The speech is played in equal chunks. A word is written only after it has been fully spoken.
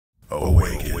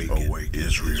Awaken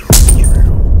Israel.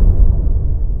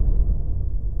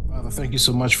 Father, thank you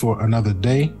so much for another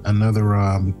day, another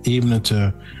evening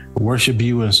to worship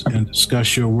you and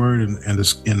discuss your word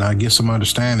and get some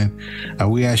understanding.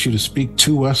 We ask you to speak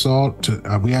to us all.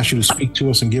 We ask you to speak to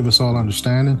us and give us all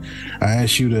understanding. I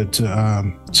ask you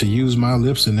to use my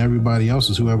lips and everybody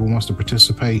else's, whoever wants to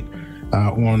participate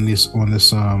on this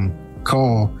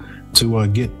call, to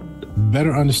get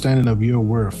better understanding of your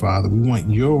word, Father. We want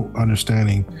your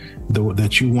understanding, the way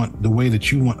that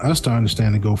you want us to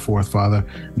understand and go forth, Father.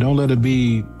 Don't let it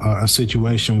be a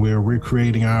situation where we're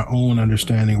creating our own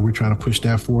understanding. We're trying to push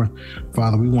that forth,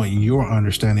 Father. We want your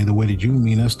understanding, the way that you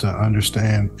mean us to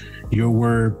understand your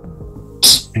word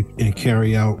and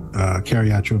carry out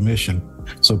your mission.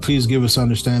 So please give us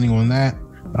understanding on that.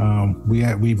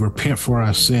 We repent for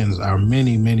our sins, our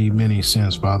many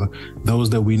sins, Father, those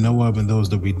that we know of and those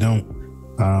that we don't.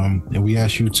 And we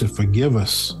ask you to forgive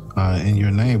us in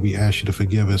your name. We ask you to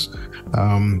forgive us.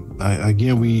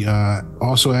 Again, we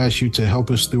also ask you to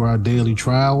help us through our daily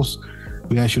trials.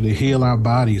 We ask you to heal our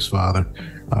bodies, Father.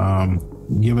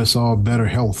 Give us all better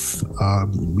health.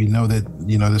 We know that,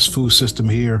 this food system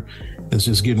here is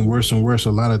just getting worse and worse.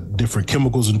 A lot of different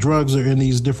chemicals and drugs are in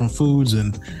these different foods,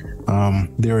 and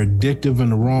they're addictive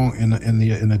in the wrong,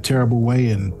 in a terrible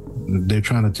way, and they're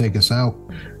trying to take us out.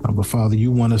 But Father,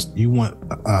 you want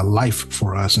life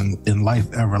for us and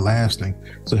life everlasting.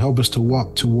 So help us to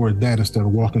walk toward that instead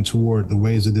of walking toward the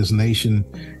ways of this nation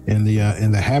and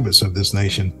the habits of this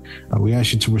nation. We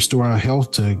ask you to restore our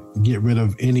health, to get rid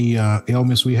of any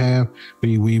ailments we have.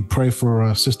 We pray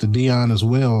for Sister Dion as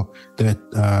well, that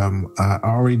I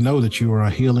already know that you are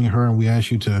healing her, and we ask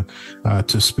you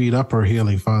to speed up her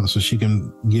healing, Father, so she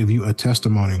can give you a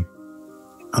testimony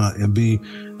and be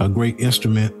a great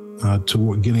instrument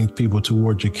toward getting people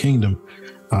towards your kingdom.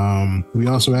 We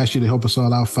also ask you to help us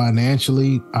all out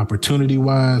financially,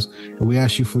 opportunity-wise, and we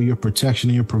ask you for your protection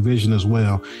and your provision as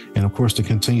well, and of course to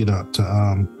continue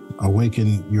to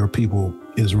awaken your people,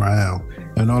 Israel,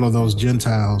 and all of those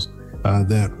Gentiles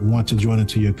that want to join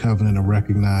into your covenant and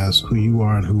recognize who you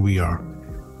are and who we are.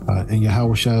 In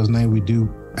Yahweh Shai's name, we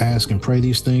do ask and pray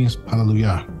these things.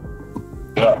 Hallelujah.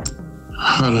 Yeah.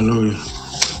 Hallelujah.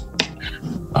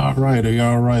 All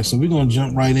right. So we're going to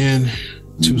jump right in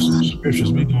to some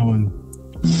scriptures. We're going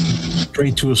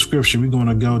straight to a scripture. We're going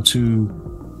to go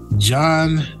to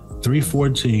John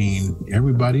 3:14,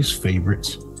 everybody's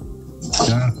favorite.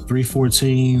 John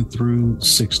 3:14 through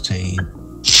 16.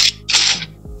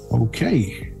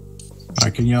 Okay. All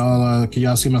right. Can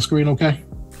y'all see my screen? Okay.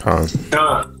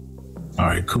 Done. All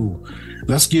right. Cool.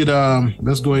 Let's go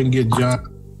ahead and get John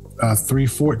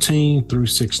 3:14 through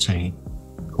 16.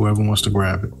 Whoever wants to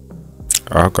grab it.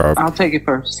 I'll take it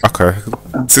first. Okay.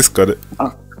 Sis got it.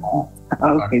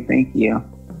 Okay, thank you.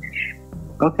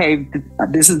 Okay,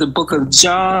 this is the book of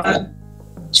John,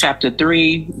 chapter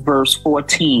 3, verse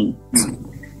 14.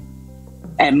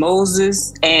 And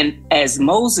as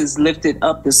Moses lifted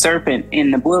up the serpent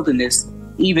in the wilderness,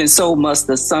 even so must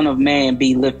the Son of Man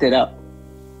be lifted up,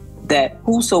 that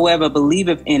whosoever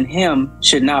believeth in him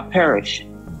should not perish,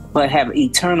 but have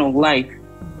eternal life.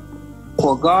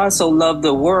 For God so loved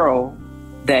the world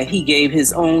that he gave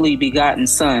his only begotten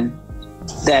Son,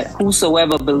 that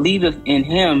whosoever believeth in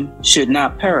him should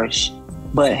not perish,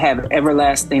 but have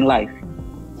everlasting life.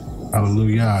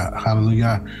 Hallelujah.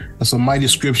 Hallelujah. That's a mighty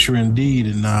scripture indeed.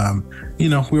 And,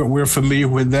 we're familiar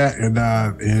with that.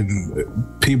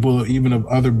 And people, even of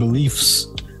other beliefs,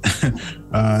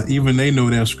 even they know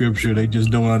that scripture. They just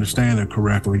don't understand it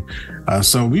correctly.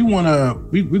 So we're going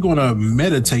to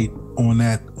meditate on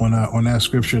that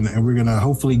scripture, and we're going to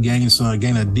hopefully gain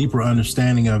a deeper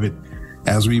understanding of it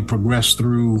as we progress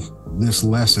through this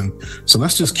lesson. So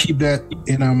let's just keep that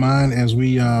in our mind as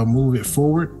we move it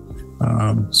forward.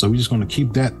 So we're just going to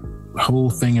keep that whole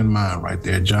thing in mind right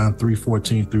there, John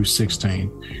 3:14 through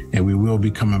 16, and we will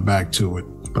be coming back to it.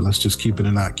 But let's just keep that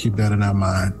in our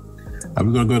mind.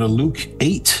 We're going to go to Luke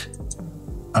 8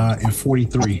 and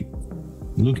 43.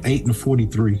 Luke 8 and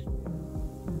 43.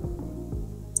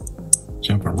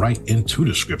 Jumping right into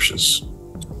the scriptures.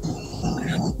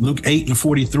 Luke 8 and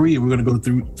 43, we're going to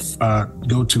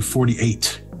go to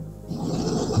 48.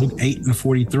 Luke 8 and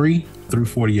 43 through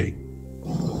 48.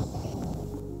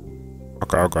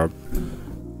 Okay, I'll grab.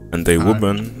 And a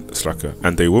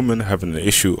woman having an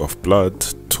issue of blood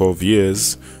 12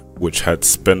 years, which had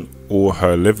spent all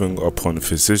her living upon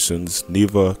physicians,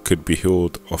 neither could be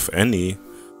healed of any.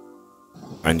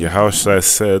 And Yahushua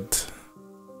said,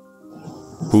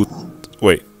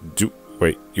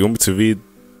 you want me to read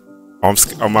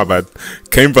Oh, my bad.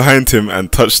 Came behind him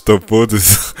and touched the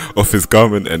borders of his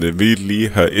garment, and immediately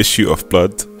her issue of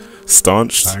blood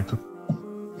stanched.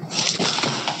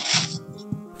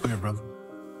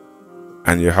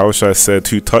 And Yahushua said,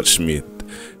 "Who touched me?"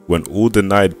 When all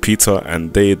denied, Peter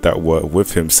and they that were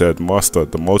with him said, "Master,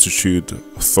 the multitude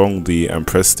throng thee and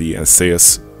press thee, and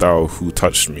sayest thou, who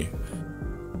touched me?"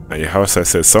 And Yahushua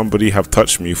said, "Somebody have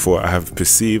touched me, for I have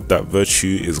perceived that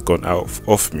virtue is gone out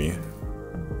of me."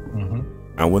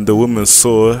 And when the woman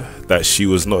saw that she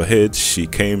was not hid, she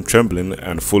came trembling,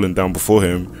 and falling down before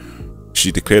him,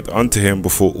 she declared unto him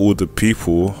before all the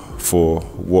people for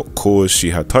what cause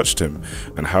she had touched him,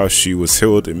 and how she was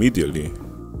healed immediately.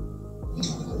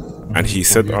 And he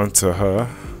said unto her,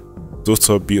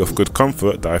 "Daughter, be of good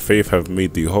comfort, thy faith have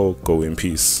made thee whole, go in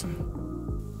peace."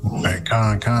 Right,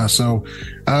 Khan. So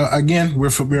again,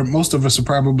 we're most of us are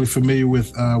probably familiar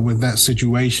with that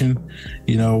situation.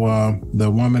 You know, the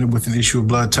woman with an issue of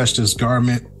blood touched his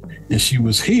garment and she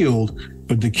was healed.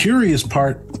 But the curious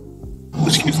part,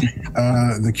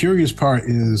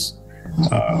 is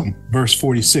verse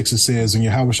 46. It says, "And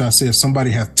Yahushua says, somebody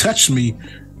hath touched me,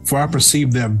 for I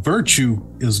perceive that virtue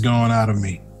is gone out of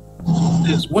me."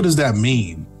 What does that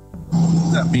mean?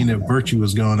 Does that mean that virtue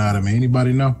is gone out of me?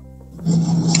 Anybody know?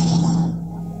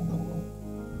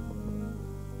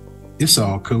 It's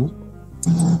all cool.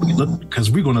 Look,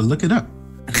 because we're gonna look it up.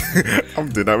 I'm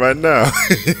doing that right now.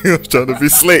 I'm trying to be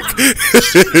slick.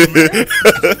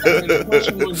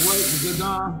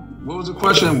 What was the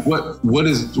question? What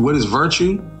is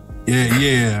virtue?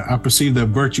 Yeah. I perceive that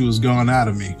virtue is gone out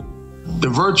of me. The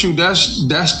virtue, that's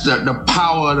the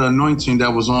power of the anointing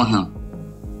that was on him.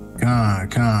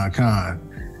 Con.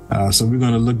 So we're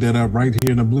going to look that up right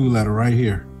here in the blue letter right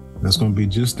here. That's going to be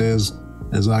just as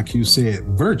IQ said,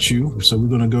 virtue. So we're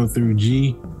going to go through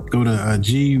G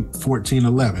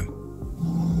 1411.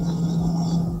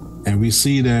 And we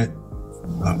see that,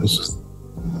 let's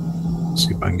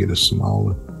see if I can get it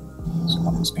smaller.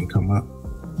 So this can come up.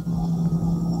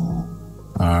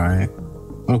 All right.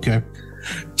 Okay.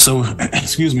 So,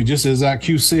 excuse me, just as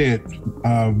IQ said,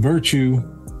 virtue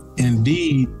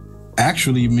indeed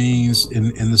actually means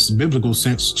in this biblical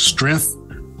sense, strength,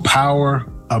 power,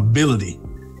 ability,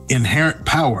 inherent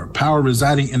power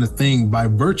residing in a thing by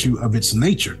virtue of its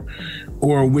nature,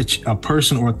 or which a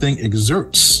person or a thing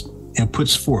exerts and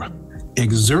puts forth.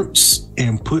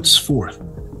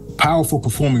 Powerful,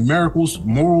 performing miracles,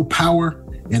 moral power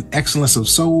and excellence of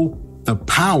soul, the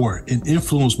power and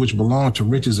influence which belong to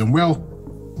riches and wealth,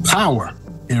 power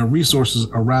and resources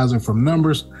arising from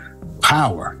numbers,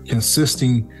 power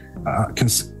consisting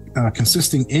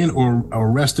in or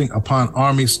resting upon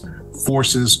armies,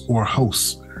 forces, or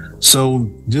hosts. So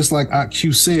just like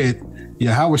Q said,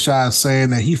 Yahushua is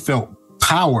saying that he felt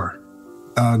power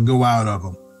go out of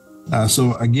him.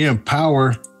 So again,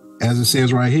 power, as it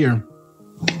says right here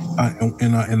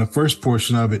in the first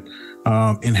portion of it,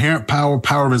 inherent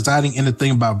power residing in the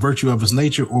thing by virtue of its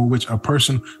nature, or which a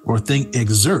person or thing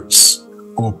exerts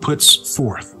or puts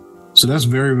forth. So that's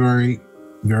very, very,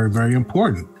 very, very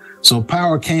important. So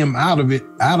power came out of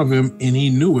him, and he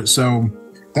knew it. So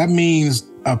that means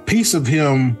a piece of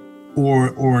him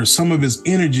or some of his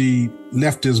energy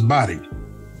left his body,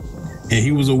 and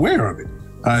he was aware of it.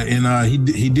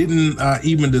 He didn't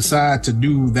even decide to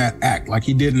do that act. Like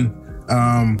he didn't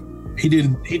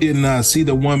see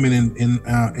the woman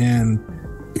and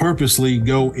purposely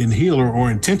go and heal her, or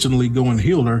intentionally go and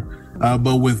heal her.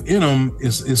 But within him,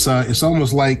 it's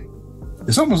almost like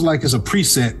it's a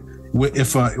preset.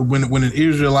 If when an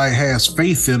Israelite has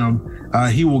faith in him,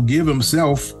 he will give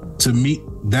himself to meet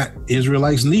that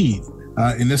Israelite's need.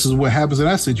 And this is what happens in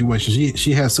that situation.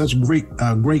 She has such great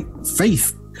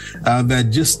faith that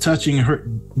just touching her,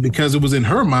 because it was in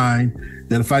her mind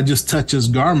that if I just touch his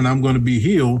garment, I'm going to be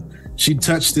healed. She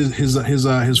touched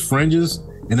his fringes,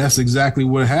 and that's exactly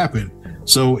what happened.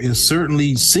 So it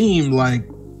certainly seemed like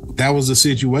that was the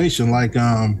situation. Like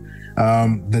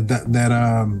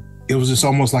it was just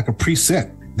almost like a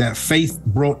preset that faith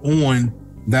brought on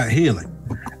that healing.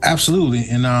 Absolutely.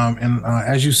 And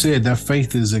as you said, that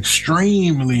faith is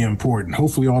extremely important.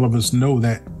 Hopefully all of us know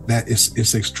that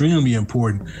it's extremely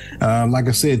important. Like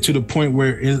I said, to the point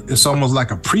where it's almost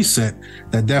like a preset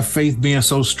that faith being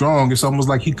so strong, it's almost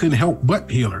like he couldn't help but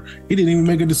heal her. He didn't even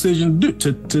make a decision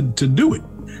to do it.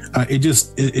 He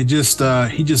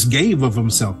just gave of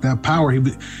himself. That power,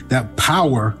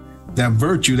 that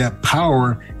virtue, that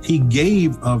power he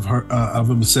gave of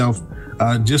himself,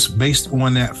 just based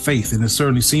on that faith. And it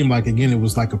certainly seemed like, again, it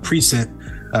was like a preset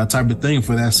type of thing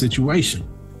for that situation.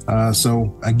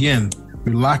 So again,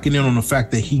 we're locking in on the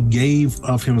fact that he gave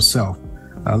of himself.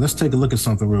 Let's take a look at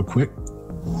something real quick.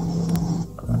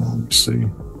 Let's see.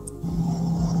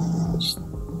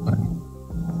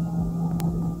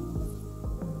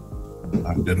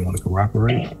 I didn't want to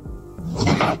cooperate.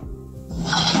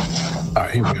 All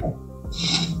right, here we go.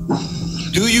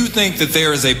 Do you think that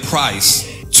there is a price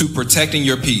to protecting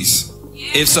your peace?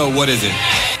 If so, what is it?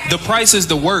 The price is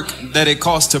the work that it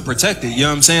costs to protect it. You know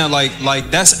what I'm saying?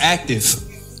 Like that's active.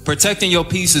 Protecting your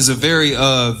peace is a very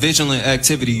vigilant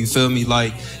activity. You feel me?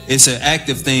 Like it's an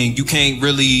active thing. You can't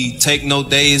really take no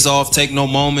days off, take no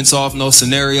moments off, no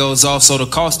scenarios off. So the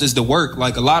cost is the work.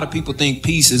 Like a lot of people think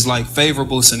peace is like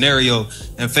favorable scenario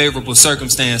and favorable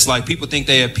circumstance. Like people think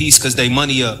they have peace because they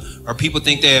money up, or people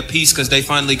think they have peace because they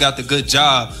finally got the good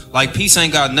job. Like peace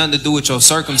ain't got nothing to do with your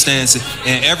circumstances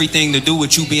and everything to do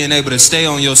with you being able to stay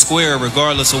on your square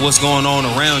regardless of what's going on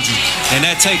around you. And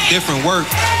that take different work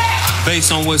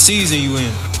based on what season you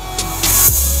in.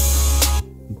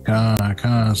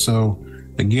 So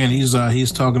again,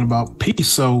 he's talking about peace.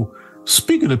 So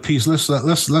speaking of peace, let's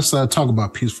talk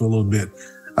about peace for a little bit.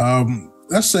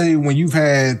 Let's say when you've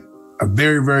had a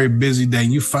very, very busy day,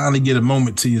 you finally get a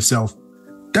moment to yourself.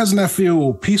 Doesn't that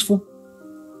feel peaceful?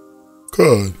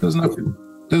 Good. Doesn't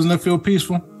that feel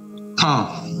peaceful?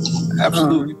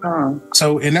 Absolutely.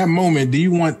 So in that moment, do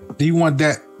you want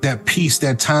that peace,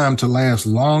 that time to last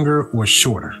longer or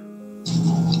shorter?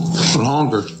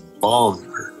 Longer. Long.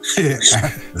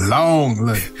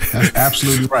 Look, that's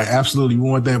absolutely right. Absolutely. We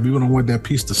don't want that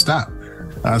peace to stop.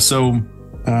 So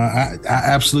I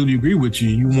absolutely agree with you.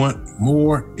 You want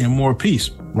more and more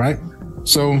peace, right?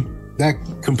 So that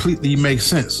completely makes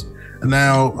sense.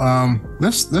 Now,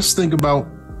 let's think about,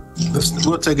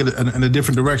 we'll take it in a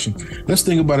different direction. Let's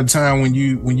think about a time when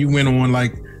you went on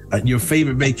like your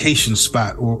favorite vacation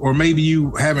spot, or maybe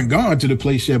you haven't gone to the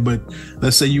place yet, but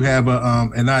let's say you have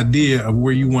an idea of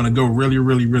where you want to go really,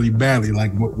 really, really badly.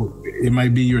 Like it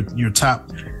might be your top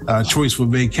choice for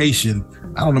vacation.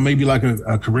 I don't know, maybe like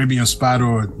a Caribbean spot,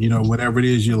 or whatever it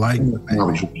is you like.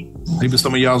 Maybe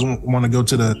some of y'all want to go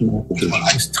to the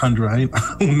ice tundra. I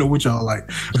don't know what y'all like,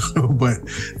 but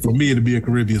for me it'd be a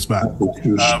Caribbean spot.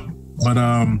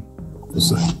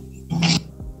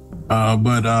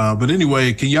 But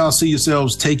anyway, can y'all see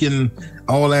yourselves taking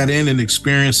all that in and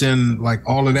experiencing like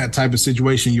all of that type of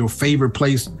situation your favorite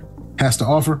place has to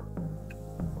offer?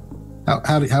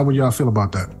 How would y'all feel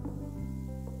about that?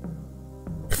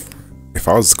 If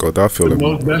I was God, I feel the like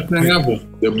most best thing ever.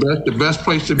 The best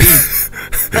place to be.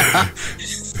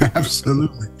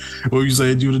 Absolutely. What were you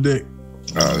saying, Judah Dick?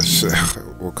 Shit.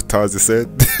 What Katazi said.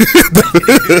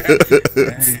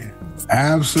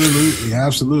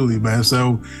 Absolutely, man.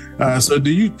 So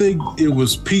do you think it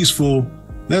was peaceful?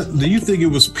 Do you think it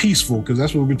was peaceful? Because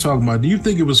that's what we're talking about. Do you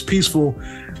think it was peaceful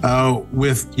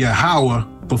with Yahweh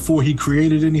before he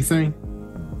created anything?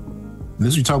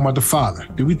 This we're talking about the Father.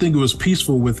 Do we think it was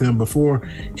peaceful with him before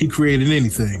he created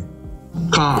anything?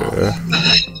 Calm.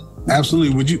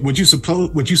 Absolutely. Would you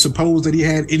suppose that he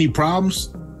had any problems?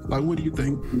 Like, what do you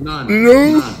think? None.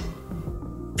 No. None.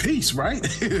 Peace, right?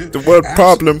 The word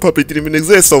problem probably didn't even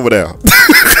exist over there.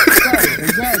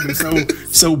 Exactly.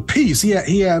 So peace.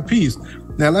 He had peace.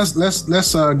 Now let's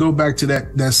go back to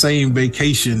that same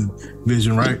vacation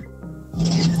vision, right?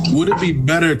 Would it be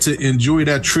better to enjoy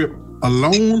that trip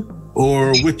alone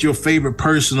or with your favorite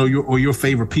person or your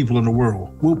favorite people in the world?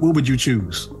 What would you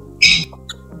choose?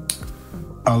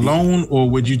 Alone, or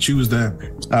would you choose to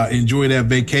enjoy that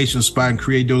vacation spot and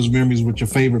create those memories with your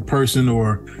favorite person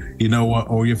or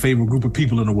your favorite group of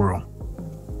people in the world?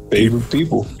 Favorite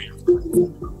people.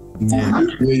 Yeah,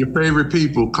 your favorite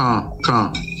people. Calm.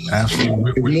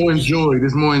 Absolutely.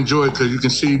 There's more enjoy because you can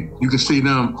see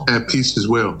them at peace as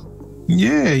well.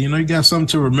 Yeah, you got something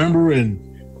to remember and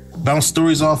bounce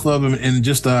stories off of and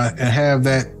just have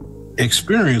that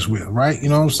experience with, right? You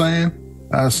know what I'm saying?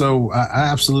 So I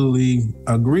absolutely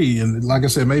agree. And like I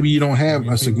said, maybe you don't have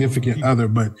a significant other,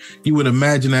 but you would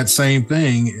imagine that same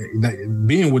thing, that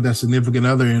being with that significant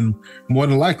other, and more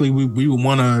than likely we would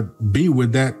want to be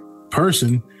with that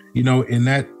person, in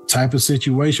that type of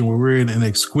situation where we're in an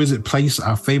exquisite place,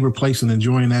 our favorite place, and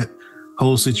enjoying that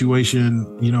whole situation,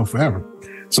 forever.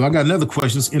 So I got another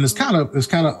question, and it's kind of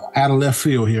out of left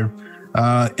field here.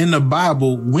 In the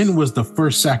Bible, when was the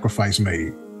first sacrifice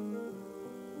made?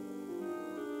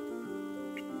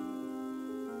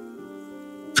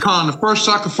 The first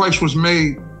sacrifice was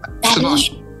made.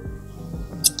 The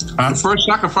first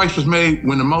sacrifice was made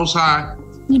when the Most High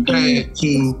had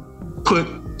to put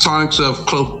tonics of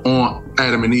cloth on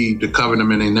Adam and Eve to cover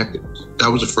them in their nakedness. That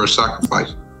was the first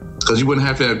sacrifice, because he wouldn't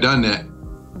have to have done that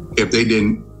if they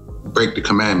didn't break the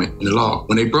commandment in the law.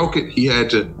 When they broke it, he had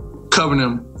to cover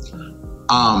them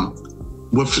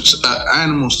with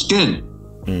animal skin,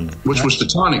 which was the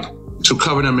tonic to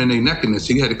cover them in their nakedness.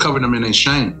 He had to cover them in their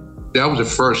shame. That was the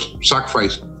first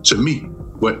sacrifice to me,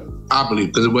 what I believe,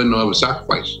 because it wasn't no other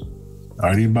sacrifice. All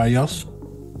right, anybody else?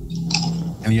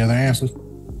 Any other answers?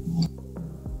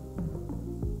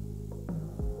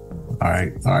 All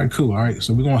right, cool. All right,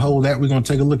 so we're gonna hold that. We're gonna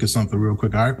take a look at something real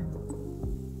quick. All right,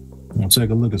 we're gonna take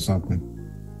a look at something.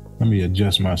 Let me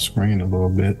adjust my screen a little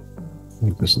bit.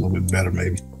 Make this a little bit better,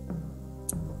 maybe.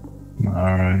 All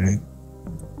right,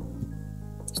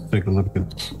 let's take a look at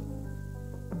this.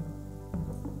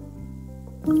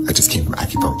 I just came from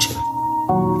acupuncture,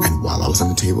 and while I was on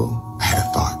the table, I had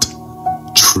a thought.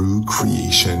 True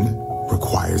creation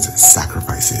requires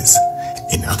sacrifices.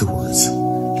 In other words,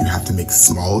 you have to make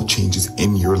small changes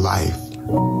in your life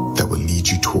that will lead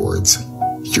you towards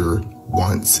your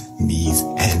wants, needs,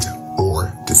 and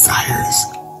or desires.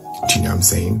 Do you know what I'm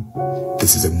saying?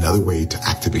 This is another way to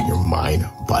activate your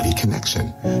mind-body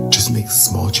connection. Just make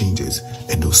small changes,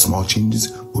 and those small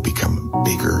changes will become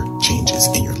bigger changes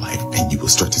in your life, and you will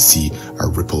start to see a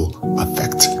ripple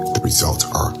effect. The results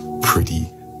are pretty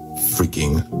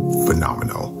freaking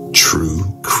phenomenal. True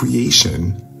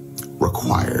creation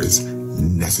requires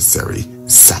necessary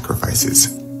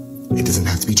sacrifices. It doesn't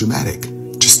have to be dramatic.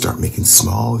 Just start making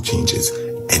small changes,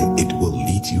 and it will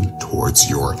lead you towards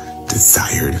your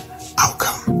desired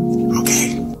outcome.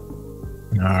 Okay.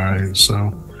 All right.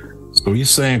 So you're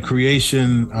saying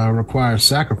creation requires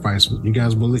sacrifice. You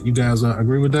guys believe? You guys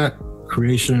agree with that?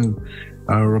 Creation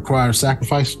requires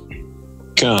sacrifice.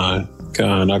 Con,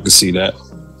 I can see that.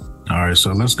 All right.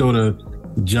 So let's go to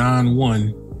John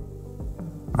 1.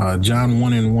 John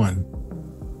 1:1.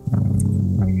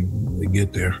 Let me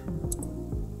get there.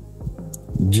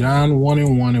 John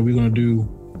 1:1, and we're going to do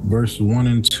verse 1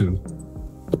 and 2.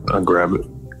 I'll grab it.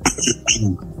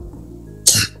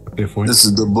 This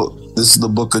is the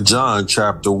book of John,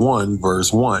 chapter 1,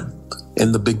 verse 1.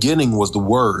 In the beginning was the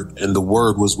Word, and the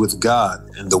Word was with God,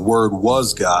 and the Word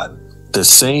was God. The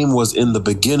same was in the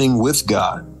beginning with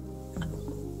God.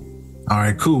 All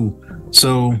right, cool.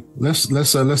 So let's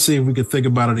see if we can think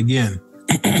about it again.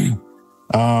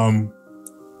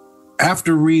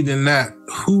 After reading that,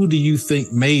 who do you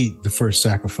think made the first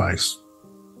sacrifice?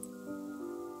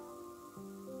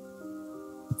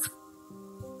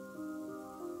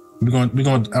 We'll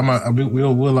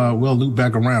loop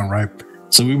back around, right?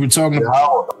 So we were talking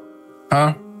about,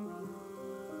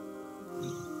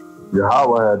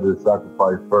 Yahweh had to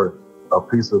sacrifice first, a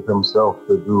piece of himself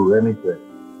to do anything.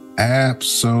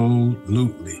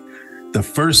 Absolutely. The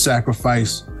first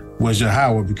sacrifice was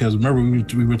Yahweh, because remember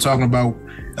we were talking about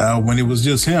when it was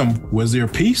just him, was there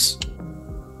peace?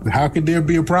 How could there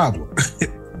be a problem?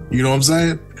 You know what I'm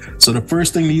saying? So the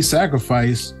first thing he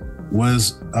sacrificed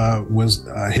was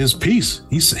his peace.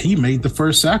 He made the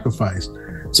first sacrifice.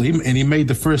 So he made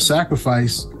the first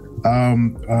sacrifice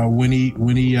when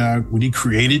he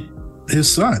created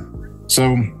his son.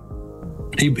 So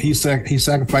he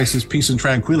sacrificed his peace and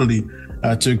tranquility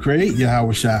to create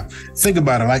Yahweh Shah. Think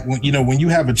about it. Like when you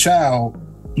have a child,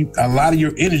 a lot of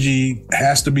your energy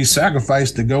has to be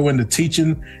sacrificed to go into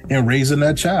teaching and raising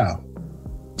that child.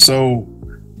 So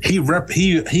he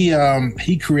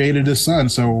created his son.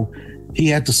 So he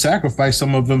had to sacrifice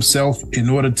some of himself in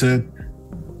order to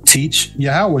teach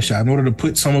Yahweh Shah, in order to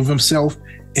put some of himself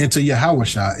into Yahweh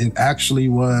Shah. It actually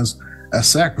was a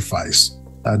sacrifice.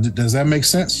 Does that make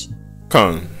sense?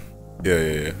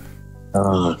 Yeah.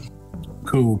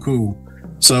 Cool.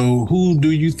 So who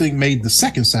do you think made the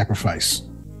second sacrifice?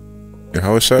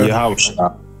 Yahweh Shah. Yahweh Shah.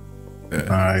 All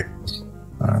right.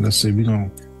 Let's see. We're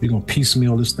gonna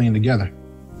piecemeal this thing together.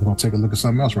 We're gonna take a look at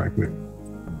something else right quick.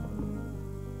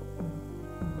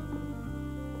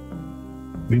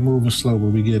 We moving slow,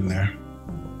 but we getting there.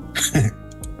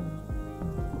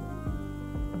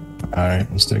 All right,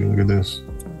 let's take a look at this.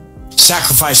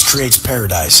 Sacrifice creates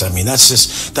paradise. I mean,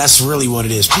 that's really what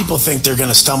it is. People think they're going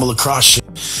to stumble across shit,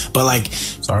 but like,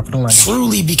 sorry for the language.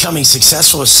 Truly becoming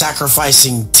successful is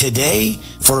sacrificing today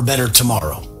for a better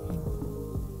tomorrow.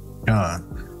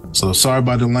 So sorry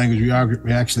about the language. We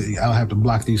actually, I'll have to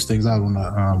block these things out when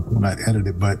I edit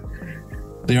it, but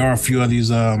there are a few of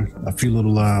these, a few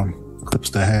little clips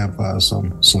that have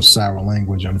some sour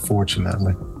language,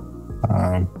 unfortunately.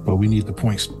 But we need the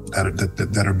points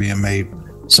that are being made.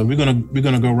 So we're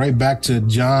gonna go right back to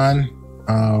John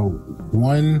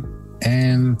 1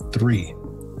 and 3.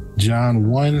 John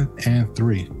 1 and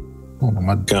 3. Oh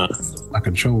my God, my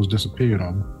controls disappeared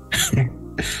on me.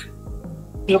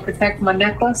 You'll protect my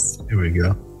necklace. Here we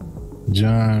go.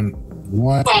 John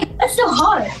 1. Hey, that's so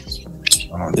hard.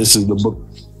 This is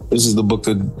the book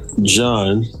of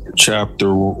John,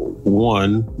 chapter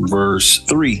 1, verse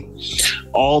 3.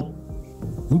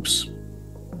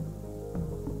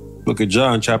 Book of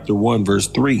John, chapter 1, verse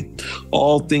 3.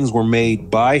 All things were made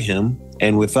by him,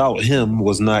 and without him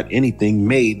was not anything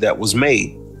made that was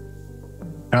made.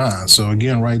 So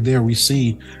again, right there, we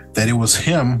see that it was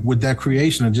him with that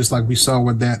creation. And just like we saw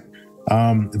with that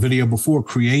video before,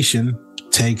 creation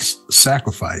takes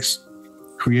sacrifice.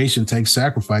 Creation takes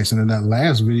sacrifice. And in that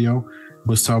last video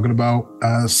was talking about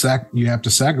you have to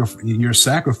sacrifice. Your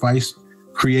sacrifice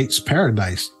creates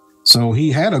paradise. So he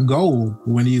had a goal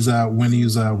when he's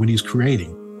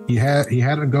creating. He had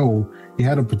a goal. He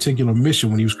had a particular mission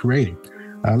when he was creating.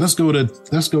 Let's go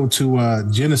to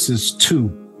Genesis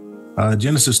 2.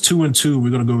 Genesis 2 and 2. We're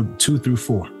going to go 2 through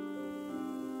 4.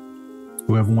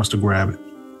 Whoever wants to grab it.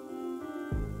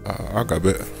 I got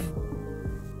it.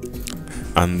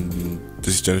 And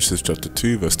this is Genesis chapter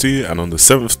 2, verse 2. And on the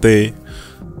seventh day,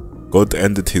 God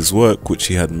ended his work which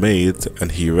he had made,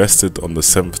 and he rested on the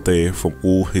seventh day from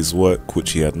all his work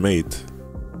which he had made.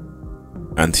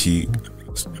 And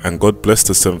God blessed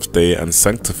the seventh day and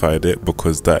sanctified it,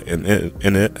 because that in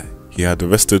it he had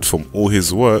rested from all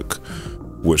his work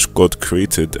which God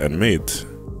created and made.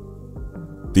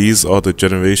 These are the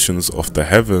generations of the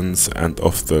heavens and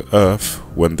of the earth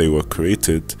when they were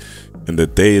created, in the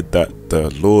day that the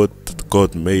Lord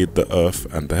God made the earth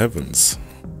and the heavens.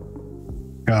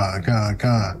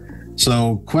 God.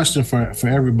 So, question for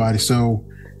everybody. So,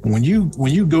 when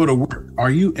you go to work,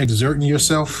 are you exerting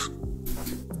yourself?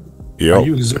 Yeah.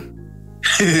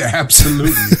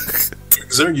 Absolutely.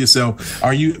 Exert yourself.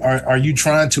 Are you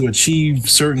trying to achieve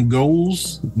certain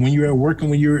goals when you're at work and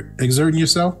when you're exerting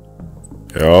yourself?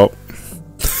 Yep.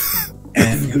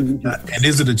 And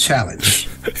is it a challenge?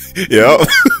 Yep.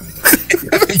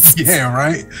 Yeah,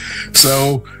 right.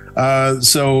 So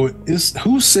it's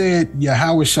who said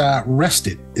Yahushua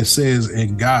rested? It says,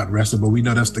 and God rested, but we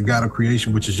know that's the God of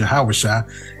creation, which is Yahushua,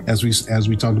 as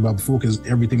we talked about before, because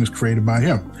everything was created by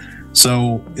him.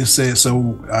 So it says,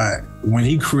 when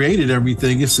he created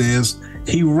everything, it says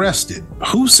he rested.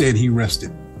 Who said he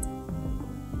rested?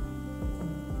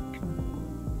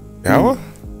 Yahweh?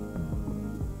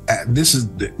 This is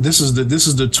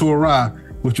the Torah,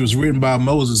 which was written by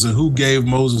Moses, and who gave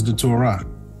Moses the Torah?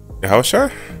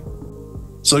 Yahushua?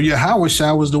 So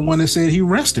Yahushua was the one that said he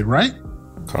rested, right?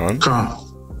 Con.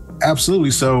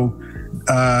 Absolutely. So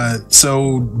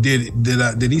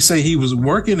did he say he was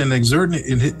working and exerting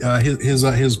in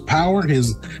his power,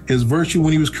 his virtue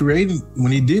when he was creating?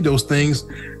 When he did those things,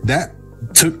 that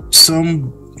took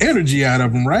some energy out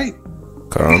of him, right?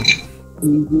 Con.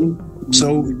 Mm-hmm.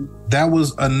 So that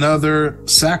was another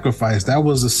sacrifice. That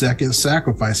was the second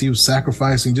sacrifice. He was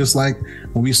sacrificing, just like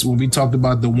when we talked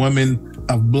about the woman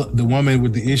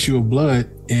with the issue of blood,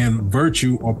 and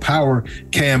virtue or power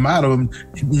came out of him,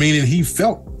 meaning he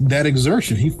felt that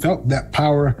exertion. He felt that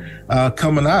power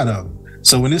coming out of him.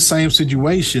 So in this same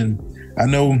situation, I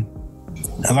know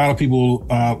a lot of people,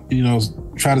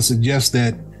 try to suggest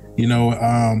that,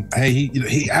 hey,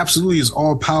 he absolutely is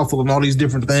all powerful and all these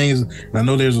different things. And I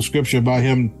know there's a scripture about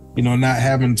him, not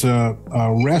having to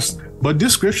rest, but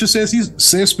this scripture says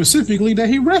specifically that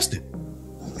he rested.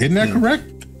 Isn't that correct?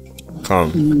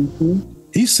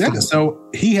 He said it. So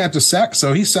he had to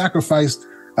he sacrificed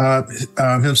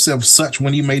himself such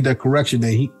when he made that correction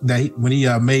when he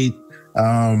made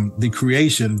the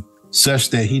creation such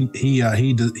that he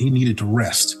needed to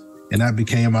rest, and that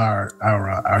became our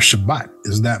Shabbat.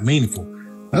 Is that meaningful?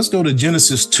 Let's go to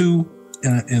Genesis 2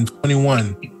 and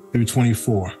 21 through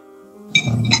 24.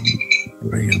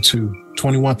 Right into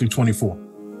 21 through 24.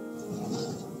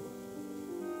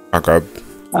 Okay.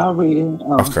 I'll read it.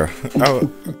 Okay.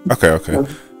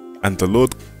 And the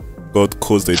Lord God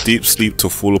caused a deep sleep to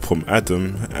fall upon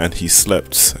Adam, and he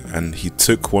slept. And he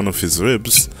took one of his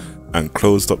ribs and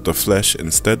closed up the flesh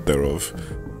instead thereof.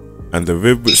 And the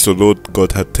rib which the Lord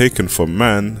God had taken from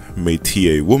man made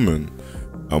he a woman,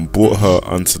 and brought her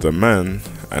unto the man.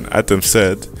 And Adam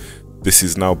said, This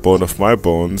is now bone of my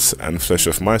bones and flesh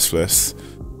of my flesh.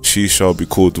 She shall be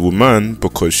called woman,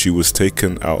 because she was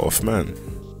taken out of man.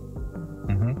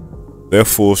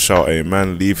 Therefore shall a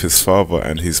man leave his father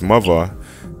and his mother,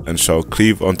 and shall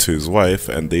cleave unto his wife,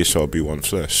 and they shall be one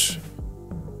flesh.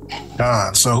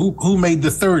 So who made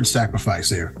the third sacrifice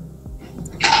there?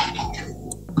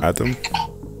 Adam,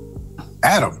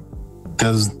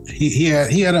 because he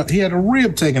had a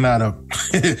rib taken out of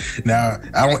him. Now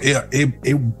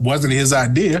it wasn't his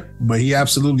idea, but he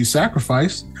absolutely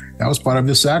sacrificed. That was part of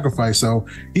his sacrifice. So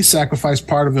he sacrificed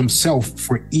part of himself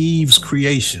for Eve's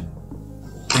creation.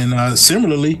 And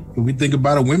similarly, if we think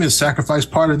about it, women sacrifice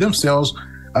part of themselves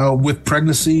with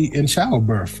pregnancy and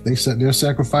childbirth. They're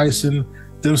sacrificing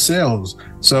themselves.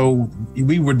 So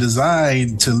we were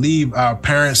designed to leave our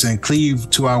parents and cleave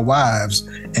to our wives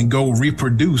and go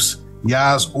reproduce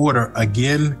Yah's order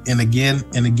again and again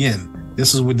and again.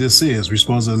 This is what this is. We're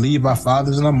supposed to leave our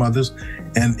fathers and our mothers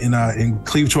and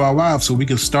cleave to our wives so we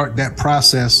can start that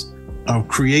process of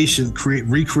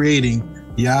recreating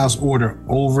Yah's order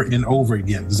over and over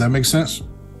again. Does that make sense?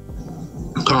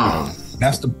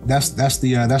 That's the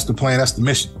plan. That's the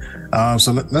mission.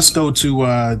 So let's go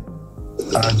to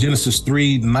Genesis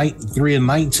 3 and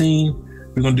 19.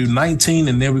 We're going to do 19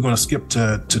 and then we're going to skip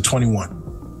to 21.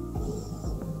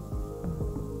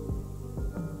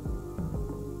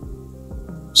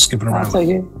 Skipping around. I'll take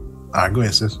it. All right, go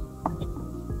ahead, sis.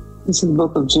 This is the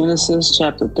book of Genesis,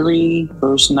 chapter 3,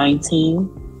 verse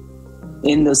 19.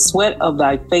 In the sweat of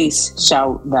thy face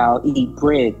shalt thou eat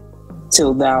bread,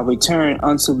 till thou return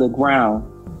unto the ground.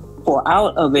 For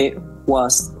out of it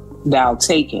wast thou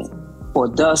taken, for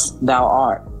dust thou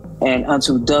art, and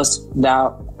unto dust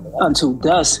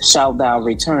shalt thou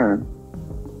return.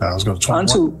 Let's go to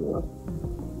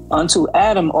 21. Unto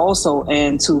Adam also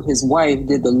and to his wife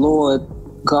did the Lord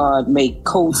God make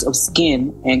coats of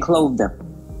skin and clothe them.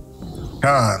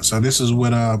 So this is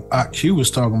what Q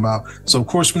was talking about. So of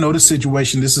course we know the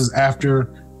situation. This is after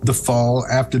the fall,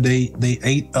 after they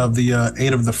ate of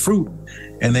the fruit,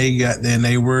 and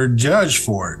they were judged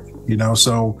for it. You know,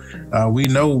 so we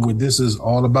know what this is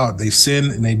all about. They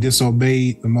sinned and they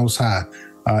disobeyed the Most High,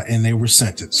 and they were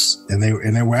sentenced, and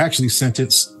they were actually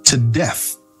sentenced to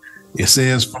death. It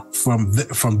says,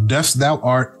 "From dust thou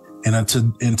art, and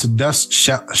into dust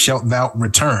shalt thou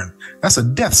return." That's a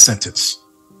death sentence.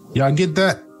 Y'all get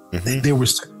that? Mm-hmm.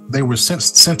 They were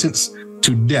sentenced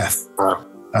to death.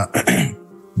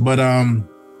 But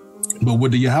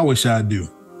what did Yahushua do?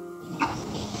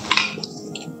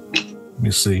 Let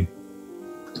me see.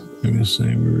 Where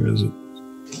is it?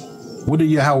 What did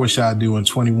Yahushua do in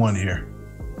 21 here?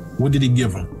 What did he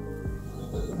give them?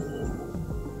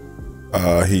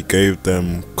 He gave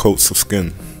them coats of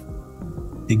skin.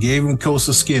 He gave them coats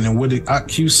of skin. And what did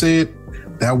Q said?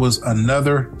 That was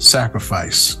another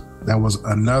sacrifice. So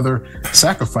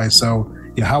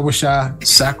Yahushua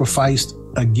sacrificed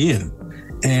again.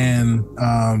 And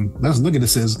let's look at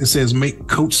it. It says make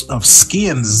coats of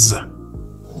skins.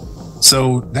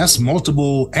 So that's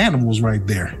multiple animals right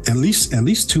there. At least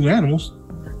two animals.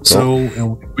 So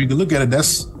and we can look at it.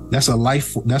 That's a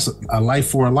life. That's a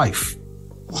life for a life.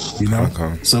 You know.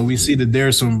 Okay. So we see that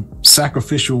there's some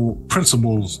sacrificial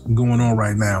principles going on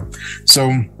right now. So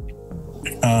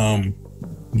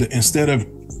instead of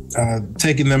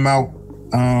taking them out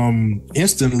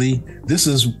instantly,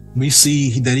 we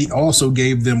see that he also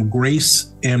gave them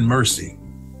grace and mercy.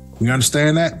 We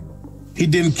understand that? He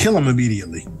didn't kill them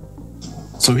immediately.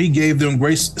 So he gave them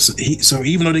grace. So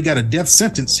even though they got a death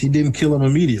sentence, he didn't kill them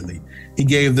immediately. He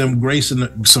gave them grace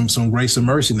and some grace and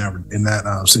mercy in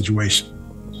that situation.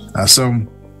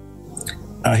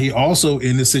 He also,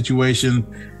 in this situation,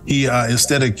 he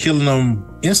instead of killing them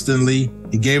instantly,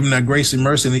 he gave them that grace and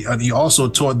mercy, and he also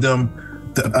taught them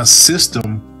a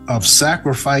system of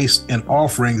sacrifice and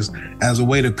offerings as a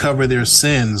way to cover their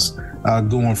sins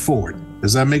going forward.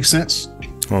 Does that make sense?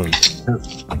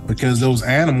 Because those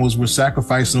animals were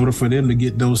sacrificed in order for them to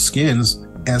get those skins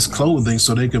as clothing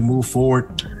so they could move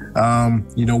forward,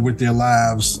 with their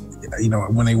lives,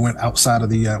 when they went outside of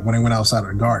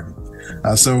the garden.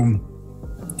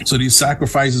 So these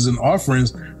sacrifices and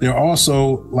offerings, they're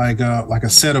also like a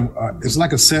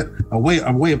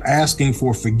way of asking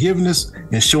for forgiveness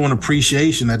and showing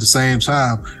appreciation at the same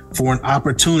time for an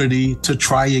opportunity to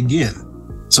try again.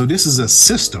 So this is a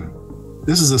system.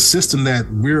 This is a system that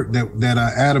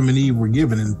Adam and Eve were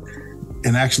given,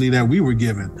 and actually that we were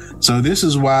given. So this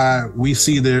is why we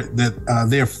see that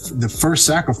the first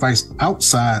sacrifice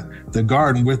outside the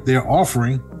garden with their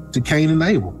offering to Cain and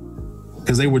Abel,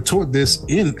 because they were taught this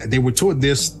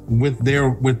with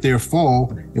their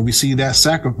fall, and we see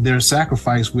that their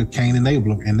sacrifice with Cain and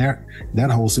Abel and that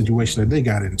whole situation that they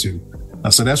got into.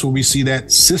 So that's where we see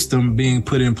that system being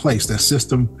put in place, that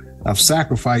system of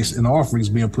sacrifice and offerings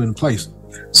being put in place.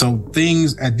 So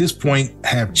things at this point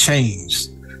have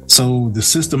changed. So the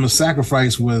system of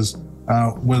sacrifice was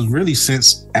really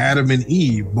since Adam and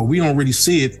Eve, but we don't really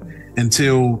see it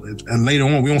until later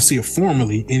on. We don't see it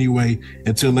formally anyway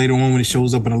until later on when it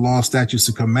shows up in the law, statutes,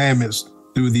 and commandments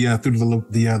through the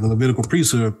Levitical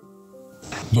priesthood.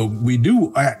 But we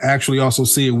do actually also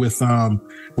see it with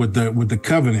the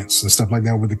covenants and stuff like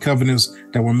that, with the covenants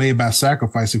that were made by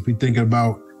sacrifice. If we think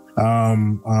about our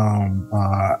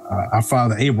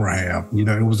father Abraham,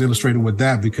 it was illustrated with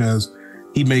that because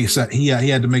he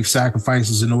had to make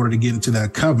sacrifices in order to get into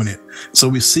that covenant. So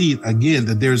we see again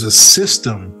that there's a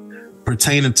system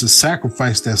pertaining to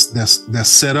sacrifice that's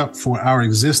set up for our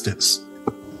existence.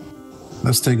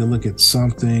 Let's take a look at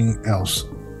something else.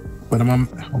 But hold on.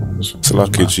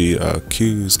 Salaki G,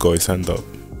 Q's got his hand up.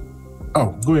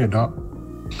 Oh, go ahead, Doc.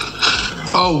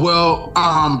 Oh, well,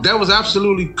 that was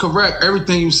absolutely correct.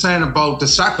 Everything you were saying about the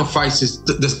sacrifices,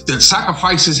 the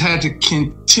sacrifices had to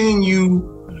continue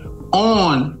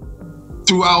on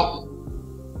throughout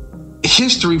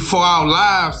history for our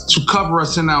lives to cover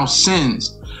us in our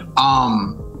sins.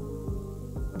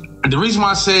 The reason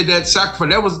why I said that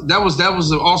sacrifice, that was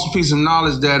an awesome piece of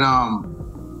knowledge that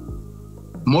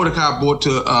Mordecai brought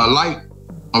to light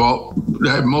about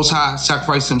that Most High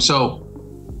sacrificed himself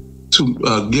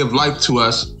to give life to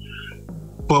us.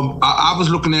 But I was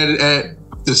looking at it at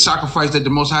the sacrifice that the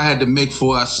Most High had to make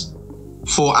for us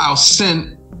for our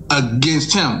sin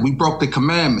against him. We broke the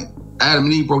commandment. Adam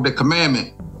and Eve broke the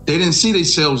commandment. They didn't see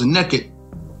themselves naked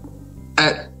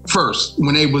at first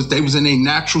when they was in a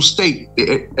natural state.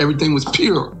 Everything was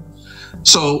pure.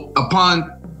 So upon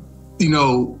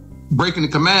breaking the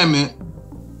commandment,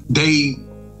 the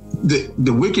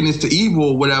wickedness, the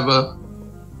evil, or whatever,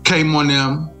 came on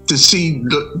them to see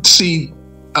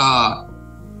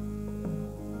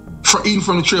for eating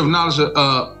from the tree of knowledge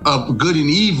of good and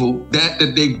evil, that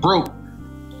they broke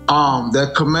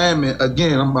that commandment.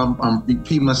 Again, I'm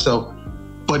repeating myself,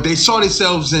 but they saw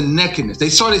themselves in nakedness. They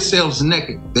saw themselves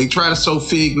naked. They tried to sew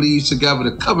fig leaves together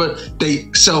to cover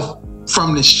themselves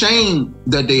from the shame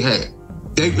that they had.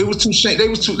 They were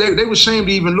ashamed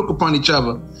to even look upon each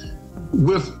other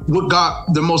with what God,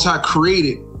 the Most High,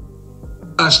 created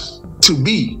us to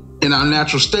be in our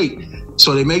natural state.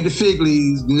 So they made the fig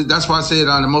leaves. That's why I said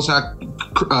the Most High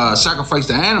sacrificed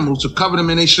the animals to cover them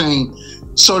in their shame,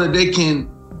 so that they can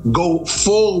go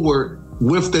forward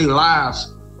with their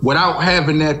lives without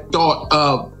having that thought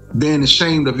of being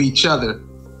ashamed of each other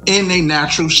in a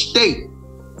natural state.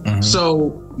 Mm-hmm.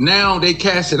 So now they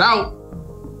cast it out.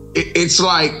 It's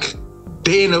like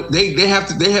they're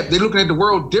looking at the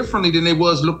world differently than they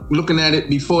was looking at it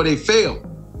before they fell.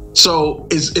 So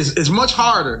it's much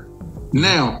harder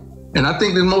now. And I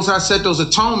think the Most High set those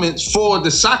atonements for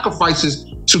the sacrifices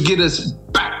to get us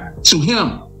back to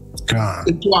him, God,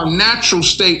 into our natural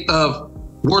state of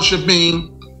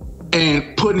worshiping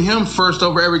and putting him first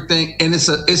over everything. And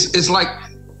it's like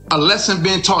a lesson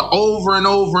being taught over and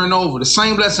over and over, the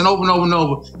same lesson over and over and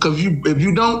over. Because if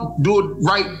you don't do it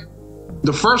right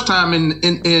the first time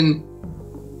in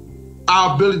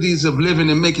our abilities of living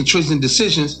and making choices and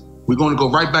decisions, we're going to go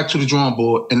right back to the drawing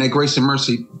board, and that grace and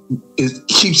mercy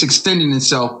keeps extending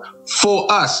itself for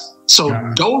us. So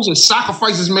those are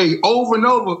sacrifices made over and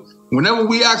over. Whenever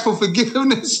we ask for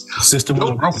forgiveness,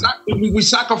 we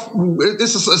sacrifice.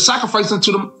 This is a sacrifice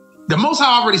unto them. The Most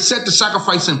High already set the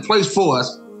sacrifice in place for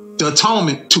us, the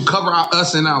atonement to cover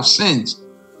us and our sins.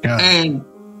 Yeah. And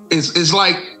it's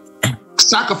like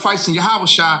sacrificing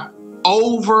Yahushua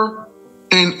over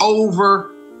and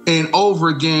over and over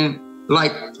again,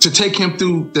 like to take him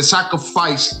through the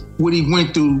sacrifice, what he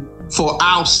went through for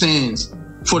our sins,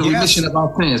 for the remission of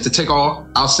our sins, to take all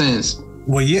our sins.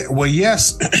 Well,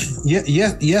 yes,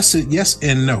 yes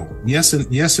and no. Yes and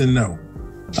no.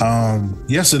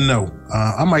 Yes and no.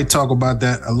 I might talk about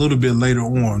that a little bit later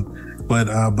on,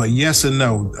 but yes and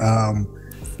no.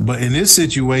 But in this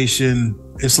situation,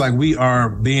 it's like we are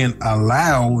being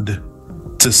allowed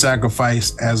to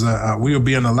sacrifice we are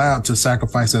being allowed to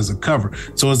sacrifice as a cover.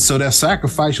 So that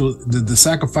sacrificial, the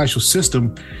sacrificial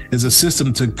system is a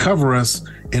system to cover us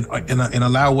and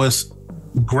allow us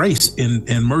grace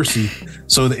and mercy,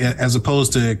 so that, as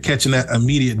opposed to catching that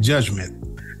immediate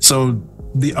judgment. So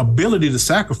the ability to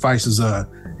sacrifice is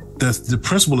the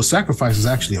principle of sacrifice is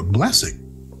actually a blessing.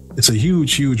 It's a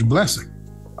huge, huge blessing.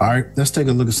 All right, let's take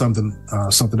a look at something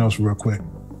else real quick.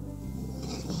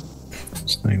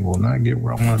 This thing will not get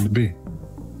where I want it to be.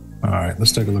 All right,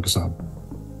 let's take a look at something.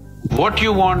 What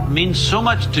you want means so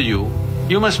much to you,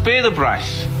 you must pay the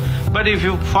price. But if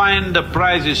you find the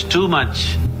price is too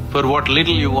much for what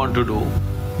little you want to do,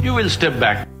 you will step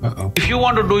back. If you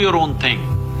want to do your own thing,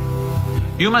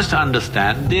 you must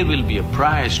understand there will be a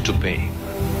price to pay.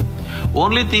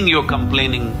 Only thing you're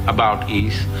complaining about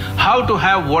is how to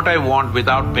have what I want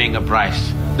without paying a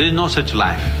price. There is no such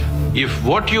life. If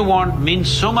what you want means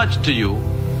so much to you,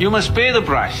 you must pay the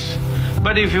price.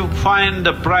 But if you find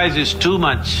the price is too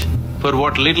much for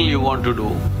what little you want to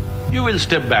do, you will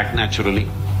step back naturally.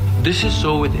 This is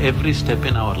so with every step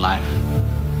in our life.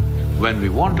 When we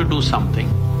want to do something,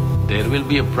 there will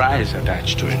be a price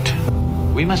attached to it.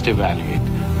 We must evaluate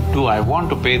Do I want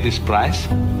to pay this price?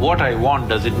 What I want,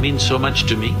 does it mean so much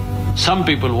to me? Some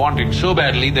people want it so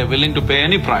badly, they're willing to pay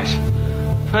any price.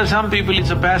 For some people,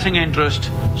 it's a passing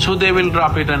interest, so they will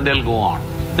drop it and they'll go on.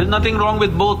 There's nothing wrong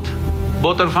with both.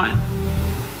 Both are fine.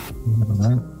 All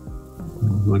right.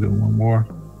 Look at one more.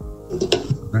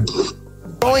 All right.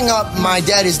 Growing up, my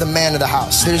dad is the man of the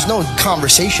house. There's no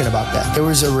conversation about that. There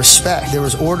was a respect. There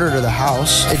was order to the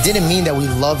house. It didn't mean that we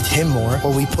loved him more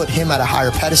or we put him at a higher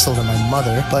pedestal than my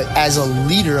mother. But as a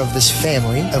leader of this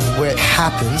family, of what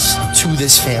happens to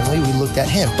this family, we looked at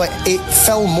him. But it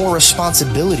fell more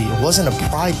responsibility. It wasn't a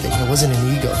pride thing. It wasn't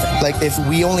an ego thing. Like if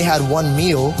we only had one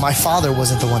meal, my father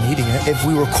wasn't the one eating it. If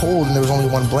we were cold and there was only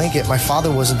one blanket, my father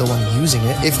wasn't the one using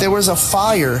it. If there was a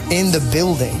fire in the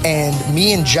building and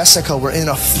me and Jessica were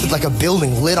in like a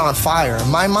building lit on fire,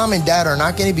 my mom and dad are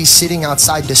not going to be sitting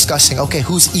outside discussing, okay,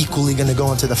 who's equally going to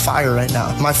go into the fire right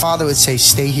now. My father would say,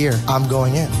 stay here, I'm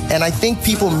going in. And I think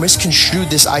people misconstrued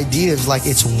this idea of like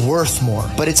it's worth more,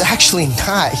 but it's actually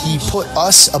not. He put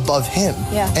us above him.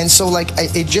 Yeah. And so like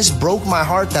it just broke my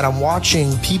heart that I'm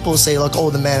watching people say like, oh,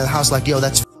 the man in the house, like, yo,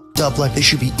 that's up, like they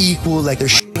should be equal, like they're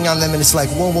shitting on them, and it's like,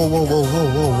 whoa,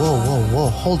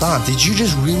 hold on, did you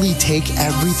just really take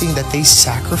everything that they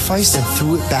sacrificed and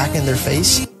threw it back in their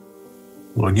face?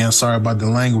 Well, again, sorry about the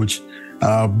language,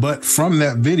 but from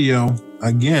that video,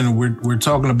 again, we're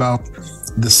talking about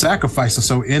the sacrifice. And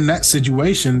so in that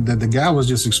situation that the guy was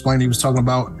just explaining, he was talking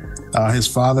about his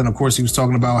father, and of course he was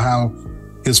talking about how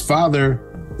his father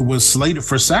was slated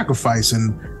for sacrifice,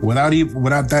 and without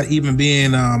that even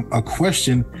being a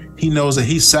question, he knows that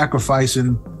he's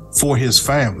sacrificing for his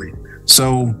family.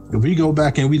 So if we go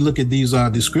back and we look at these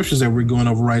scriptures that we're going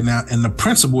over right now, and the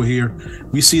principle here,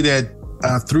 we see that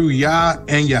through Yah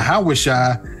and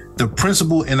Yahawashi, the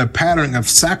principle and the pattern of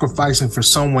sacrificing for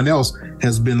someone else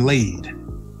has been laid.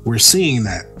 We're seeing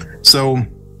that. So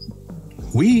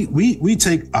we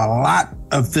take a lot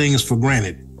of things for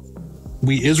granted.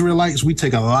 We Israelites, we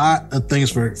take a lot of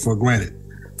things for granted.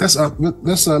 Let's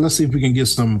see if we can get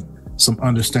some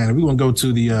understanding. We're gonna go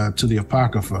to the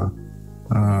Apocrypha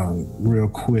real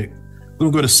quick. We're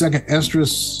gonna go to 2nd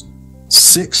Esdras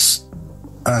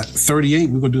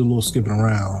 6:38. We're gonna do a little skipping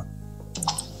around.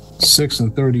 6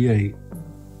 and 38.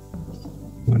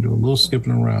 We're gonna do a little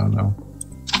skipping around now.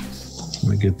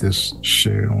 Let me get this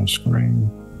shared on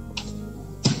screen.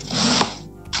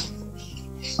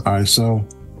 All right, so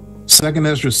 2nd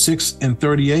Esdras 6 and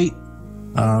 38,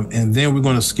 and then we're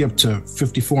going to skip to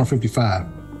 54 and 55.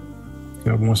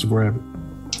 Whoever wants to grab it.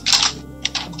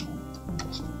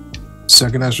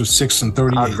 2nd Esdras 6 and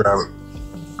 38. I'll grab it.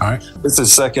 All right. This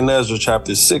is 2nd Esdras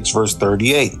chapter 6, verse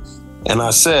 38. And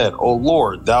I said, O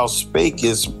Lord, thou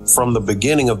spakest from the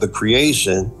beginning of the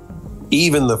creation,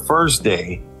 even the first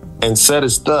day, and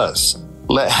saidest thus,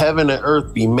 let heaven and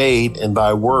earth be made, and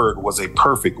thy word was a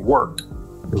perfect work.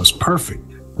 It was perfect.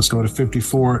 Let's go to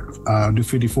 54, do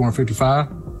 54 and 55.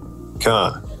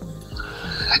 Con.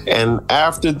 And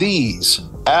after these,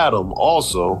 Adam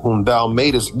also, whom thou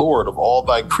madest Lord of all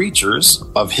thy creatures,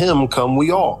 of him come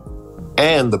we all,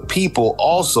 and the people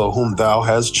also whom thou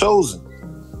hast chosen.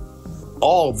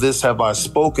 All this have I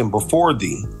spoken before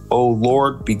thee, O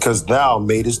Lord, because thou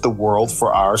madest the world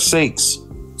for our sakes.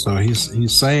 So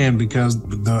he's saying because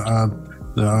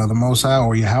the Most High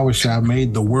or Yahawashi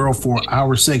made the world for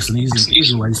our sakes, and he's in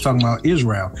Israel. He's talking about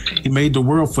Israel. He made the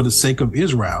world for the sake of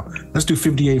Israel. Let's do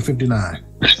 58 and 59.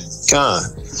 God,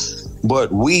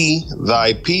 but we,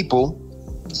 thy people,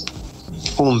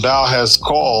 whom thou hast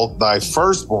called thy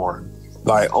firstborn,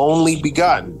 thy only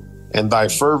begotten, and thy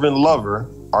fervent lover,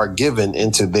 are given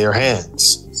into their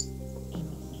hands.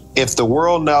 If the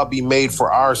world now be made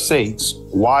for our sakes,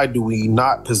 why do we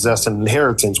not possess an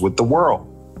inheritance with the world?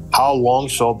 How long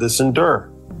shall this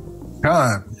endure?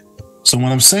 God. So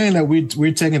when I'm saying that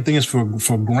we're taking things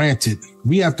for granted,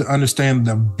 we have to understand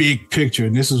the big picture.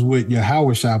 And this is what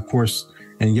Yahawashi, of course,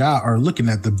 and Yah are looking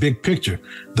at, the big picture.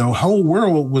 The whole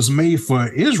world was made for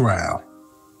Israel.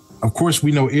 Of course,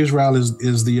 we know Israel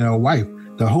is the wife.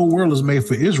 The whole world is made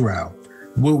for Israel.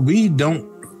 What we don't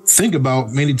think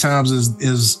about many times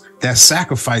is that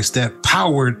sacrifice, that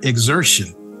powered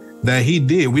exertion that he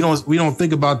did. We don't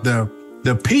think about the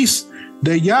peace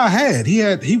that Yah had.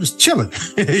 He was chilling.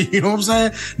 You know what I'm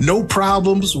saying? No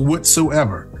problems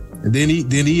whatsoever. And then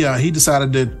he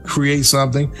decided to create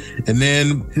something, and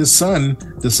then his son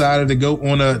decided to go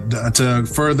on to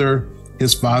further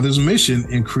his father's mission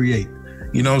and create.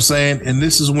 You know what I'm saying? And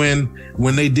this is when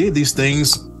they did these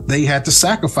things, they had to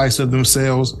sacrifice of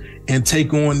themselves and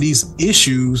take on these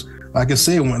issues. Like I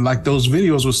said, like those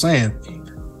videos were saying,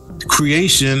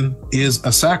 creation is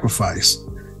a sacrifice.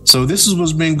 So this is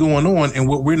what's been going on and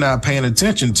what we're not paying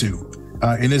attention to.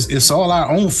 And it's all our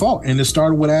own fault. And it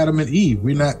started with Adam and Eve.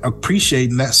 We're not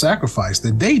appreciating that sacrifice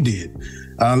that they did.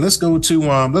 Let's go to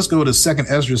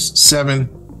 2nd Ezra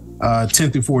 7,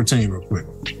 10 through 14 real quick.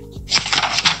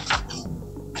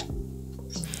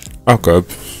 Okay.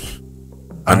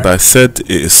 And I said,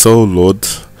 it is so, Lord.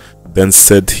 Then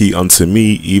said he unto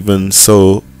me, even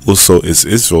so also is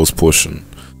Israel's portion.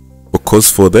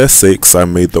 Because for their sakes I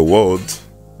made the world.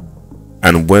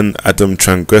 And when Adam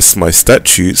transgressed my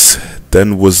statutes,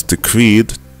 then was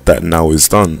decreed that now is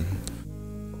done.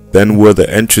 Then were the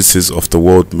entrances of the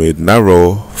world made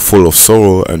narrow, full of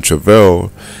sorrow and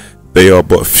travail. They are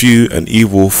but few and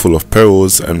evil, full of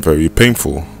perils and very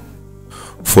painful.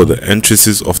 For the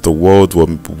entrances of the world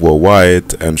were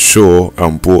wide and sure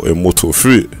and brought immortal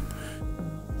fruit.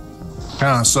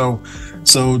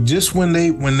 So just when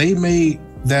they made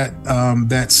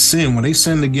that sin, when they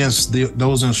sinned against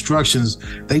those instructions,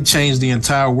 they changed the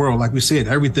entire world. Like we said,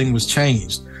 everything was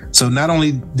changed. So not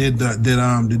only did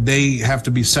they have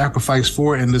to be sacrificed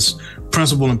for, and this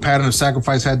principle and pattern of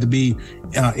sacrifice had to be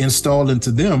installed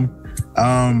into them,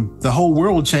 the whole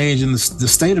world changed, and the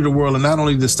state of the world, and not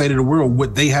only the state of the world,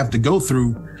 what they have to go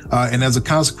through, and as a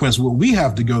consequence, what we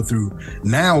have to go through.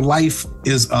 Now life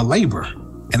is a labor,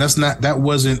 and that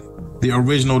wasn't the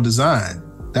original design.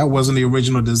 That wasn't the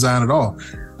original design at all.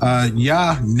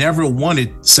 Yah never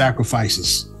wanted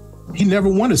sacrifices. He never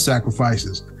wanted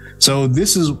sacrifices. So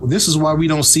this is why we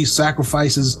don't see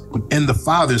sacrifices in the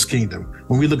Father's kingdom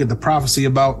when we look at the prophecy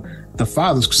about the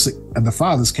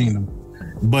Father's kingdom.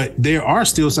 But there are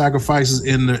still sacrifices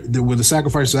where the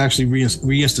sacrifices are actually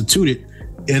reinstituted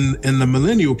in the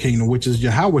millennial kingdom, which is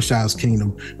Yahweh's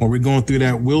kingdom. When we're going through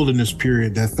that wilderness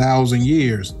period, that 1,000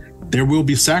 years, there will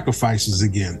be sacrifices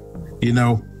again.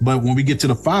 But when we get to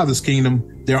the Father's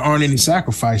kingdom, there aren't any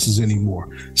sacrifices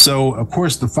anymore. So of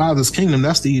course the Father's kingdom,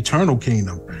 that's the eternal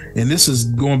kingdom. And this is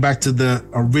going back to the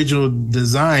original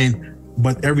design,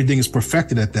 but everything is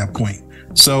perfected at that point.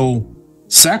 So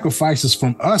sacrifices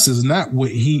from us is not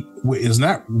what he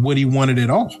wanted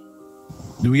at all.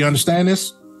 Do we understand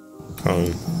this?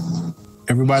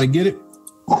 Everybody get it?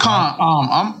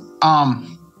 I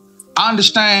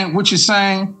understand what you're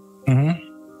saying. Mm-hmm.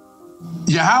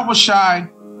 Yahweh,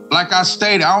 like I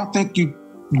stated, I don't think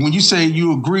when you say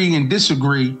you agree and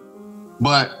disagree,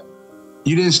 but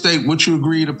you didn't state what you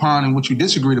agreed upon and what you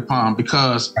disagreed upon,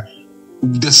 because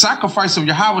the sacrifice of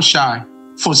Yahweh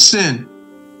for sin,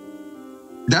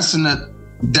 that's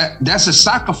a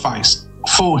sacrifice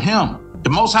for him. The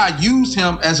Most High used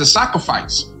him as a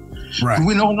sacrifice. Right.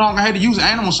 We no longer had to use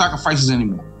animal sacrifices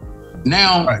anymore.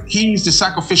 Now he's the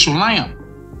sacrificial lamb.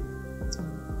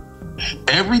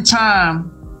 Every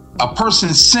time a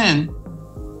person sin,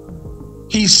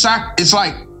 it's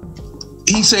like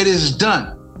he said it is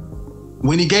done.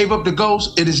 When he gave up the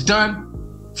ghost, it is done.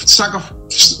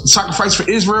 Sacrifice for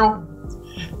Israel.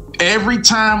 Every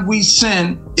time we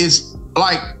sin, it's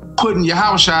like putting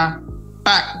Yahweh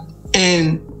back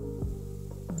in.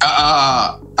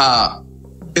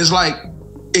 It's like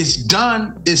it's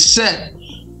done, it's set.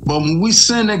 But when we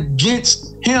sin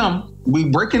against him, we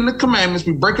breaking the commandments,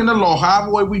 we breaking the law,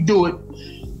 however way we do it.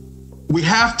 We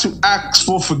have to ask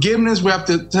for forgiveness. We have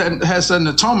to have an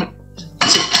atonement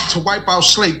to wipe our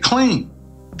slate clean.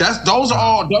 Those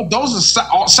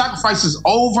are sacrifices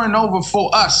over and over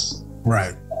for us.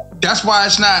 Right. That's why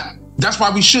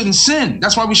we shouldn't sin.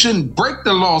 That's why we shouldn't break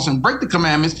the laws and break the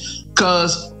commandments,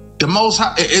 because the Most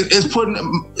High is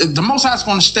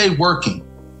going to stay working.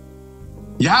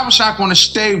 Yahweh going to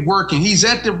stay working. He's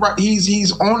at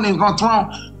he's on the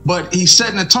throne, but he's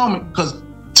setting atonement, because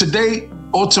today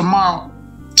or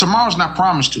tomorrow's not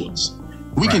promised to us.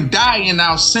 We can die in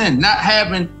our sin, not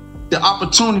having the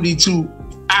opportunity to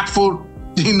act for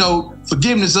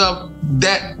forgiveness of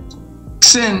that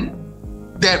sin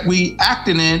that we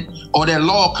acted in, or that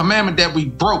law or commandment that we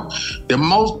broke.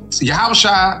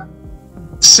 Yahweh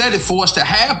said it for us to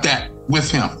have that with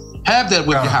him. Have that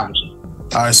with Yahweh.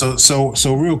 All right,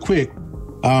 so real quick,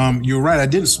 you're right. I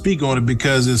didn't speak on it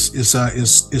because it's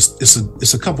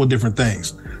a couple of different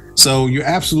things. So you're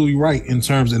absolutely right in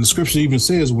terms, and the scripture even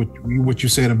says what you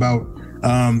said about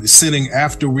sinning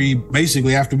after we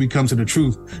come to the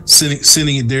truth.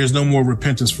 Sinning. There's no more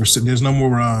repentance for sin. There's no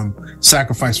more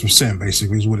sacrifice for sin.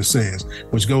 Basically, is what it says,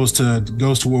 which goes toward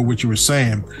what you were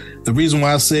saying. The reason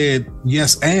why I said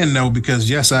yes and no, because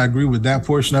yes, I agree with that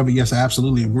portion of it. Yes, I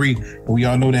absolutely agree. And we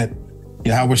all know that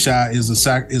Yahweh is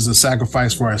a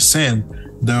sacrifice for our sin.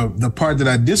 The part that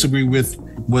I disagree with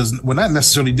was, well, not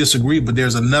necessarily disagree, but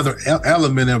there's another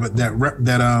element of it that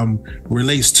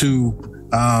relates to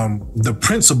the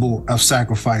principle of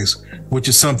sacrifice, which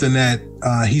is something that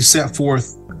he set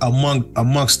forth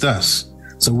amongst us.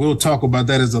 So we'll talk about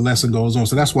that as the lesson goes on.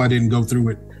 So that's why I didn't go through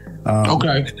it.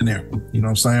 In there, you know what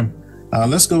I'm saying?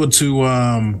 Let's go to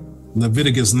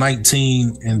Leviticus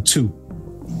 19:2,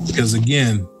 because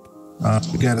again,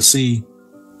 we got to see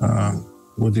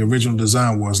what the original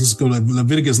design was. Let's go to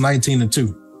Leviticus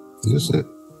 19:2. Is this it?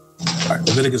 All right,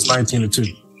 Leviticus 19:2.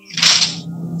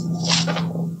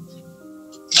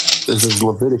 This is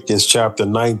Leviticus chapter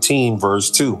 19, verse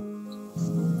 2.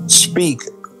 Speak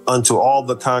unto all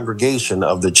the congregation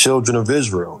of the children of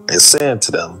Israel, and say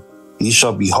unto them, Ye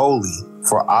shall be holy,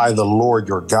 for I, the Lord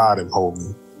your God, am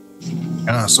holy.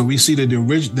 So we see that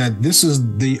that this is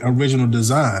the original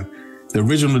design. The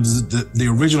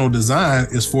original design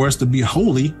is for us to be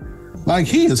holy, like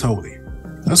He is holy.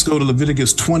 Let's go to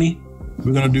Leviticus 20.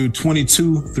 We're going to do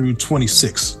 22 through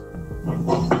 26.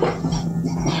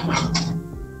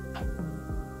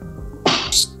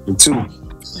 And 2.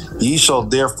 Ye shall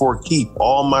therefore keep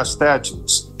all my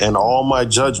statutes and all my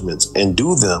judgments, and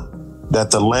do them,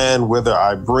 that the land whither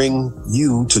I bring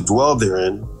you to dwell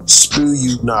therein spew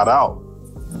you not out.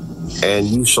 And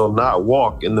you shall not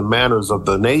walk in the manners of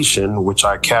the nation which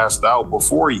I cast out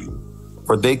before you,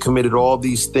 for they committed all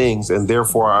these things, and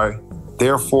therefore I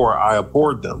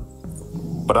abhorred them.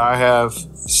 But I have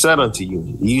said unto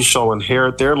you, ye shall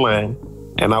inherit their land,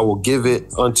 and I will give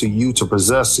it unto you to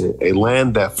possess it, a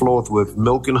land that floweth with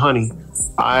milk and honey.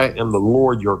 I am the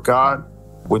Lord your God,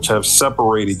 which have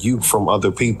separated you from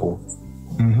other people.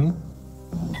 Mm-hmm.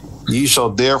 Ye shall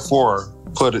therefore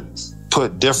put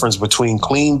difference between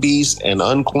clean beasts and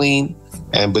unclean,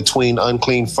 and between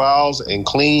unclean fowls and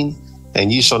clean.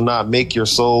 And ye shall not make your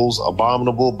souls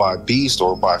abominable by beast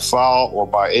or by fowl or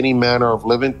by any manner of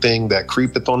living thing that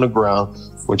creepeth on the ground,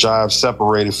 which I have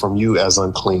separated from you as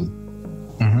unclean.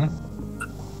 Mm-hmm.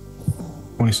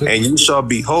 26. And you shall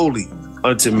be holy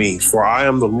unto me, for I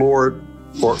am the Lord,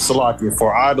 for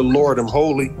I the Lord am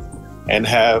holy, and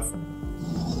have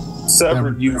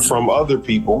severed you from other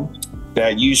people,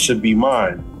 that you should be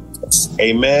mine.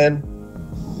 Amen.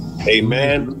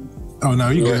 Amen. Oh no,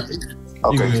 you got it.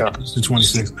 Okay, it's the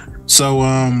 26. So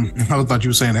I thought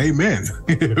you were saying amen,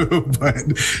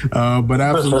 but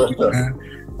absolutely,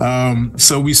 man.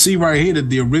 So we see right here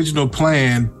that the original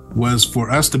plan was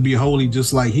for us to be holy,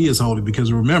 just like He is holy.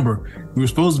 Because remember, we were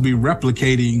supposed to be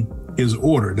replicating His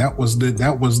order. That was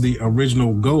the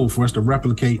original goal, for us to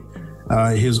replicate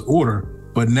His order.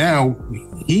 But now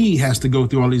He has to go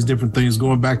through all these different things.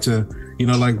 Going back to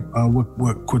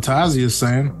what Quatazi is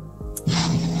saying.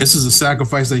 This is a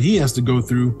sacrifice that He has to go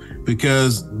through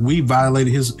because we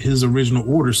violated his original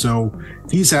order. So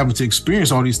He's having to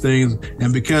experience all these things.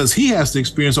 And because He has to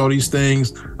experience all these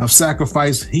things of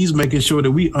sacrifice, He's making sure that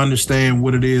we understand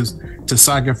what it is to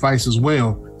sacrifice as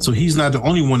well. So He's not the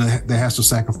only one that has to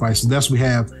sacrifice. That's we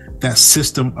have that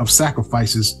system of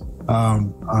sacrifices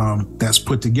that's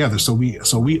put together. So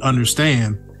we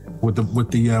understand what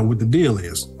the deal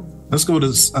is. Let's go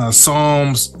to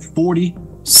Psalms 40,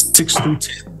 6 through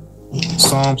 10.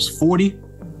 Psalms 40,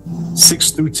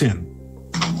 6 through 10.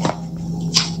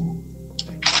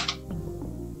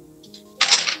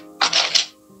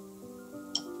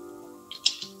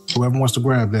 Whoever wants to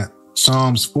grab that.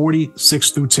 Psalms 40,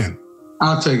 6 through 10.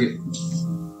 I'll take it.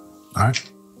 All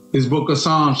right. This book of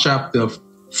Psalms, chapter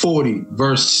 40,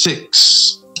 verse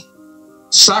 6.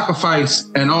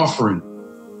 Sacrifice and offering.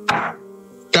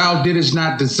 Thou didst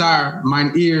not desire,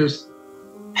 mine ears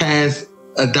has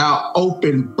thou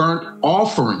opened burnt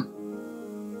offering,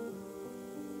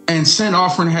 and sin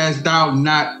offering has thou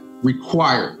not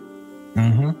required.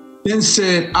 Mm-hmm. Then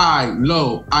said I,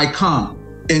 lo, I come.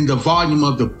 In the volume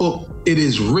of the book it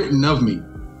is written of me.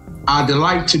 I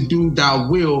delight to do thy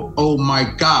will, O my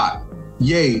God.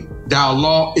 Yea, thy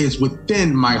law is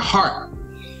within my heart.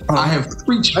 I have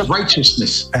preached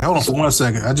righteousness. Hey, hold on for 1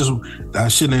 second. I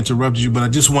shouldn't have interrupted you, but I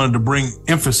just wanted to bring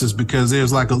emphasis because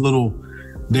there's like a little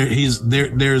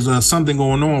there's something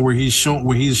going on where he's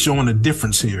showing a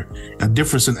difference here, a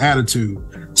difference in attitude.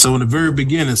 So in the very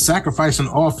beginning, sacrifice and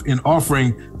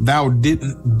offering, thou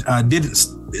didn't,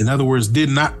 in other words, did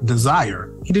not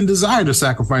desire. He didn't desire the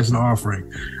sacrifice and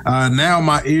offering. Now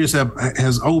my ears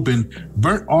has opened.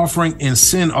 Burnt offering and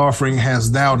sin offering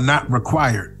has thou not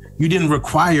required. You didn't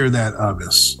require that of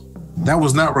us. That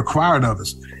was not required of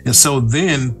us. And so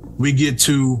then we get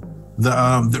to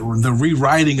the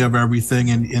rewriting of everything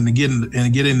and getting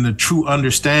the true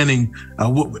understanding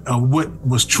of what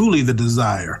was truly the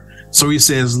desire. So he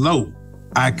says, lo,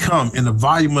 I come. In the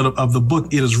volume of the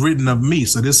book, it is written of me.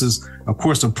 So this is, of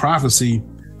course, a prophecy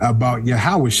about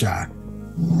Yahushua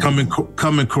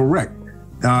coming correct.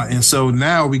 And so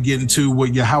now we get into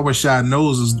what Yahweh Shai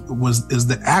knows is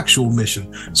the actual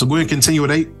mission. So go ahead and continue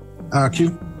with 8,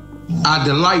 Q. I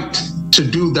delight to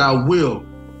do thy will,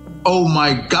 O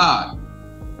my God.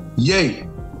 Yea,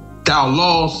 thy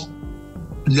law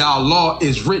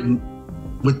is written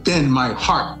within my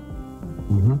heart.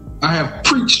 Mm-hmm. I have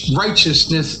preached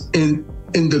righteousness in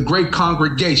the great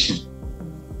congregation.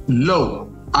 Lo,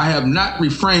 I have not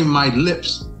refrained my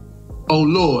lips. O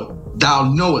Lord,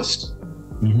 thou knowest.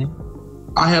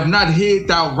 Mm-hmm. I have not hid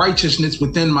thy righteousness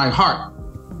within my heart.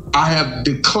 I have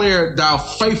declared thy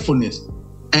faithfulness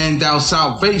and thy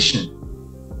salvation.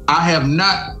 I have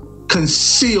not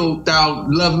concealed thy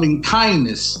loving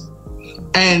kindness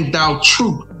and thy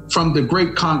truth from the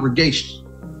great congregation.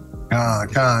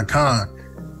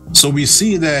 So we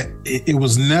see that it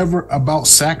was never about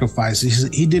sacrifice.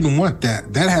 He didn't want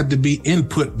that. That had to be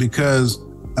input because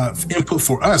input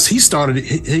for us. He started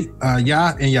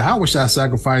Yah and Yahweh Shai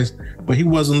sacrifice, but he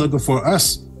wasn't looking for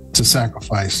us to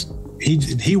sacrifice.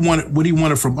 He wanted what he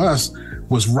wanted from us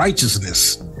was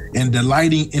righteousness and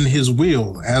delighting in his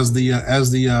will, as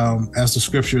the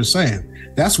scripture is saying.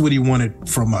 That's what he wanted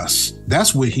from us.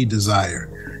 That's what he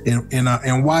desired.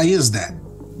 And why is that?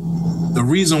 The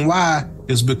reason why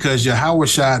is because Yahweh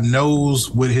Shai knows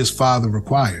what his Father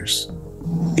requires.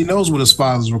 He knows what his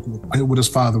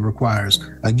Father requires.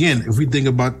 Again, if we think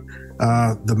about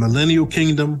the millennial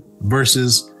kingdom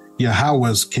versus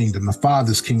Yahweh's kingdom, the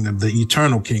Father's kingdom, the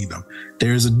eternal kingdom,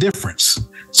 there's a difference.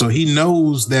 So he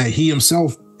knows that he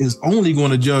himself is only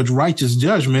going to judge righteous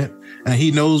judgment, and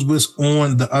he knows what's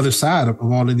on the other side of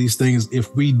all of these things.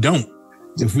 If we don't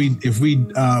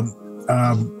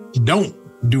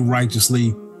do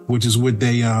righteously, which is what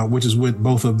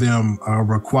both of them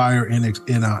require and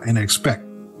expect.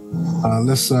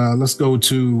 Let's go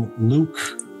to Luke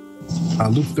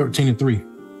 13:3.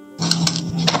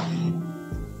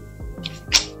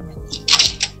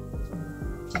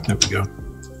 There we go.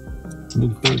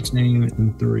 Luke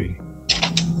 13:3.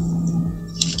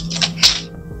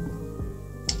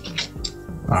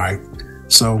 All right.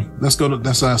 So let's go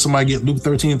to somebody get Luke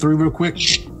 13:3 real quick.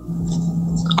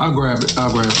 I'll grab it.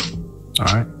 All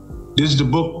right. This is the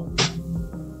book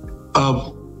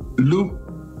of Luke,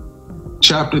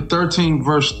 chapter 13,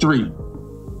 verse 3.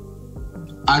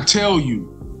 I tell you,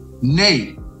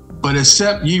 nay, but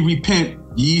except ye repent,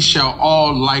 ye shall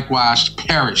all likewise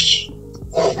perish.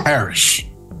 Perish.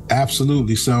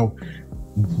 Absolutely. So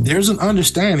there's an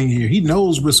understanding here. He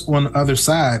knows what's on the other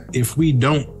side if we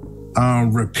don't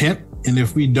repent and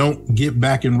if we don't get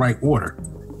back in right order.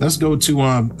 Let's go to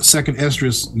 2nd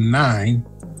Esdras 9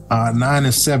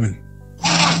 and 7.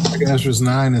 2nd Esdras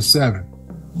 9 and 7.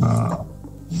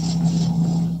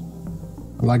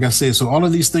 Like I said, so all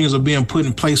of these things are being put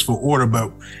in place for order,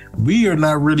 but we are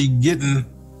not really getting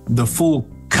the full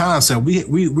concept.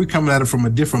 We're coming at it from a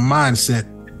different mindset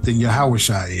than Yahweh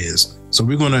Shai is. So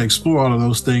we're going to explore all of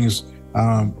those things,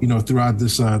 throughout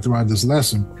this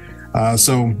lesson.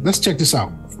 So let's check this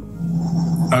out.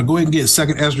 Go ahead and get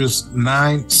 2nd Esdras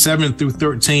 9, 7 through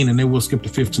 13, and then we'll skip to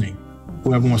 15.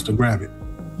 Whoever wants to grab it.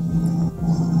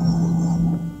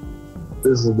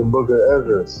 This is the book of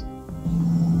Esdras.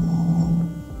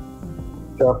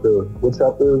 What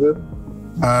chapter is it?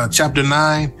 Chapter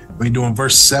 9. We're doing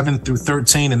verse 7 through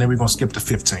 13, and then we're going to skip to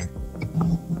 15.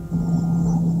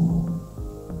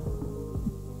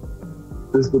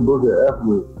 This is the book of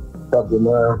Esdras, chapter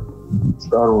 9,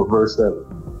 starting with verse 7.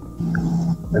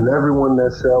 And everyone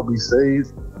that shall be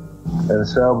saved and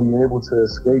shall be able to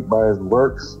escape by his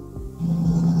works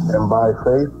and by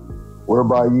faith,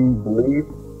 whereby ye believe,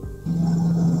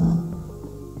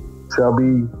 shall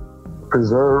be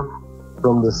preserved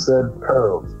from the said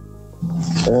perils,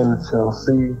 and shall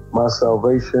see my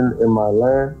salvation in my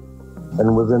land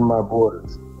and within my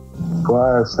borders. For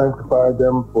I have sanctified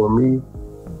them for me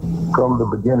from the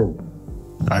beginning.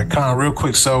 All right, Con, real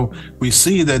quick. So we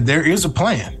see that there is a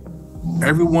plan.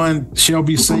 Everyone shall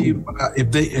be saved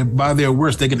if by their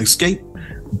works they can escape,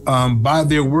 by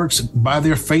their works, by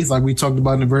their faith, like we talked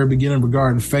about in the very beginning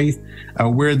regarding faith,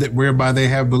 whereby they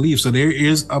have belief. So there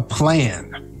is a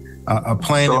plan in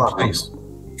place.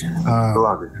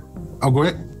 Go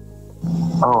ahead.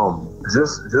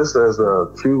 Just as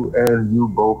Q and you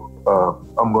both,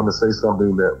 I'm going to say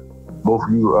something that both of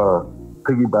you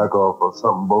piggyback off of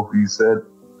something both of you said.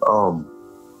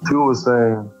 Q was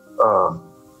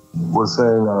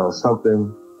saying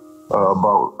something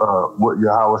about what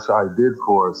Yahweh Shai did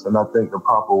for us, and I think the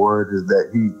proper word is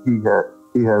that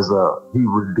he has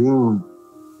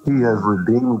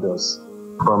redeemed us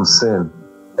from sin.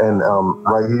 And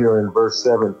right here in verse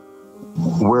 7,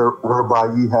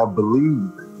 whereby ye have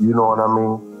believed, you know what I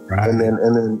mean? Right. And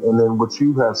then what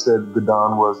you have said,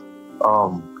 Gadon, was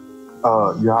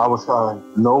Yahweh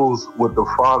knows what the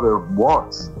Father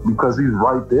wants because he's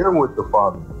right there with the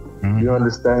Father. Mm-hmm. You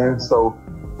understand? So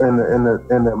in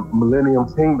the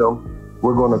Millennium Kingdom,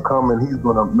 we're going to come and he's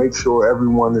going to make sure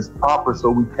everyone is proper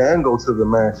so we can go to the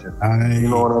mansion. You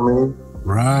know what I mean?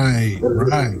 Right.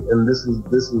 And this is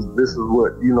what, this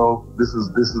is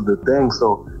the thing.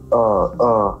 So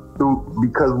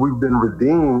because we've been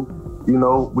redeemed,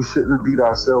 we shouldn't beat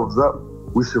ourselves up.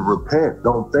 We should repent.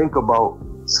 Don't think about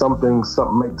something,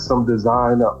 make some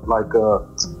design up like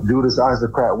Judas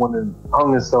Iscariot went and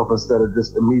hung himself instead of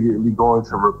just immediately going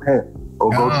to repent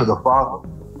or go to the Father.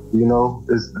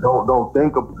 It's don't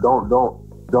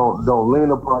lean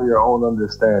upon your own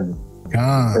understanding.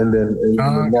 And then in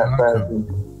that fashion,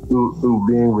 through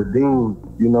being redeemed,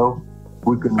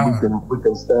 we can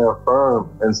stand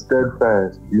firm and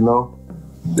steadfast.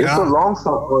 It's a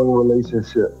long-suffering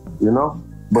relationship,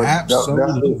 But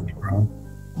absolutely, that's it. bro.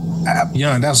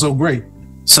 Yeah, that's so great.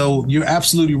 So you're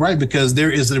absolutely right because there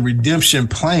is a redemption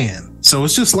plan. So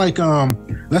it's just like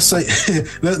let's say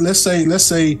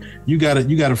you got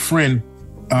a friend.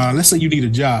 Let's say you need a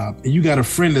job and you got a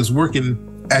friend that's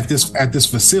working at this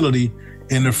facility,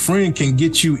 and the friend can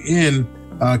get you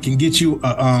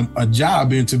a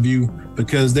job interview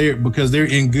because they're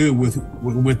in good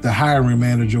with the hiring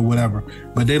manager or whatever.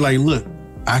 But they're like, look,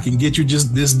 I can get you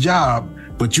just this job,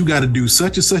 but you got to do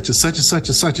such and such and such and such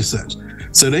and such and such.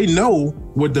 So they know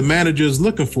what the manager is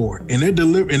looking for, and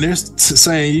they're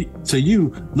saying to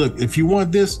you, look, if you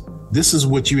want this is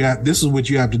what you have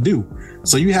to do.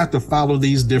 So you have to follow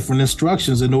these different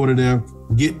instructions in order to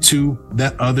get to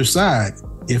that other side.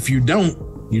 If you don't,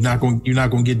 you're not going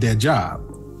to get that job.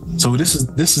 So this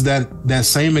is that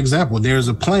same example. There's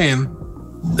a plan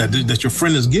that your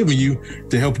friend is giving you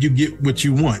to help you get what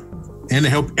you want, and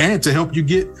to help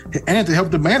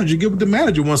the manager get what the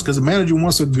manager wants, because the manager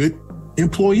wants a good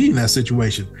employee in that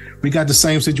situation. We got the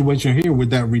same situation here with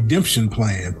that redemption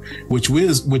plan, which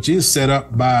is set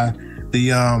up by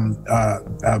the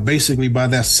basically by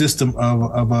that system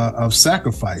of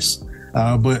sacrifice.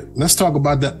 But let's talk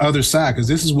about the other side, because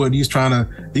this is what these are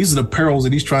the perils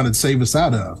that he's trying to save us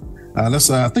out of.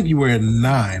 I think you were at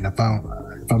 9, if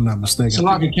I'm not mistaken.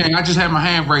 Salaki King, I just had my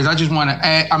hand raised. I just want to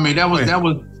add. I mean, that was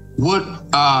what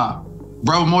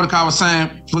Brother Mordecai was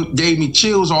saying. Gave me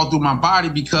chills all through my body,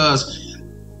 because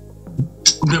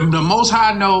the Most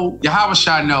High know, Yahweh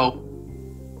Shai know,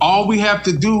 all we have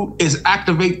to do is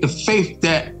activate the faith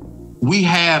that we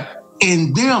have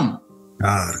in them.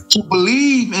 To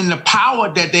believe in the power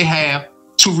that they have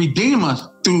to redeem us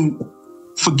through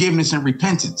forgiveness and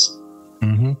repentance.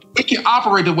 Mm-hmm. It can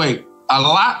operate the way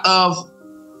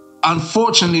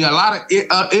unfortunately, a lot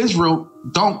of Israel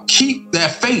don't keep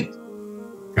that faith.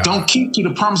 Don't keep to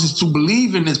the promises to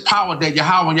believe in this power that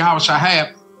Yahweh and Yahweh shall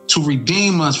have to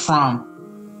redeem us from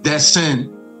that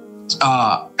sin.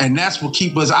 And that's what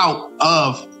keep us out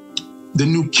of the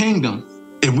new kingdom.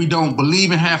 If we don't believe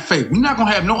and have faith, we're not going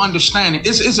to have no understanding.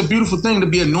 It's a beautiful thing to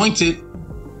be anointed,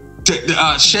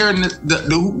 to sharing the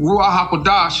Ruach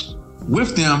HaKodesh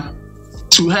with them,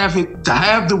 to have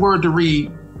the word to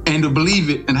read and to believe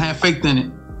it and have faith in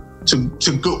it, to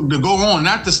go on,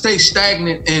 not to stay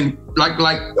stagnant and like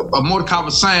Mordecai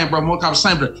was saying, but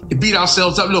to beat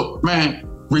ourselves up. Look, man,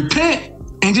 repent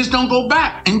and just don't go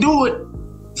back and do it.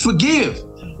 Forgive,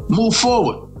 move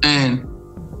forward, and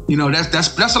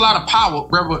that's a lot of power.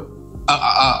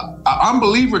 An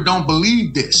unbeliever don't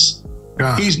believe this.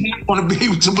 God. He's not going to be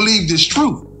able to believe this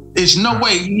truth. There's no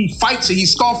way. He fights it. He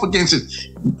scoffs against it.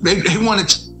 They want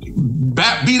to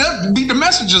beat the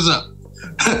messengers up.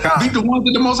 Beat the ones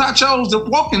that the Most High chose to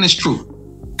walk in this truth.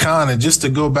 Con, and just to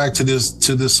go back to the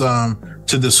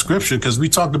scripture, because we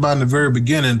talked about in the very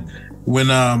beginning when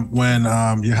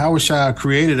Yahweh Shai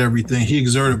created everything, he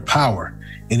exerted power.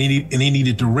 And he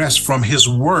needed to rest from his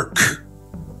work.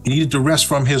 He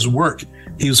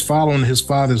was following his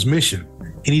father's mission.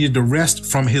 He needed to rest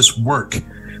from his work.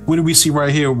 What do we see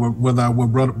right here with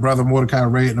Brother Mordecai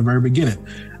read in the very beginning?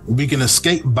 We can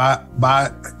escape by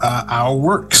our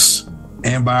works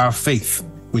and by our faith,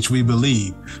 which we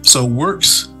believe. So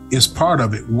works is part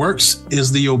of it. Works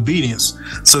is the obedience.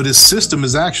 So this system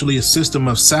is actually a system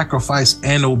of sacrifice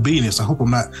and obedience. I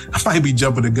might be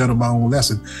jumping the gun on my own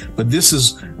lesson, but this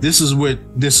is what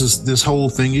this whole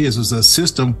thing is. It's a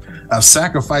system of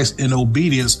sacrifice and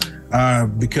obedience,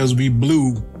 because we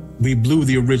blew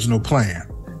the original plan.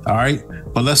 All right.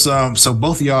 But let's so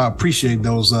both of y'all appreciate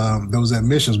those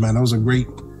admissions, man. Those are great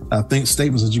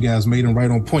statements that you guys made, and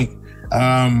right on point.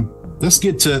 Let's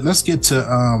get to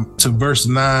verse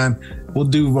 9. we're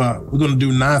going to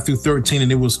do 9 through 13,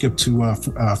 and then we'll skip to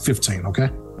 15. Okay.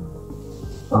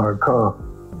 All right, come.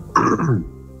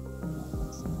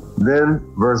 Then,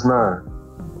 verse 9.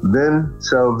 Then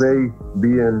shall they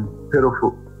be in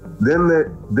pitiful.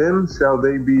 Then shall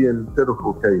they be in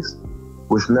pitiful case,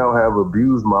 which now have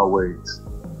abused my ways,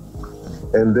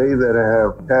 and they that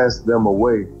have cast them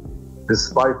away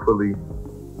despitefully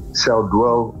shall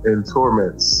dwell in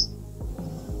torments.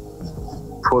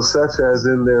 For such as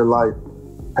in their life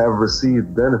have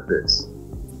received benefits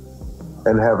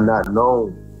and have not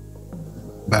known.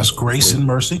 That's grace and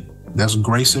mercy. That's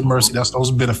grace and mercy. That's those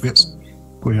benefits.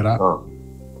 Go ahead, out.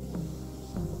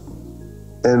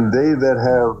 And they that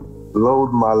have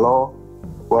loathed my law,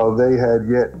 while they had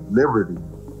yet liberty,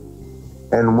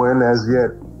 and when as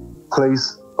yet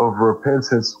place of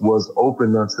repentance was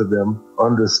opened unto them,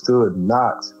 understood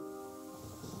not,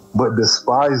 but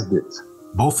despised it.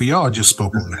 Both of y'all just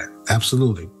spoke on that.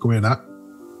 Absolutely. Go ahead, out.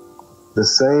 The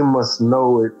same must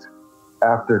know it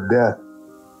after death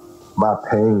by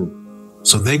pain.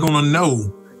 So they're going to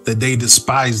know that they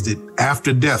despised it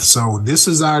after death. So this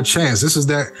is our chance. This is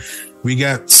that we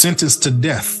got sentenced to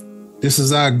death. This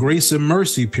is our grace and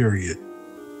mercy period.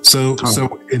 So,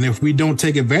 and if we don't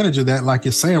take advantage of that, like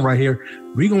you're saying right here,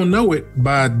 we're going to know it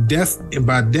by death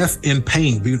and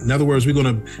pain. In other words, we're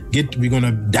going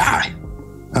to die.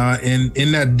 And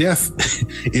in that death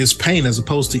is pain as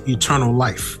opposed to eternal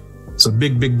life. It's a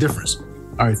big, big difference.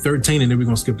 All right, 13, and then we're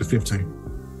going to skip to 15.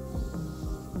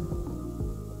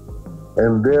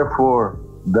 And therefore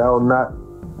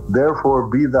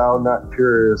be thou not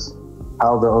curious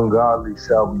how the ungodly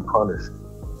shall be punished.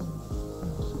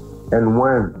 And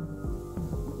when,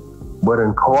 but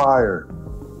inquire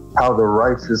how the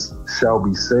righteous shall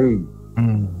be saved,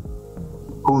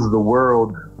 whose the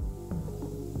world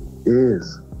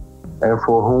is, and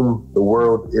for whom the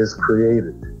world is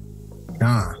created.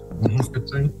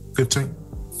 15.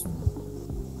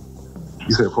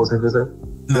 You said 14,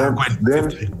 15? No, then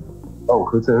 15. Oh,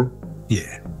 15?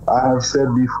 Yeah. I have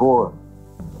said before,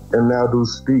 and now do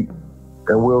speak,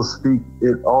 and will speak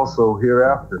it also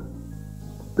hereafter,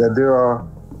 that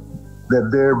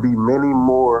there be many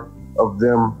more of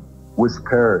them which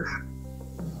perish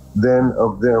than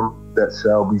of them that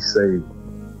shall be saved.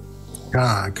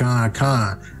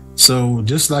 Con. So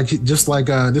just like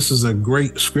this is a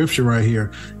great scripture right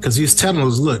here, because he's telling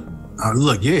us, look,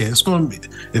 it's going to be,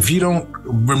 if you don't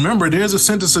remember, there's a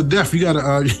sentence of death. You got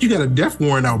a death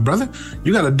warrant out, brother.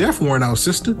 You got a death warrant out,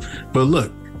 sister. But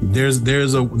look,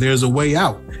 there's a way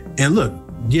out. And look,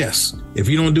 yes, if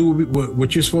you don't do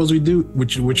what you're supposed to do,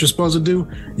 what you're supposed to do,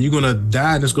 you're going to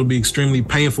die, and it's going to be extremely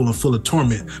painful and full of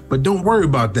torment. But don't worry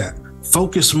about that.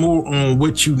 Focus more on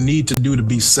what you need to do to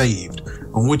be saved,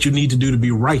 on what you need to do to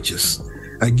be righteous.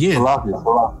 Again,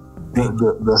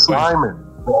 the assignment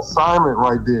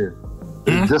right there.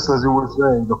 Just as you were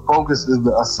saying, the focus is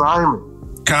the assignment.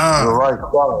 You're right.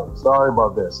 Sorry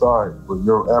about that. Sorry, but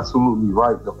you're absolutely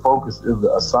right. The focus is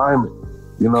the assignment.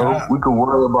 You know, we can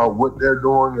worry about what they're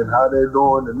doing and how they're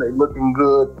doing, and they looking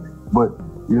good, but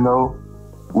you know,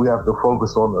 we have to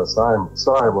focus on the assignment.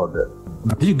 Sorry about that.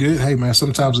 You good? Hey man,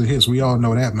 sometimes it hits. We all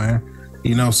know that, man.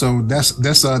 You know, so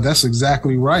that's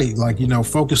exactly right. Like, you know,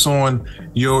 focus on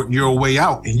your way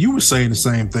out. And you were saying the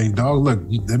same thing, dog. Look,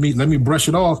 let me brush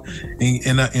it off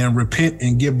and repent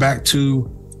and get back to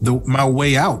my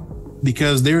way out,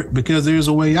 because there's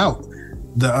a way out.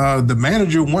 The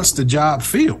manager wants the job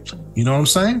filled. You know what I'm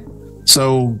saying?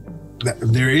 So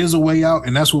there is a way out,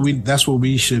 and that's what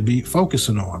we should be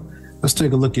focusing on. Let's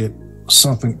take a look at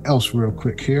something else real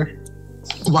quick here.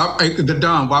 While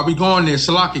we going there,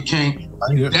 Salaki King,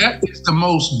 that is the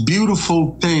most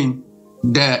beautiful thing,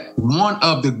 that one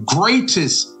of the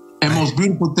greatest and most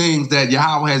beautiful things that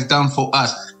Yahweh has done for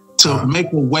us, to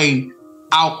make a way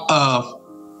out of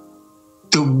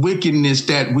the wickedness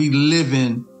that we live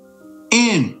in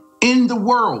the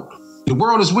world. The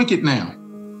world is wicked now.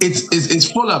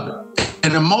 It's full of it.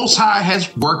 And the Most High has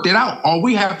worked it out. All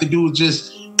we have to do is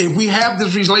just, if we have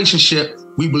this relationship,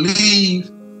 we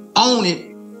believe, own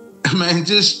it, man,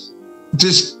 just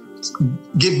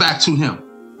get back to him.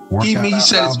 He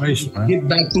says, get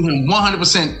back to him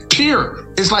 100%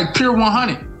 pure. It's like pure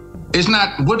 100. It's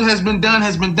not, what has been done,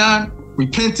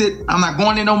 repented, I'm not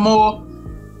going there no more.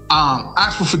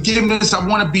 Ask for forgiveness. I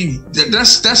want to be,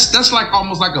 that's like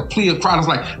almost like a plea of Christ. It's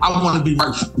like, I want to be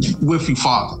right with you,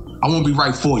 Father. I want to be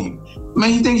right for you.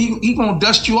 Man, you think he gonna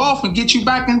dust you off and get you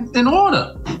back in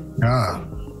order? God.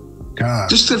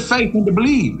 Just to faith and to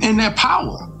believe in that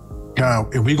power.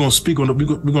 If we're gonna speak on it,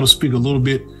 we're gonna speak a little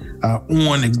bit on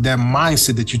that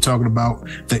mindset that you're talking about,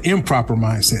 the improper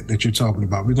mindset that you're talking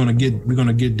about. We're gonna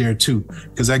get there too,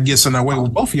 because that gets in our way. Well,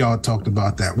 both of y'all talked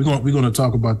about that. We're gonna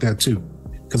talk about that too,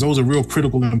 because those are real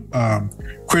critical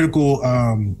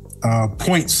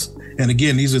points. And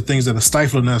again, these are things that are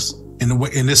stifling us in the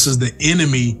way. And this is the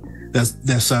enemy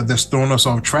that's throwing us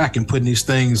off track and putting these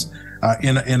things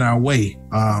in our way,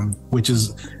 which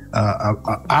is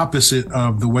opposite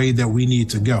of the way that we need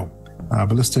to go.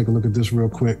 But let's take a look at this real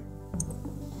quick.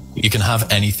 You can have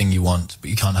anything you want, but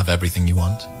you can't have everything you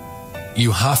want.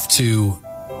 You have to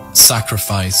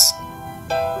sacrifice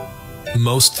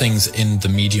most things in the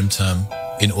medium term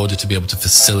in order to be able to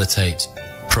facilitate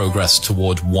progress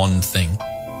toward one thing,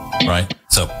 right?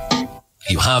 So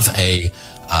you have a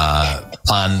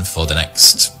plan for the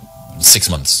next 6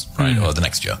 months, right? Or the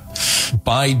next year.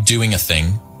 By doing a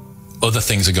thing, other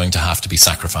things are going to have to be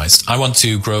sacrificed. I want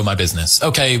to grow my business.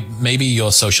 Okay, maybe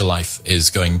your social life is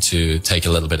going to take a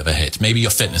little bit of a hit. Maybe your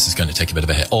fitness is going to take a bit of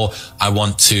a hit. Or I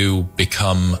want to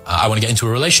become, I want to get into a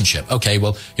relationship. Okay,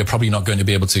 well, you're probably not going to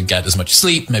be able to get as much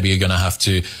sleep. Maybe you're going to have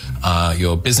to,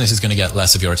 your business is going to get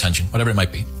less of your attention, whatever it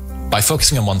might be. By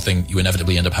focusing on one thing, you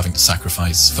inevitably end up having to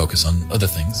sacrifice focus on other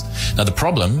things. Now, the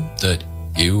problem that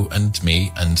you and me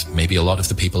and maybe a lot of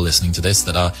the people listening to this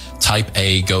that are type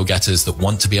A go-getters that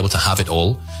want to be able to have it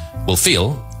all will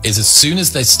feel is as soon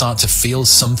as they start to feel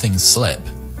something slip,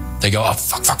 they go, oh,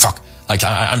 fuck. Like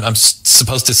I'm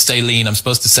supposed to stay lean. I'm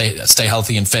supposed to stay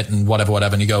healthy and fit and whatever.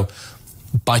 And you go,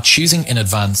 by choosing in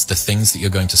advance the things that you're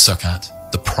going to suck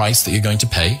at, the price that you're going to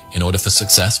pay in order for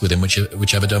success within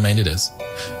whichever domain it is,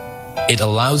 it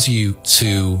allows you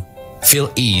to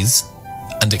feel ease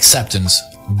and acceptance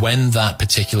when that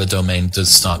particular domain does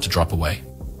start to drop away.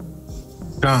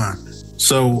 Don,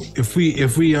 so if we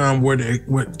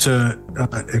were to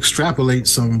extrapolate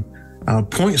some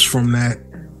points from that,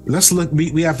 let's look.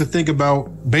 We have to think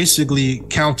about basically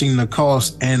counting the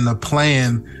cost and the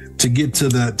plan to get to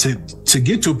to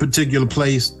get to a particular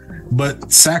place,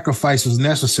 but sacrifice is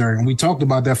necessary. And we talked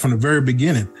about that from the very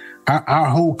beginning. Our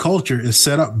whole culture is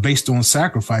set up based on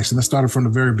sacrifice, and that started from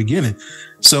the very beginning.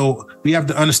 So we have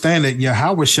to understand that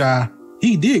Yahweh,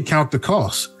 he did count the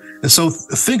cost. And so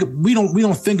we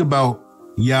don't think about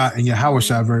Yah and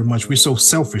Yahweh very much. We're so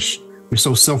selfish. We're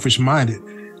so selfish-minded.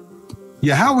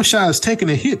 Yahweh is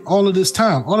taking a hit all of this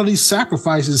time, all of these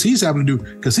sacrifices he's having to do,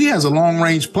 because he has a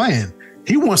long-range plan.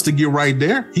 He wants to get right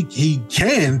there. He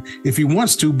can if he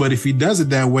wants to, but if he does it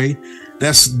that way,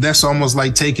 that's almost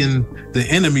like taking the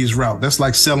enemy's route. That's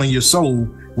like selling your soul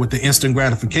with the instant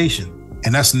gratification.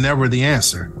 And that's never the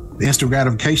answer. The instant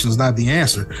gratification is not the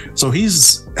answer. So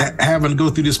he's having to go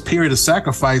through this period of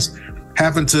sacrifice,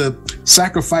 having to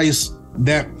sacrifice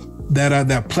that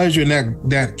pleasure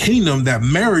and that kingdom, that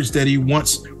marriage that he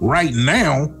wants right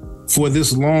now for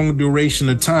this long duration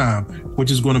of time, which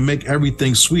is going to make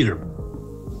everything sweeter.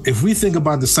 If we think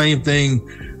about the same thing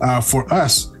for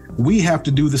us, we have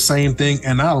to do the same thing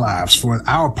in our lives for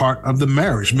our part of the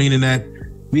marriage, meaning that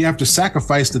we have to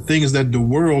sacrifice the things that the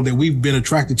world that we've been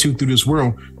attracted to through this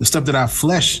world, the stuff that our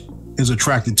flesh is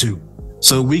attracted to.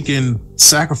 So we can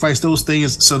sacrifice those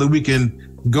things so that we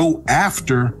can go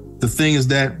after the things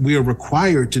that we are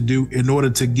required to do in order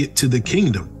to get to the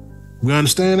kingdom. We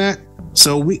understand that?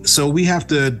 So we have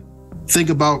to think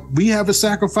about, we have a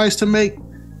sacrifice to make,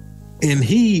 and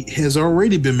he has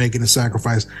already been making a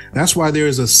sacrifice. That's why there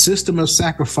is a system of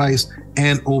sacrifice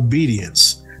and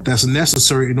obedience that's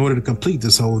necessary in order to complete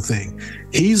this whole thing.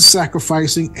 He's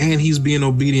sacrificing and he's being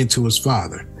obedient to his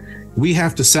Father. We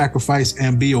have to sacrifice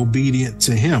and be obedient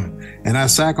to him. And our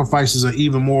sacrifices are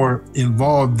even more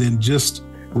involved than just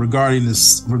regarding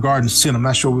sin. I'm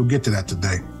not sure we'll get to that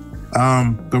today.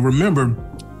 But remember,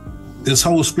 this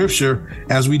whole scripture,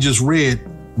 as we just read,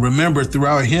 remember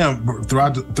throughout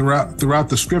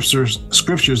the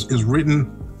scriptures is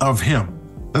written of him.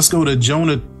 Let's go to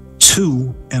Jonah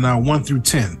 2 and 1 through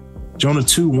 10. Jonah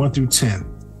 2, 1 through 10.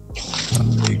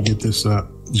 Let me get this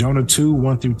up. Jonah 2,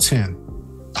 1 through 10.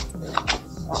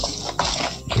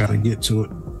 Gotta get to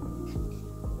it.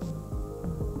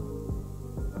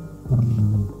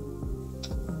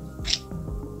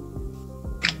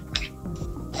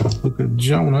 Look at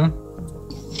Jonah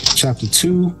chapter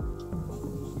 2.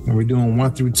 And we're doing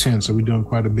 1 through 10, so we're doing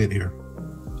quite a bit here.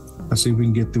 Let's see if we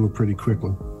can get through it pretty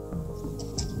quickly.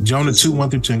 Jonah 2, 1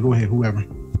 through 10. Go ahead, whoever.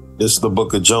 This is the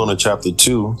book of Jonah, chapter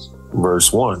 2,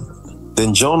 verse 1.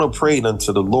 Then Jonah prayed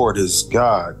unto the Lord his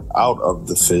God out of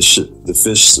the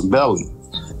fish's belly.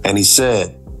 And he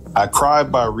said, I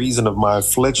cried by reason of my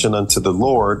affliction unto the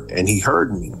Lord, and he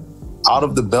heard me. Out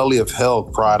of the belly of hell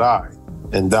cried I,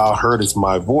 and thou heardest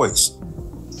my voice.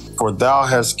 For thou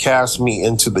hast cast me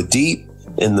into the deep,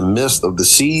 in the midst of the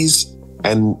seas,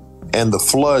 and the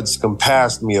floods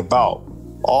compassed me about.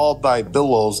 All thy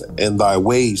billows and thy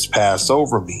waves passed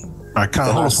over me. All right,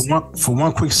 Con, hold on for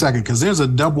one quick second, because there's a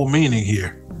double meaning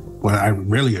here. Well,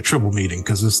 really a triple meaning,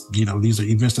 because it's, you know, these are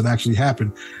events that actually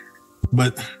happen.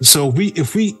 But so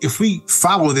if we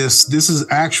follow this, this is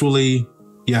actually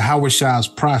Yahweh-Shai's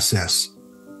process,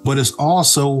 but it's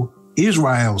also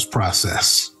Israel's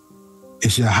process.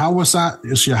 It's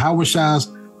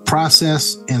Yahweh-Shai's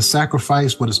process and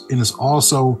sacrifice, but it's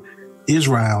also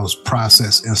Israel's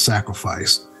process and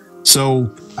sacrifice.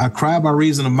 So I cried by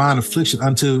reason of mine affliction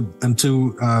unto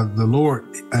the Lord,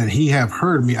 and he have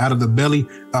heard me. Out of the belly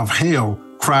of hell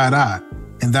cried I,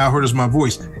 and thou heardest my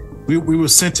voice. We were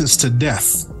sentenced to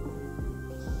death.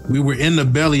 We were in the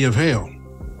belly of hell.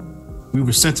 We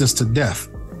were sentenced to death.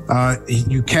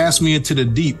 You cast me into the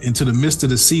deep, into the midst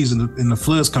of the seas, and the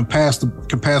floods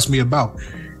compassed me about.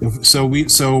 If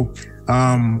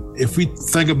we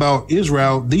think about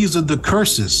Israel, these are the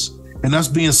curses, and that's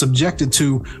being subjected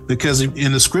to, because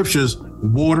in the scriptures,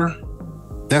 water,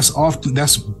 that's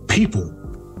people,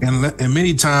 and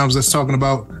many times that's talking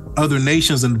about other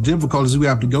nations and the difficulties we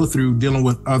have to go through dealing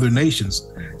with other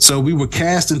nations. So we were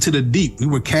cast into the deep. We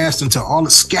were cast into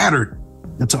scattered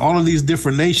into all of these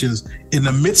different nations in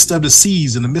the midst of the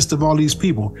seas, in the midst of all these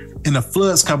people, and the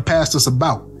floods compassed us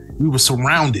about. We were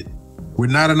surrounded. We're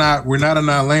not in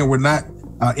our land. We're not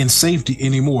in safety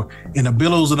anymore. And the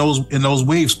billows and those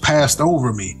waves passed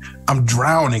over me. I'm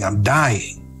drowning. I'm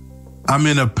dying. I'm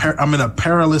in a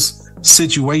perilous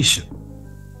situation,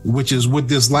 which is what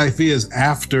this life is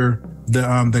after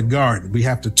the garden. We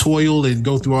have to toil and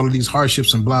go through all of these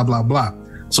hardships and blah, blah, blah.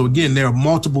 So again, there are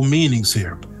multiple meanings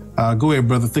here. Go ahead,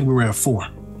 brother. I think we were at 4.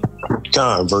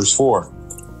 God, verse 4.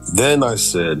 Then I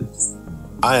said,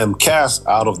 I am cast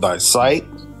out of thy sight,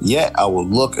 yet I will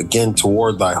look again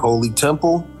toward thy holy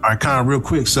temple. All right, kind of real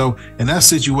quick. So in that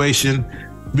situation,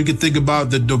 we could think about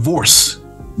the divorce.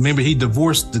 Remember, he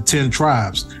divorced the 10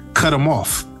 tribes, cut them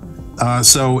off.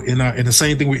 So in the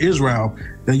same thing with Israel,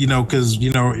 because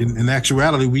in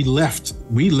actuality, we left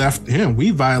him.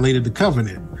 We violated the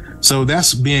covenant. So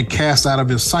that's being cast out of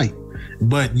his sight.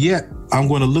 But yet I'm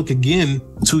going to look again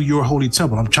to your holy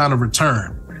temple. I'm trying to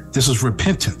return. This is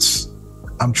repentance.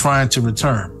 I'm trying to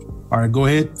return. All right, go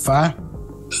ahead. 5.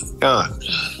 God,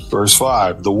 verse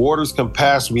 5. The waters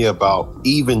compassed me about,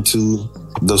 even to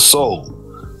the soul.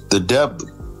 The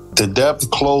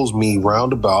depth closed me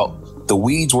round about. The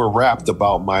weeds were wrapped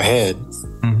about my head.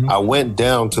 Mm-hmm. I went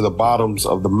down to the bottoms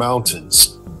of the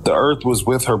mountains. The earth was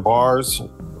with her bars,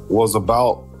 was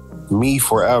about me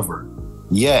forever.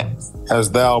 Yet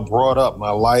hast thou brought up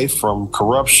my life from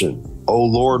corruption, O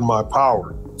Lord, my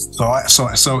power.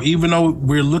 So even though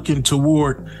we're looking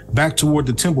back toward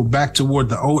the temple, back toward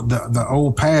the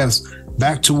old paths,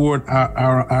 back toward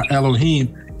our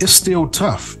Elohim, it's still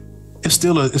tough. It's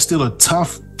still a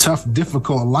tough,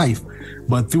 difficult life.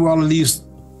 But through all of these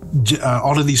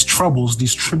troubles,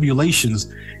 these tribulations,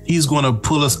 he's going to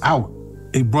pull us out.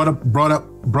 He brought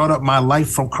up my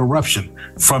life from corruption,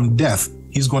 from death.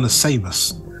 He's going to save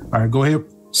us. All right, go ahead.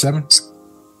 7.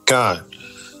 God,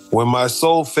 when my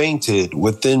soul fainted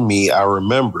within me, I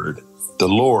remembered the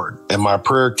Lord, and my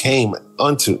prayer came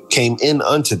in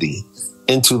unto thee,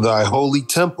 into thy holy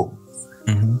temple.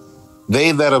 Mm-hmm.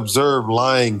 They that observe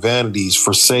lying vanities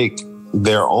forsake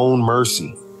their own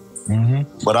mercy.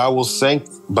 Mm-hmm. But I will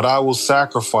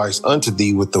sacrifice unto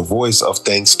thee with the voice of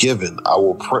thanksgiving. I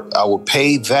will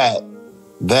pay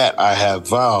that I have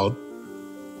vowed.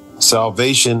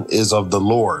 Salvation is of the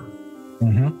Lord.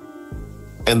 Mm-hmm.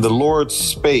 And the Lord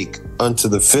spake unto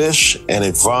the fish, and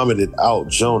it vomited out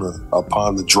Jonah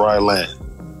upon the dry land.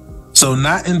 So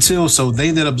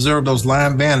they that observe those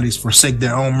lying vanities forsake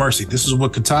their own mercy. This is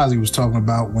what Katazi was talking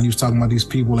about when he was talking about these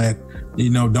people that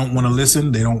don't want to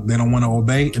listen, they don't want to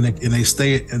obey, and they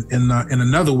stay in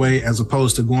another way as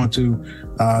opposed to going to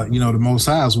the Most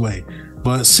High's way.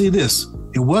 But see this.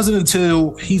 It wasn't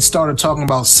until he started talking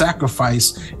about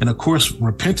sacrifice, and of course,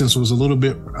 repentance was a little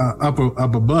bit up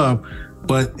above,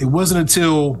 but it wasn't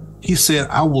until he said,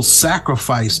 I will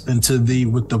sacrifice unto thee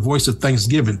with the voice of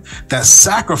thanksgiving. That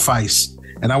sacrifice,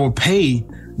 and I will pay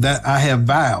that I have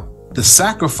vowed. The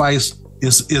sacrifice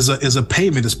is a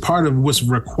payment. It's part of what's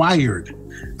required.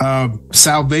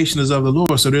 Salvation is of the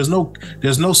Lord. So there's no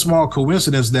small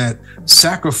coincidence that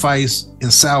sacrifice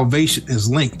and salvation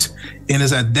is linked. And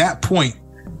it's at that point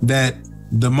that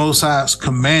the Most High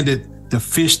commanded the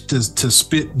fish to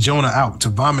spit Jonah out, to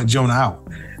vomit Jonah out,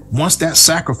 once that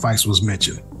sacrifice was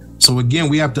mentioned. So again,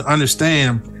 we have to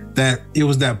understand that it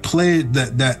was that pledge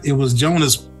that it was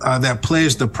Jonah's that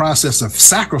pledged the process of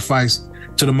sacrifice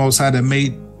to the Most High that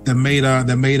made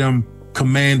him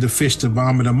command the fish to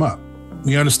vomit him up.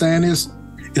 You understand this?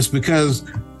 It's because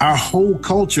our whole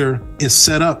culture is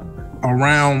set up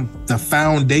around the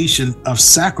foundation of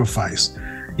sacrifice.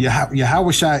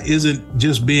 Yahushua isn't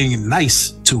just being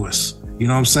nice to us. You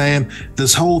know what I'm saying?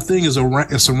 This whole thing is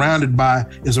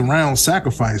around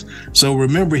sacrifice. So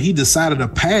remember, he decided a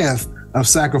path of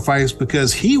sacrifice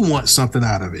because he wants something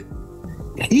out of it.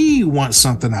 He wants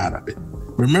something out of it.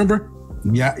 Remember,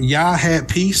 Yah had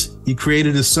peace. He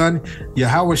created his son.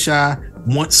 Yahushua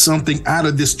wants something out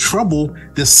of this trouble,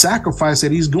 this sacrifice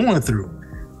that he's going through.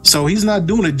 So he's not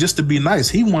doing it just to be nice.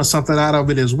 He wants something out of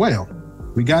it as well.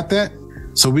 We got that?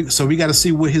 So we got to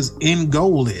see what his end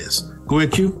goal is. Go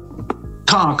ahead, Q.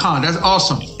 Khan, that's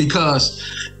awesome, because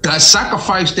that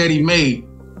sacrifice that he made,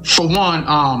 for one,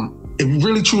 if you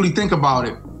really truly think about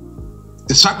it,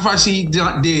 the sacrifice he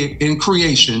did in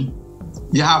creation,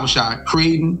 Yahushua,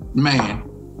 creating man,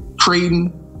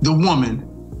 creating the woman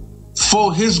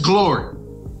for his glory.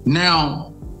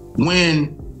 Now,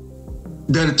 when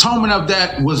the atonement of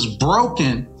that was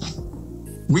broken,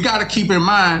 we got to keep in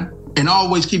mind, and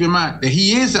always keep in mind, that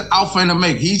he is the Alpha and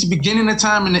Omega. He's the beginning of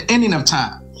time and the ending of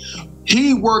time.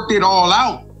 He worked it all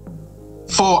out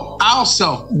for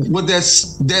ourselves with that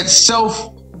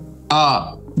self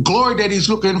glory that he's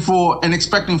looking for and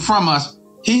expecting from us.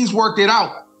 He's worked it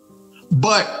out,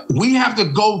 but we have to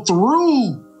go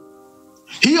through.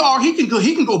 He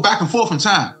can go back and forth in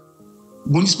time.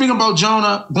 When you're speaking about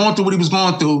Jonah going through what he was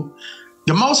going through,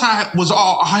 the Most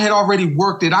High had already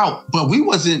worked it out, but we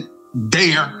wasn't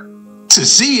there to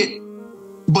see it.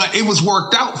 But it was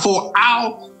worked out for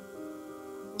our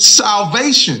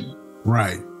salvation,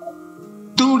 right?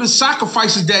 Through the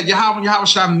sacrifices that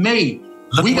Yahushua made.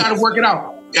 We got to work it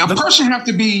out. A person have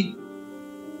to be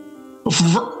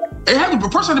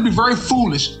very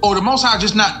foolish, or the Most High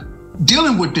just not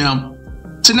dealing with them,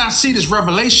 to not see this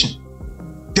revelation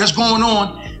that's going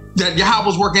on, that Yahweh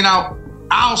was working out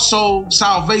our soul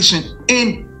salvation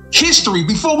in history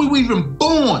before we were even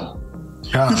born.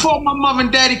 Before my mom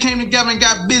and daddy came together and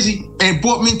got busy and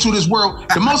brought me into this world,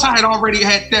 the Most High had already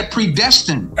had that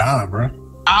predestined. Bro.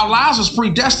 Our lives was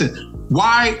predestined.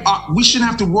 Why we shouldn't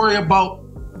have to worry about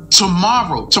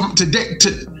tomorrow? Today,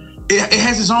 it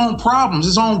has its own problems,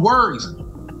 its own worries.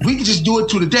 We can just do it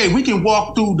to today. We can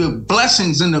walk through the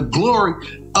blessings and the glory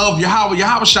of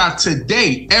Yahushua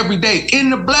today, every day,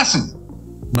 in the blessings.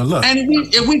 But look, and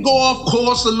if we go off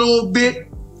course a little bit,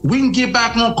 we can get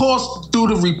back on course through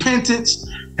the repentance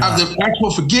of the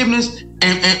actual forgiveness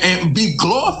and be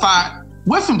glorified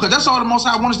with him, because that's all the Most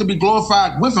High wants us to be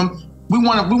glorified with him. We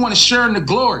want to share in the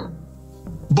glory.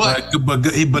 But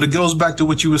it goes back to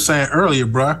what you were saying earlier,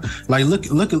 bro. Like look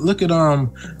at it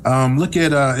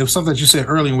was something that you said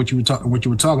earlier what you were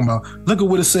talking about. Look at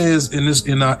what it says in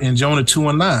Jonah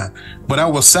 2:9. But I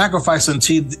will sacrifice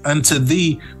unto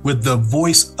thee with the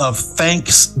voice of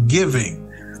thanksgiving.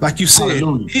 Like you said,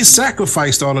 he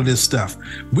sacrificed all of this stuff.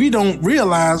 We don't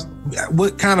realize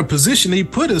what kind of position he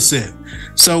put us in.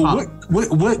 So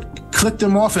what clicked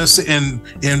him off and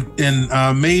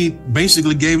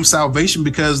basically gave him salvation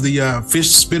because the fish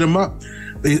spit him up?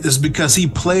 Is because he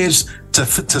pledged to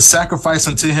sacrifice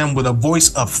unto him with a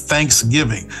voice of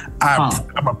thanksgiving. I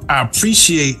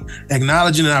appreciate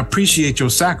acknowledging, and I appreciate your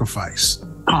sacrifice.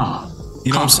 You know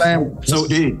what I'm saying?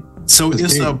 So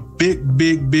it's a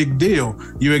big deal.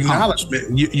 You're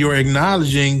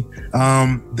acknowledging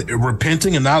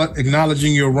repenting and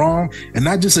acknowledging you're wrong, and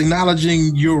not just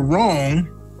acknowledging you're wrong,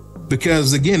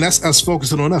 because again, that's us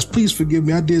focusing on us. Please forgive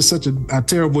me. I did such a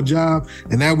terrible job,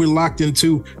 and now we're locked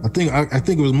into. I think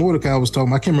it was Mordecai I was talking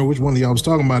about. I can't remember which one of y'all was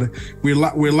talking about it.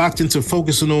 We're locked into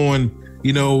focusing on,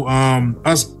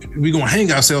 us. We're gonna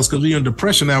hang ourselves because we're in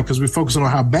depression now because we're focusing on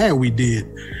how bad we did.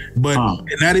 But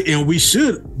and we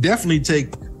should definitely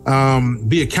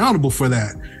be accountable for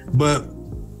that. But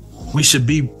we should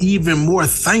be even more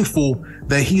thankful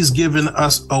that he's given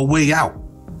us a way out.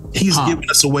 He's given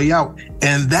us a way out,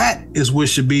 and that is what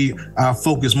should be our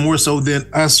focus, more so than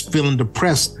us feeling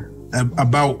depressed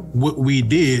about what we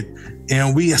did.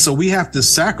 And we have to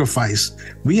sacrifice.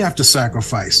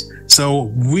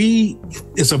 So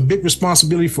it's a big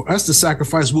responsibility for us to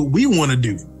sacrifice what we want to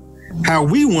do, how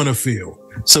we want to feel,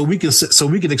 so we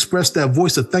can express that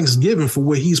voice of thanksgiving for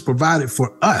what he's provided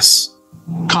for us.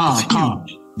 Calm.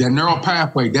 That narrow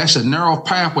pathway, that's a narrow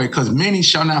pathway, because many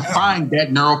shall not find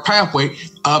that narrow pathway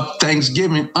of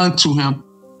thanksgiving unto him.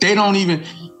 They don't even,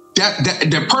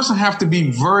 that person have to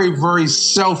be very, very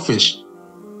selfish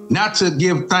not to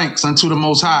give thanks unto the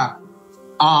Most High.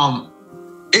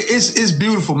 it's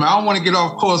beautiful, man. I don't want to get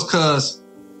off course because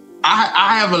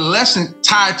I have a lesson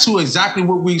tied to exactly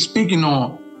what we're speaking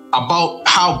on about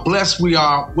how blessed we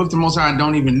are with the Most High and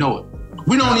don't even know it.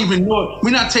 We don't even know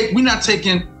it.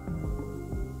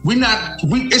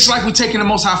 It's like we're taking the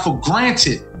Most High for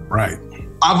granted. Right.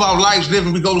 Of our lives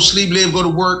living, we go to sleep, live, go to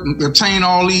work, and obtain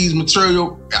all these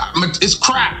material. It's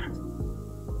crap.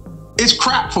 It's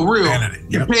crap for real.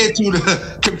 Yep.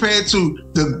 Compared to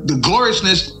the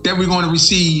gloriousness that we're going to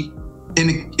receive in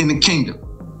the kingdom.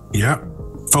 Yep.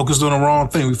 Focused on the wrong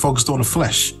thing. We focused on the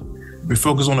flesh. We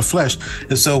focus on the flesh.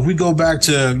 And so if we go back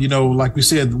to, like we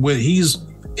said, when he's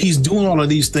doing all of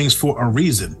these things for a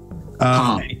reason.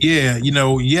 Yeah,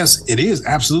 yes, it is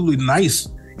absolutely nice.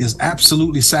 It's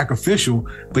absolutely sacrificial,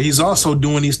 but he's also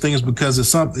doing these things because it's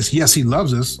something. Yes, he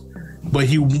loves us, but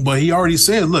he already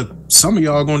said, look, some of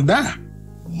y'all are gonna die.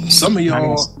 Some of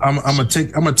y'all, I'm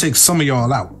gonna take some of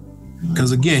y'all out.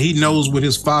 Because again, he knows what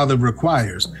his Father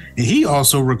requires, and he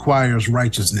also requires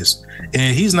righteousness,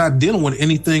 and he's not dealing with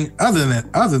anything other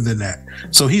than that.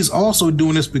 So he's also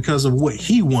doing this because of what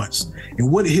he wants,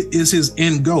 and what is his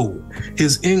end goal.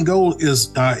 His end goal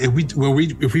is,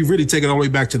 if we really take it all the way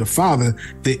back to the Father,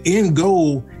 the end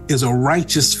goal is a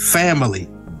righteous family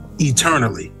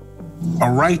eternally.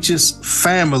 A righteous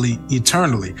family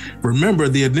eternally. Remember,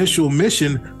 the initial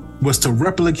mission was to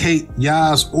replicate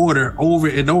Yah's order over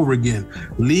and over again.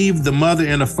 Leave the mother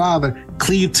and the father,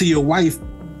 cleave to your wife,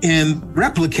 and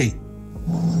replicate.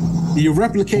 You're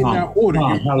replicating that order.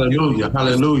 Hallelujah.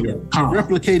 You're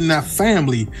replicating that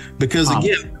family because,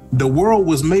 again, the world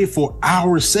was made for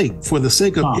our sake, for the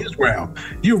sake of Israel.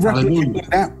 You're replicating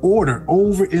that order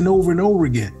over and over and over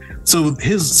again. So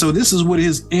this is what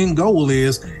his end goal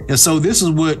is, and so this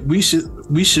is what we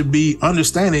should be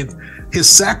understanding his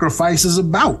sacrifice is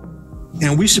about.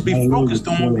 And we should be focused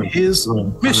on his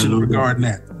mission regarding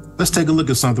that. Let's take a look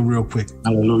at something real quick.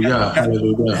 Hallelujah.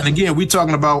 And again, we're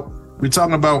talking about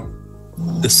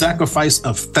the sacrifice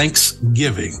of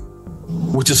thanksgiving,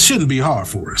 which shouldn't be hard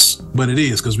for us, but it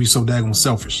is because we're so daggone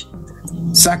selfish.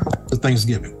 Sacrifice of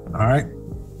thanksgiving. All right.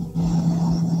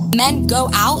 Men go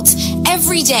out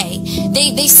every day.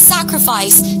 They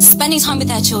sacrifice spending time with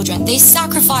their children. They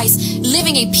sacrifice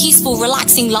living a peaceful,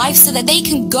 relaxing life so that they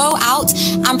can go out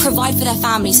and provide for their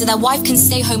family, so their wife can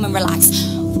stay home and relax.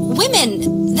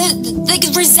 Women, they're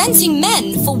resenting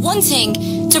men for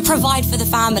wanting to provide for the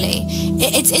family.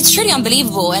 It's truly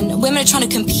unbelievable, and women are trying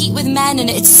to compete with men, and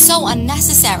it's so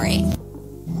unnecessary.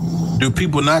 Do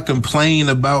people not complain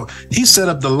about, he set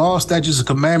up the law, statutes, and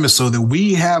commandments so that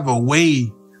we have a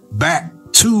way back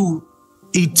to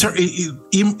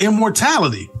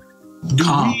immortality? Do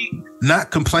we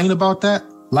not complain about that?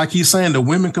 Like he's saying, the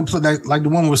women complain, like the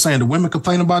woman was saying, the women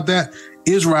complain about that.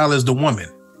 Israel is the woman.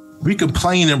 We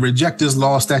complain and reject his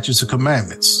law, statutes, and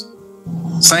commandments.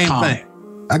 Same thing.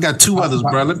 I got two others,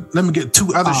 brother. Let me get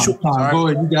two other short ones. Go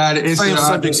ahead, you got it. Same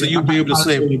subject, so you'll be able to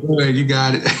say. Go ahead, you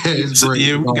got it. It's great.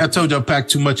 Yeah, I told you I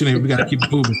packed too much in here. We got to keep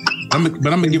it moving.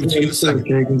 But I'm gonna give it to you in a second.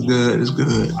 It's good. It's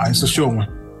good. All right, it's a short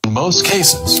one. In most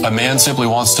cases, a man simply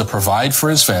wants to provide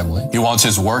for his family. He wants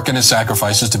his work and his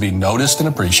sacrifices to be noticed and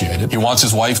appreciated. He wants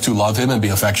his wife to love him and be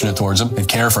affectionate towards him and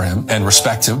care for him and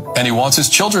respect him. And he wants his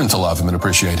children to love him and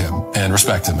appreciate him and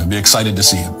respect him and be excited to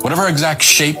see him. Whatever exact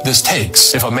shape this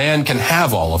takes, if a man can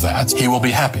have all of that, he will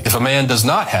be happy. If a man does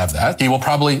not have that, he will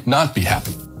probably not be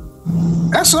happy.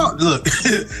 That's all. Look,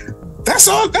 that's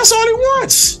all he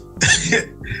wants.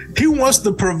 He wants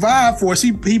to provide for us.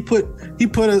 He put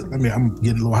I'm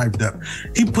getting a little hyped up.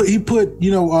 He put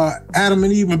Adam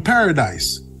and Eve in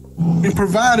paradise and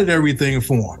provided everything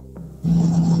for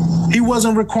him. He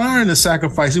wasn't requiring a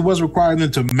sacrifice. He wasn't requiring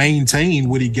them to maintain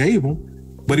what he gave them,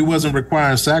 but he wasn't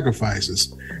requiring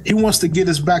sacrifices. He wants to get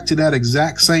us back to that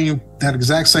exact same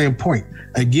point.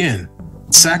 Again,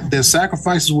 the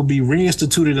sacrifices will be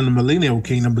reinstituted in the millennial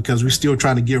kingdom because we're still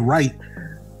trying to get right.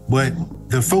 But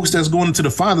the folks that's going into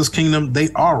the Father's kingdom, they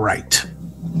are right.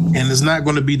 And it's not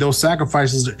going to be those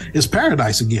sacrifices. It's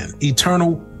paradise again,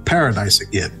 eternal paradise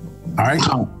again. All right,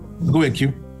 go ahead,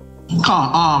 Q.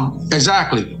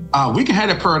 Exactly. We can have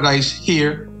that paradise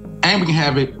here, and we can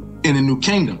have it in the new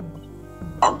kingdom,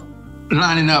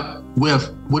 lining up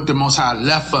with what the Most High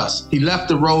left us. He left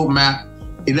the roadmap.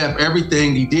 He left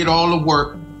everything. He did all the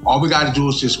work. All we got to do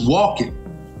is just walk it.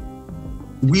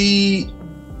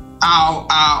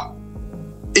 Our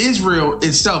Israel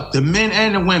itself, the men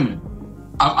and the women.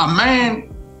 A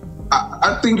man,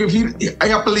 I think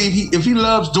I believe if he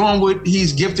loves doing what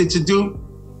he's gifted to do,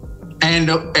 and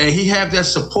he have that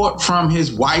support from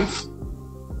his wife,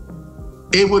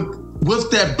 it would,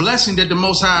 with that blessing that the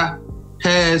Most High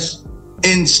has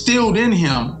instilled in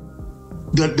him,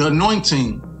 the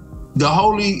anointing, the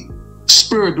Holy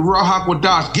Spirit, the Ruach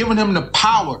HaKodesh, giving him the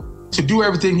power to do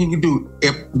everything he can do.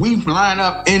 If we line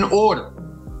up in order,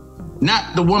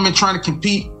 not the woman trying to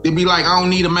compete, they be like, I don't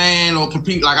need a man, or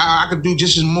compete like I could do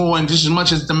just as more and just as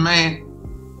much as the man.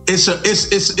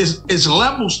 It's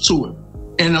levels to it.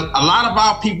 And a lot of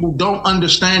our people don't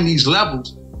understand these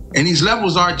levels. And these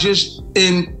levels are just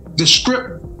in the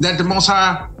script that the Most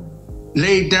High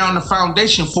laid down the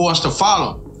foundation for us to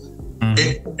follow.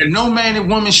 And no man and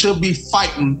woman should be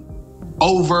fighting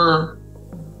and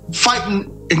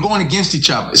going against each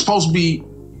other. It's supposed to be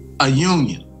a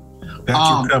union.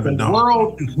 The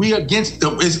world,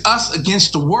 it's us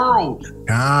against the world.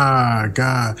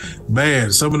 God,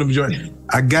 man. Some of them joint,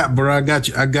 I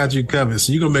got you covered.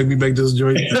 So you gonna make me make this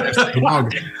joint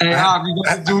longer. Hey, we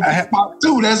gotta do part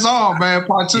 2. That's all, man.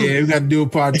 Part 2. Yeah, we got to do a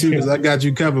part 2 because I got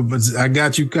you covered. But I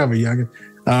got you covered, young.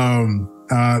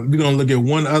 We're gonna look at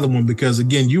one other one because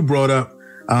again, you brought up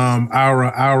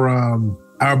our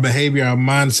behavior, our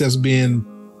mindsets being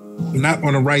not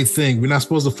on the right thing. We're not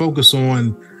supposed to focus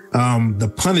on the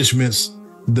punishments,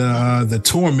 the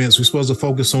torments. We're supposed to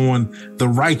focus on the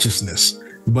righteousness.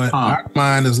 But our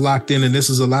mind is locked in, and this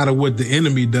is a lot of what the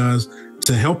enemy does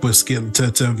to help us get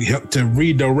to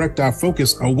redirect our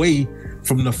focus away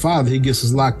from the Father. He gets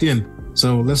us locked in.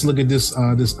 So let's look at this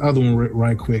other one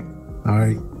right quick. All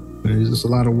right, there's just a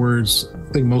lot of words.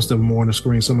 I think most of them are on the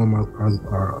screen. Some of them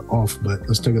are off, but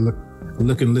let's take a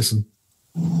look and listen.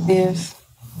 Yes,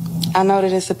 I know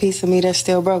that it's a piece of me that's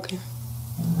still broken.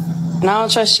 And I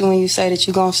don't trust you when you say that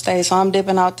you're going to stay, so I'm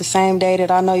dipping out the same day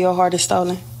that I know your heart is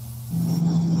stolen.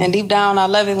 And deep down, I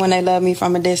love it when they love me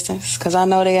from a distance, because I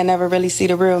know they'll never really see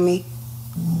the real me.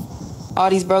 All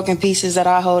these broken pieces that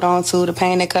I hold on to, the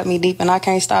pain that cut me deep, and I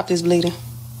can't stop this bleeding.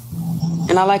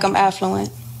 And I like I'm affluent,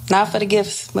 not for the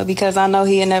gifts, but because I know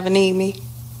he'll never need me.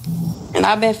 And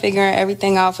I've been figuring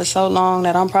everything out for so long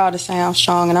that I'm proud to say I'm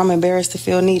strong, and I'm embarrassed to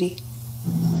feel needy.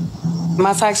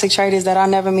 My toxic trait is that I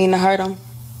never mean to hurt him.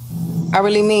 I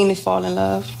really mean to fall in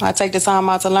love. I take the time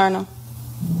out to learn them.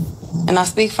 And I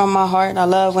speak from my heart. I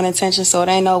love with intention, so it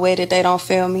ain't no way that they don't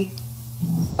feel me.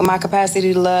 But my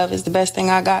capacity to love is the best thing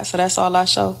I got, so that's all I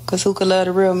show, because who could love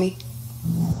the real me?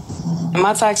 And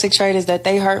my toxic trait is that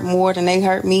they hurt more than they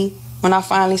hurt me when I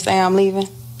finally say I'm leaving.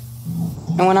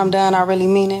 And when I'm done, I really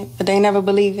mean it, but they never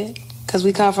believe it, because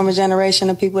we come from a generation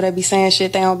of people that be saying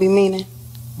shit they don't be meaning.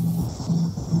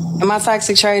 And my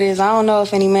toxic trait is I don't know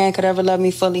if any man could ever love me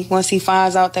fully once he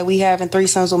finds out that we having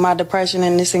threesomes with my depression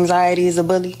and this anxiety is a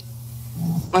bully.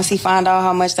 Once he find out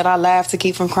how much that I laugh to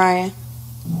keep from crying.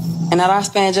 And that I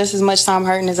spend just as much time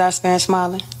hurting as I spend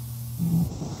smiling.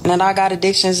 And that I got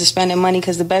addictions to spending money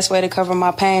because the best way to cover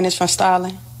my pain is from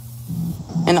styling.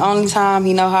 And the only time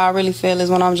he know how I really feel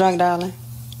is when I'm drunk, darling.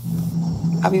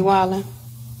 I be wildin'.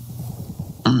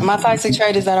 And my toxic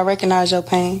trait is that I recognize your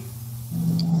pain.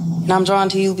 And I'm drawn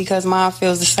to you because mine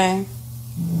feels the same.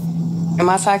 And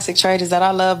my toxic trait is that I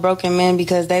love broken men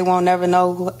because they won't never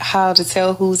know how to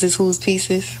tell whose is whose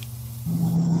pieces.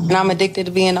 And I'm addicted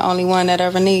to being the only one that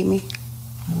ever need me.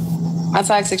 My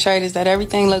toxic trait is that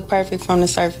everything look perfect from the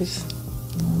surface.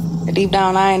 But deep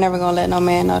down, I ain't never gonna let no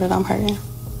man know that I'm hurting.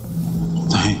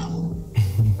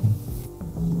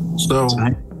 So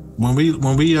when we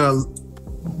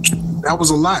that was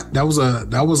a lot. That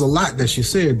was a lot that she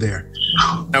said there.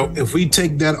 Now, if we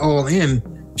take that all in,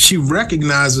 she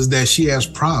recognizes that she has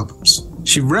problems.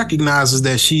 She recognizes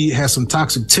that she has some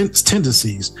toxic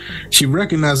tendencies. She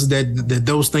recognizes that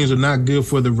those things are not good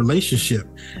for the relationship.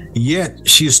 Yet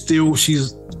she's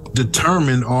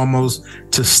determined almost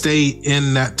to stay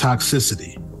in that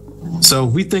toxicity. So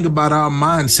if we think about our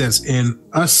mindsets and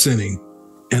us sinning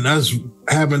and us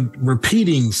having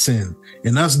repeating sin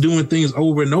and us doing things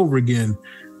over and over again,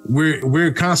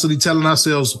 we're constantly telling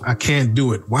ourselves, I can't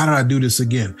do it. Why did I do this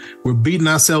again? We're beating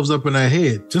ourselves up in our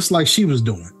head, just like she was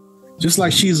doing, just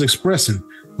like she's expressing.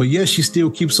 But yet she still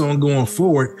keeps on going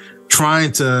forward,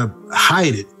 trying to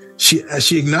hide it.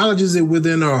 She acknowledges it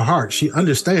within her heart. She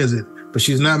understands it, but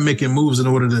she's not making moves in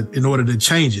order to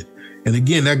change it. And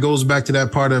again, that goes back to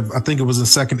that part of, I think it was in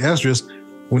 2nd Esdras,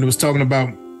 when it was talking about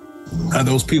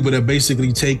those people that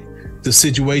basically take the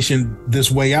situation this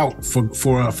way out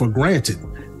for granted.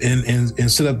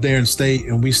 And sit up there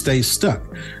and we stay stuck.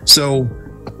 So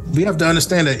we have to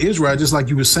understand that Israel, just like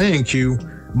you were saying, Q,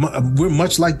 we're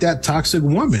much like that toxic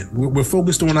woman. We're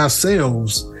focused on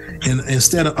ourselves, and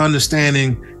instead of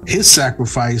understanding his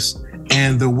sacrifice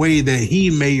and the way that he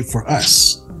made for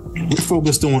us, we're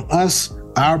focused on us,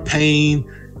 our pain,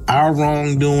 our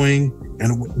wrongdoing,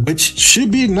 and which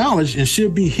should be acknowledged and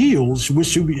should be healed,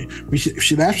 which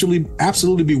should actually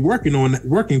absolutely be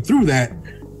working through that.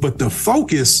 But the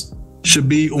focus should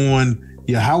be on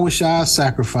Yahweh's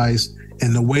sacrifice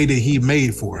and the way that he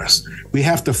made for us. We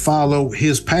have to follow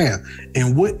his path.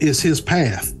 And what is his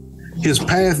path? His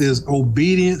path is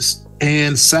obedience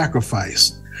and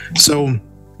sacrifice. So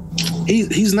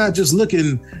he's not just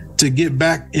looking to get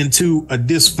back into a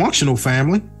dysfunctional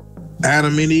family.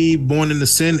 Adam and Eve born into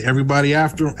sin, everybody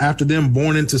after them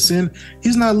born into sin.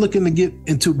 He's not looking to get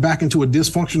back into a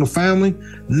dysfunctional family.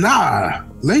 Nah,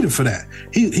 later for that.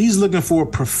 He's looking for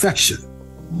perfection.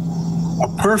 A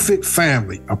perfect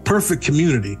family, a perfect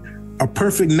community, a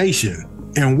perfect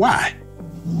nation. And why?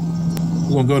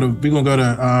 We're gonna go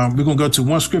to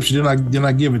one scripture, then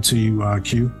I give it to you,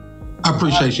 Q. I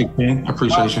appreciate you, King. I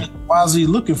appreciate you. Why is he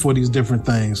looking for these different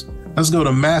things? Let's go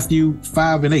to Matthew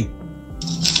 5 and 8.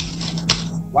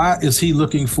 Why is he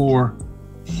looking for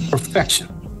perfection?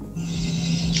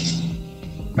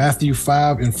 Matthew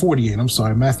 5 and 48. I'm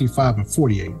sorry, Matthew 5 and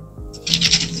 48.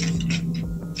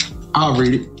 I'll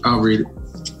read it.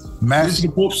 This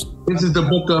is the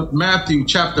book of Matthew,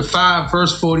 chapter 5,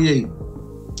 verse 48.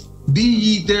 Be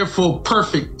ye therefore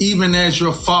perfect, even as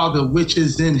your Father which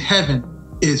is in heaven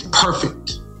is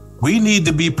perfect. We need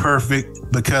to be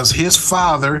perfect because his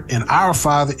Father and our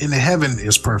Father in heaven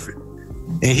is perfect.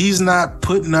 And he's not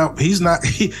no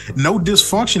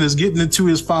dysfunction is getting into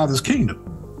his Father's kingdom.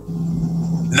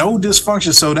 No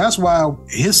dysfunction. So that's why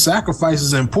his sacrifice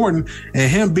is important, and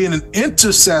him being an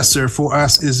intercessor for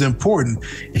us is important.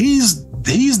 He's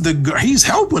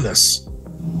helping us.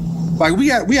 Like we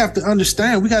have to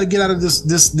understand, we got to get out of this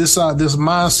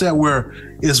mindset where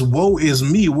it's woe is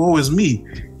me.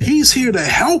 He's here to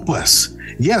help us.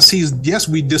 Yes,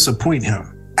 we disappoint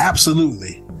him.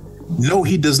 Absolutely. No,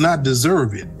 he does not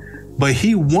deserve it. But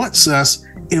he wants us,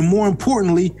 and more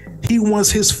importantly, he wants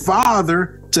his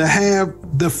Father to have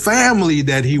the family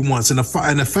that he wants and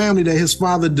the family that his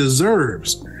Father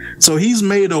deserves. So he's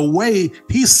made a way.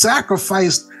 He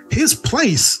sacrificed his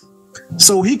place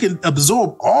so he can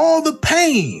absorb all the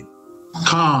pain,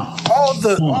 all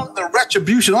the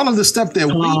retribution, all of the stuff that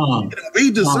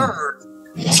we deserve,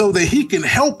 so that he can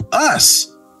help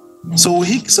us, so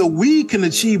we can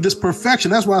achieve this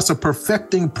perfection. That's why it's a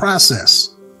perfecting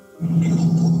process.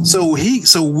 So he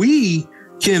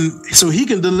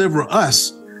can deliver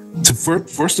us to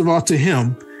first of all to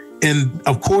him, and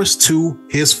of course to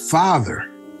his Father.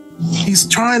 He's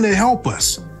trying to help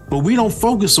us, but we don't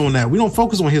focus on that. We don't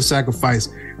focus on his sacrifice.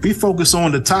 We focus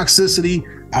on the toxicity.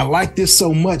 I like this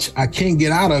so much, I can't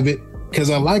get out of it because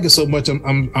I like it so much.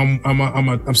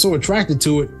 I'm so attracted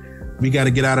to it. We got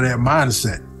to get out of that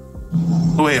mindset.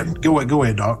 Go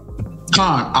ahead, dog.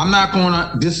 Khan, I'm not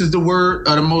gonna. This is the word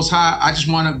of the Most High. I just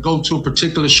want to go to a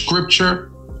particular scripture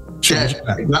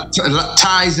that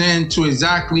ties into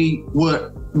exactly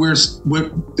what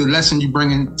the lesson you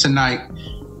bring in tonight,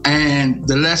 and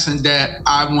the lesson that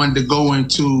I wanted to go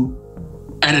into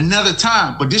at another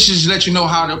time. But this is to let you know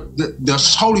how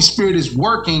the Holy Spirit is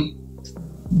working,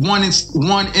 one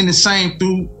in the same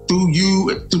through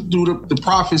the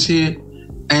prophets here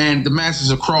and the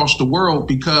masses across the world,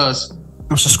 because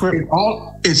what's the script?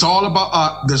 It's all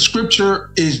about the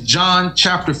scripture is John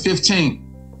chapter 15.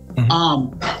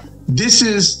 Mm-hmm. This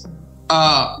is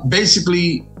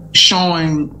basically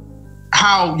showing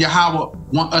how Yahweh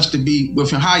want us to be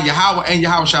with him, how Yahweh and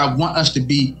Yahweh want us to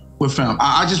be with him.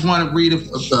 I just want to read a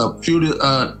few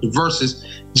of the verses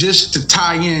just to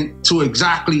tie in to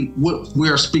exactly what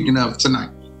we're speaking of tonight.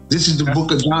 This is the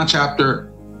book of John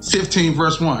chapter 15,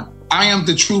 verse 1. I am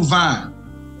the true vine,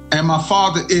 and my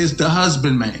Father is the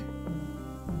husbandman.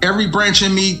 Every branch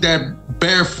in me that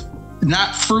beareth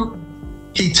not fruit,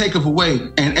 he taketh away,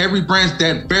 and every branch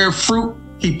that beareth fruit,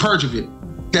 he purgeth it,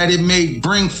 that it may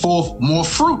bring forth more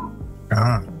fruit.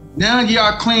 Now ye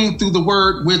are clean through the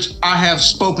word which I have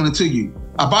spoken unto you.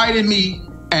 Abide in me,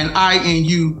 and I in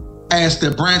you, as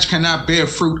the branch cannot bear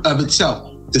fruit of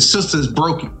itself. The sister is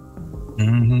broken.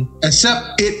 Mm-hmm.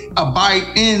 Except it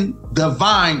abide in the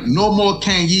vine, no more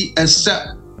can ye except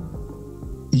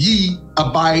ye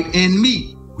abide in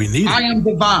me. I am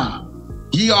the vine,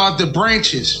 ye are the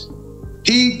branches.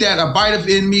 He that abideth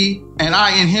in me, and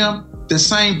I in him, the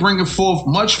same bringeth forth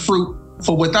much fruit,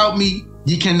 for without me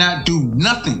ye cannot do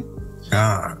nothing.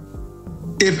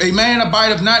 If a man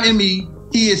abideth not in me,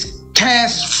 he is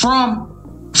cast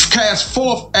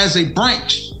forth as a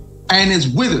branch, and is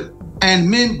withered, and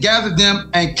men gather them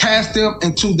and cast them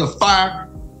into the fire,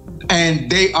 and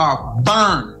they are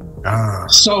burned.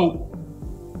 So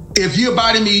if you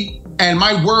abide in me, and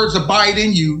my words abide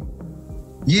in you,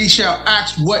 ye shall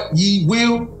ask what ye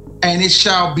will, and it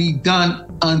shall be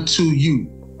done unto you.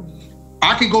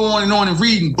 I could go on and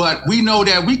reading, but we know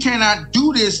that we cannot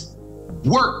do this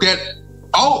work that,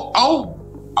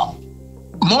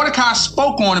 Mordecai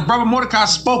spoke on it. Brother Mordecai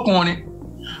spoke on it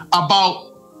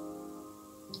about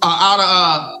out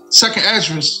of 2nd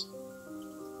Esdras,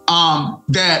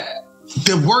 that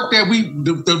the work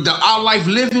that our life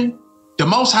living, the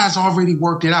Most High has already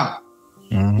worked it out.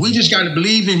 Mm-hmm. We just got to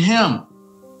believe in Him.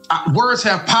 Words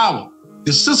have power.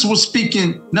 The sister was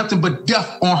speaking nothing but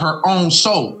death on her own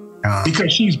soul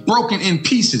because she's broken in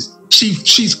pieces.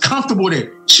 She's comfortable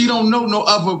there. She don't know no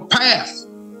other path.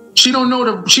 She don't know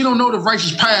the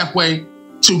righteous pathway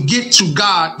to get to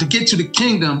God, to get to the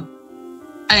kingdom,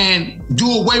 and do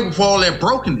away with all that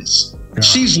brokenness. Yeah.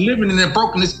 She's living in that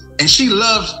brokenness, and she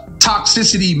loves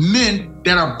toxicity. Men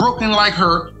that are broken like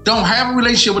her don't have a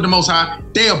relationship with the Most High.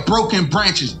 They are broken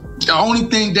branches. The only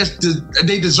thing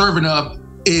they deserving of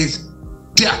is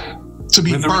death, to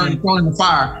be burned, thrown in the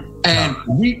fire. And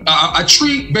a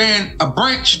tree bearing a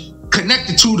branch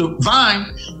connected to the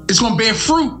vine is going to bear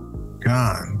fruit.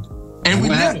 God. And we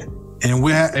live it. And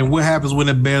what happens when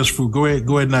it bears fruit? Go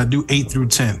ahead now. Do 8 through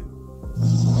 10.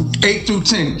 8 through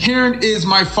 10. Herein is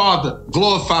my Father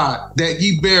glorified, that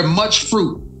ye bear much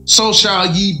fruit. So shall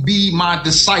ye be my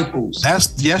disciples.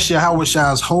 That's Yahweh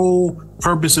Shai's whole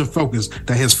purpose and focus,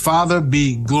 that his Father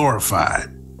be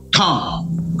glorified.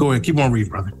 Come. Go ahead. Keep on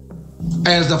reading, brother.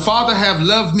 As the Father have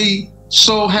loved me,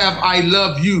 so have I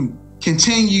loved you.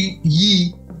 Continue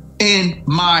ye in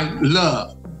my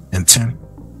love. And 10.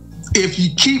 If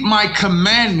ye keep my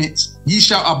commandments, ye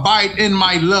shall abide in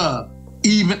my love,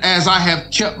 even as I have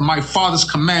kept my Father's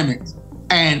commandments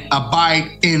and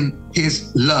abide in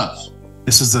his love.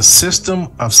 This is a system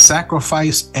of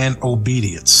sacrifice and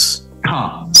obedience.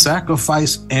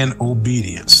 Sacrifice and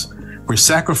obedience. We're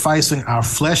sacrificing our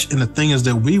flesh and the things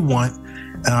that we want.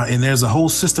 And there's a whole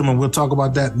system, and we'll talk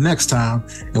about that next time.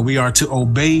 And we are to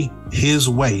obey his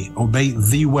way, obey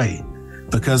the way,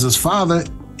 because his Father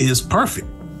is perfect,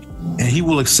 and he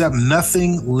will accept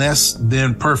nothing less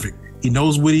than perfect. He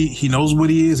knows what he knows what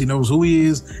he is. He knows who he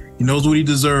is. He knows what he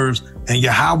deserves. And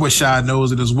Yahweh Shai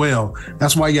knows it as well.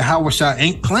 That's why Yahweh Shai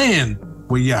ain't playing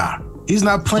with Yah. He's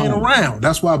not playing around.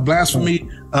 That's why blasphemy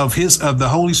of the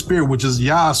Holy Spirit, which is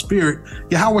Yah's spirit,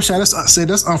 Yahweh Shai,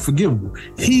 that's unforgivable.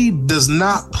 He does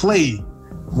not play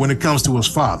when it comes to his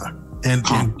Father and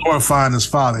glorifying his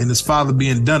Father and his Father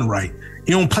being done right.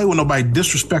 He don't play with nobody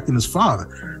disrespecting his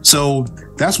Father. So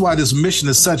that's why this mission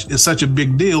is such a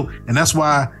big deal. And that's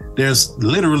why there's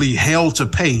literally hell to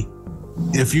pay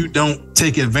if you don't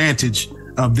take advantage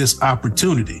of this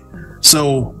opportunity.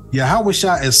 So Yahweh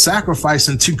Shai is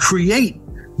sacrificing to create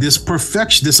this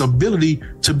perfection, this ability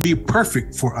to be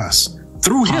perfect for us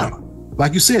through him.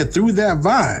 Like you said, through that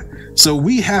vine. So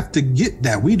we have to get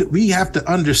that. We have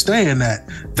to understand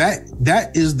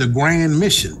that is the grand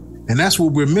mission. And that's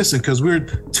what we're missing, because we're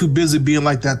too busy being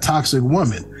like that toxic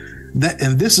woman.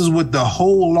 And this is what the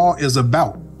whole law is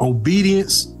about: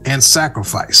 obedience and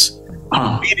sacrifice.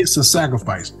 Obedience and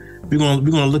sacrifice. We're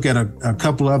gonna look at a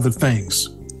couple other things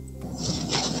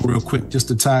real quick, just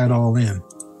to tie it all in.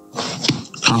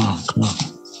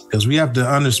 Because we have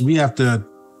to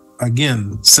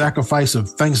again, sacrifice of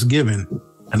thanksgiving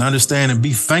and understand and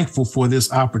be thankful for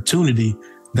this opportunity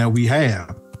that we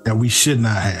have, that we should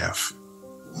not have.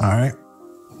 All right.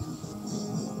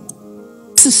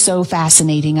 This is so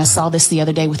fascinating. I saw this the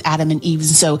other day with Adam and Eve. And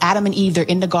so Adam and Eve, they're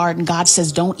in the garden. God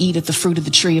says, don't eat of the fruit of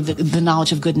the tree of the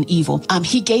knowledge of good and evil.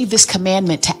 He gave this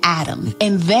commandment to Adam.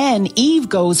 And then Eve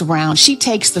goes around. She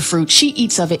takes the fruit. She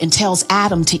eats of it and tells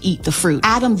Adam to eat the fruit.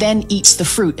 Adam then eats the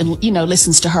fruit and,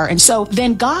 listens to her. And so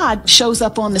then God shows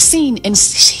up on the scene, and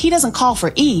he doesn't call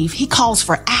for Eve. He calls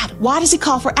for Adam. Why does he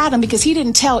call for Adam? Because he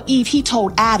didn't tell Eve. He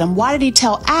told Adam. Why did he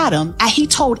tell Adam? He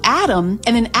told Adam,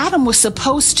 and then Adam was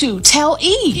supposed to tell Eve.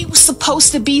 He was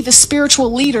supposed to be the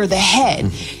spiritual leader, the head.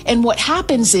 And what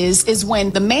happens is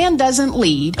when the man doesn't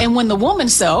lead, and when the woman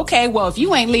says, okay, well, if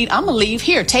you ain't lead, I'm gonna leave.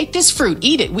 Here, take this fruit,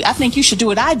 eat it. I think you should do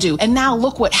what I do. And now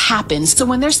look what happens. So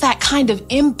when there's that kind of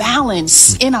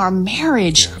imbalance in our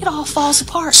marriage, it all falls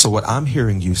apart. So what I'm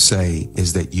hearing you say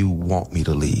is that you want me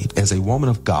to lead. As a woman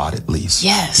of God, at least,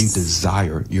 yes, you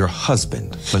desire your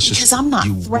husband. Because I'm not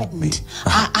threatened.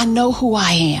 I know who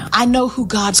I am. I know who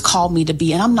God's called me to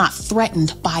be, and I'm not threatened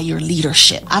by your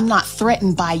leadership. I'm not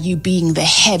threatened by you being the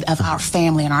head of our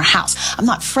family and our house. I'm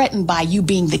not threatened by you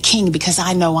being the king, because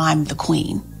I know I'm the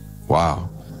queen.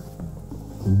 Wow.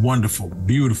 Wonderful.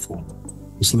 Beautiful.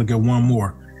 Let's look at one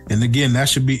more. And again, that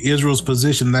should be Israel's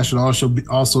position. That should also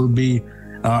be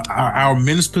our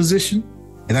men's position.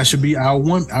 And that should be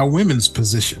our women's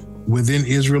position. within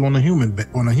Israel on a human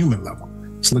level.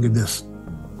 Let's look at this.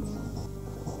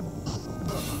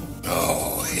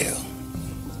 Oh, hell.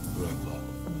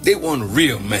 They want a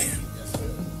real man.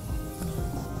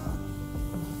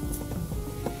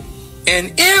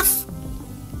 And if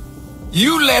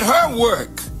you let her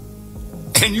work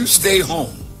and you stay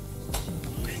home,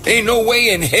 ain't no way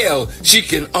in hell she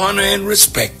can honor and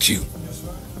respect you.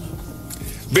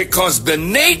 Because the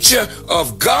nature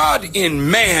of God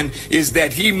in man is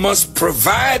that he must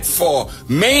provide for,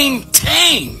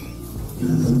 maintain,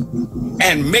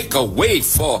 and make a way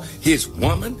for his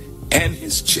woman and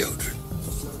his children.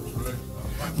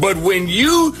 But when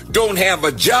you don't have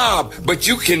a job, but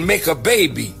you can make a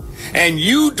baby, and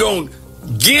you don't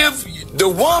give the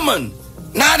woman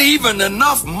not even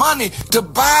enough money to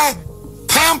buy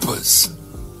Pampers,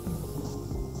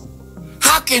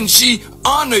 how can she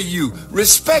honor you,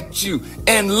 respect you,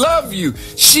 and love you?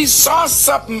 She saw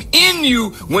something in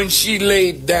you when she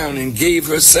laid down and gave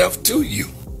herself to you.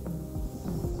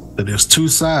 So there's two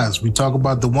sides. We talk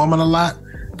about the woman a lot,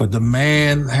 but the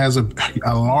man has a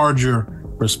larger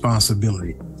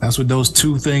responsibility. That's what those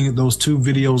two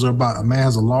videos are about. A man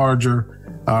has a larger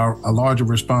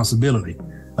responsibility.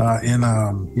 You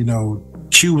know,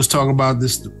 Q was talking about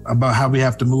this, about how we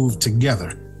have to move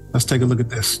together. Let's take a look at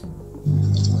this.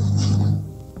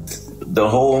 The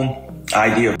whole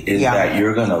idea is that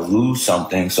you're going to lose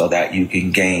something so that you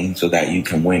can gain, so that you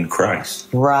can win Christ.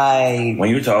 Right. When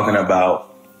you're talking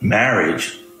about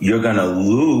marriage, you're going to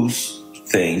lose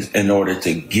things in order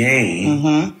to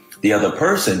gain the other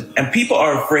person. And people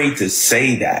are afraid to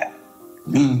say that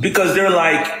because they're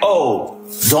like, oh,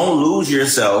 don't lose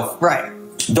yourself. Right.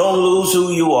 Don't lose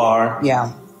who you are.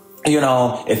 Yeah. You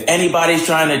know, if anybody's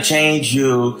trying to change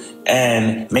you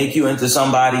and make you into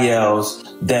somebody else,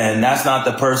 then that's not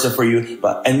the person for you.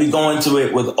 And we go into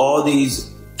it with all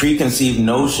these preconceived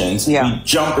notions. We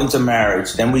jump into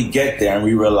marriage, then we get there and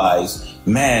we realize,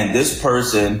 man, this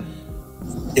person,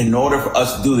 in order for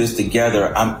us to do this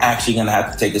together, I'm actually going to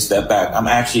have to take a step back. I'm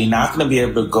actually not going to be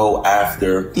able to go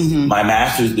after my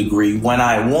master's degree when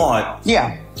I want.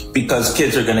 Because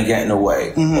kids are going to get in the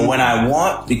way. Or when I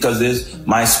want, because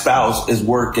my spouse is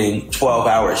working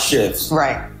 12-hour shifts.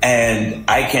 Right. And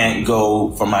I can't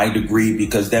go for my degree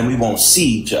because then we won't see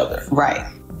each other. Right.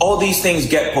 All these things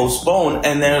get postponed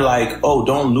and they're like, oh,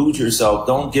 don't lose yourself.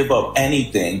 Don't give up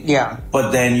anything. Yeah. But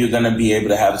then you're going to be able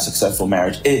to have a successful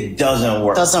marriage. It doesn't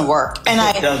work. Doesn't work. And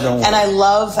I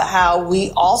love how we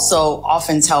also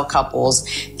often tell couples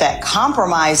that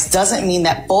compromise doesn't mean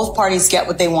that both parties get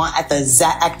what they want at the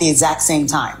exact same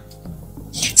time.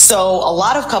 So a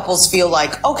lot of couples feel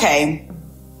like, okay,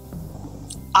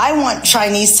 I want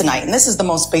Chinese tonight. And this is the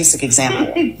most basic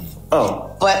example.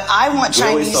 But I want Chinese. We're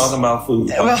always talking about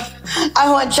food. I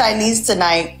want Chinese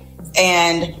tonight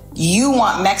and you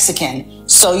want Mexican.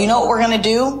 So you know what we're going to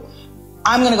do?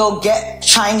 I'm going to go get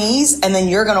Chinese and then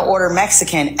you're going to order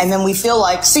Mexican. And then we feel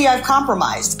like, see, I've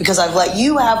compromised because I've let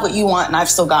you have what you want and I've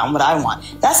still gotten what I want.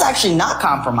 That's actually not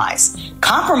compromise.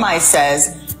 Compromise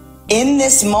says, in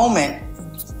this moment,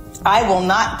 I will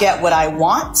not get what I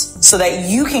want so that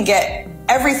you can get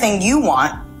everything you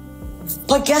want.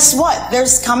 But guess what?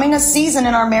 There's coming a season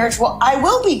in our marriage where I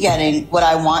will be getting what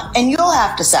I want and you'll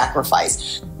have to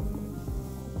sacrifice.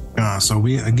 So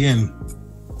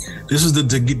this is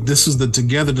the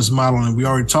togetherness model, and we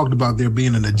already talked about there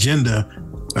being an agenda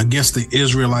against the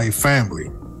Israelite family.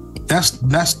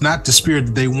 That's not the spirit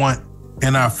that they want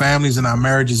in our families, in our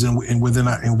marriages, and within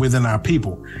our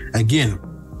people. Again,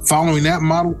 following that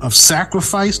model of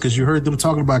sacrifice, because you heard them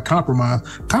talking about compromise.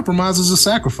 Compromise is a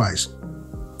sacrifice.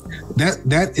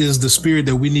 That is the spirit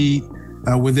that we need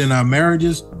within our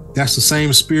marriages. That's the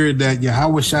same spirit that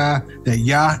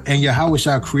Yah and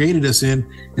Yahweh created us in,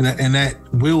 and that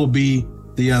will be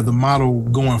the model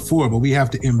going forward. But we have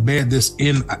to embed this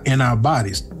in our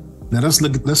bodies. Now let's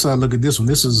look at this one.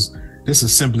 This is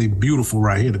simply beautiful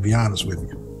right here, to be honest with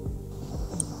you.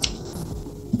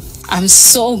 I'm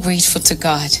so grateful to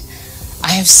God.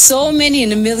 I have so many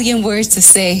in a million words to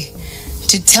say,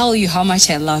 to tell you how much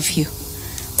I love you.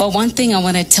 But one thing I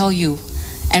want to tell you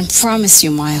and promise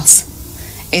you, Miles,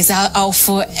 is I'll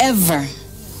forever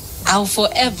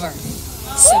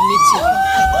submit to you.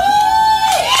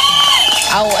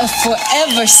 I will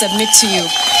forever submit to you.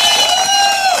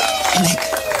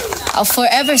 I'll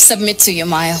forever submit to you,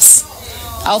 Miles.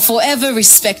 I'll forever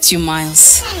respect you,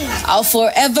 Miles. I'll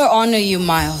forever honor you,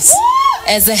 Miles,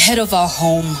 as the head of our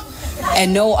home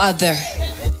and no other.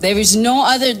 There is no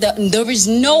other, there is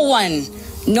no one.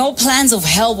 No plans of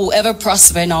hell will ever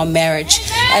prosper in our marriage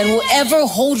and will ever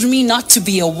hold me not to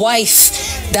be a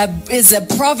wife that is a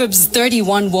Proverbs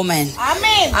 31 woman.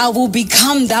 Amen. I will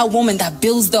become that woman that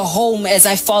builds the home as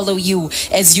I follow you,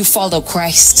 as you follow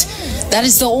Christ. That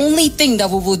is the only thing that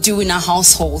we will do in our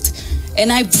household.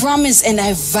 And I promise and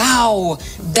I vow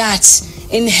that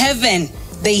in heaven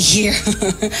they hear.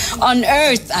 On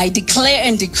earth I declare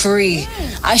and decree,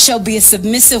 I shall be a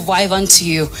submissive wife unto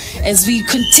you as we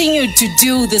continue to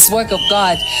do this work of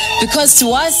God. Because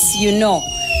to us, you know,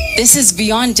 this is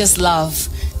beyond just love.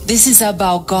 This is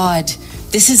about God.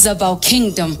 This is about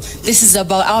kingdom. This is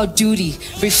about our duty,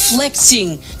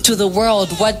 reflecting to the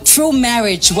world what true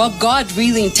marriage, what God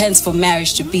really intends for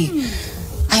marriage to be.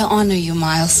 I honor you,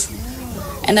 Miles.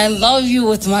 And I love you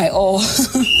with my all,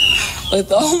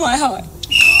 with all my heart.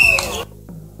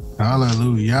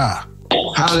 Hallelujah.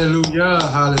 Hallelujah.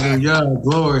 Hallelujah.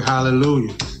 Glory.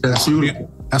 Hallelujah. That's beautiful.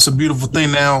 That's a beautiful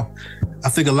thing. Now, I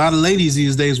think a lot of ladies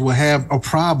these days will have a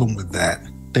problem with that.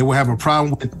 They will have a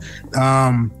problem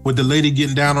with the lady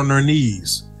getting down on her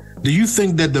knees. Do you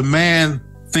think that the man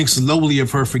thinks lowly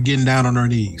of her for getting down on her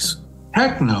knees?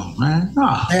 Heck no, man. No,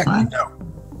 heck man. no.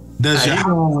 Does he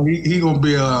gonna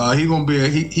be a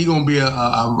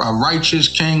righteous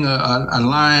king, a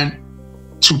lion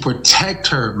to protect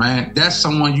her, man. That's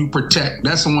someone you protect.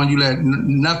 That's someone you let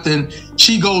nothing.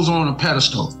 She goes on a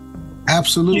pedestal.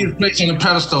 Absolutely. She's placed on a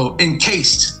pedestal,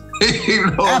 encased. You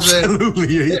know what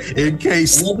Absolutely,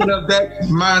 encased. Open up that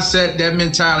mindset, that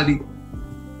mentality.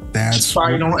 That's she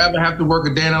probably don't ever have to work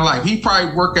a day in her life. He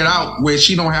probably work it out where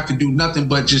she don't have to do nothing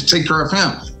but just take care of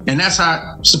him. And that's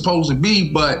how it's supposed to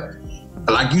be. But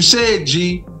like you said,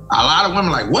 G, a lot of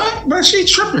women like, what? But she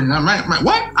tripping. I'm like,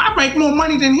 what? I make more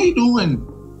money than he do. And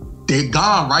they're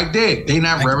gone right there. They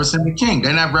not reverencing the king.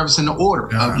 They're not reverencing the order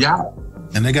of Yahweh.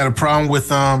 And they got a problem with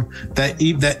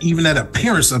that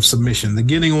appearance of submission, the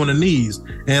getting on the knees.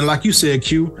 And like you said,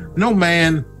 Q, no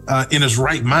man in his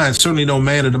right mind, certainly no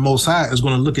man of the Most High, is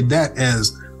going to look at that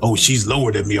as, oh, she's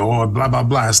lower than me, or blah blah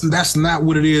blah. That's not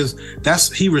what it is.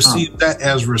 He received that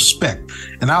as respect.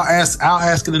 And I'll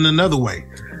ask it in another way.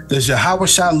 Does Yahweh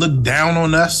Shai look down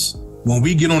on us when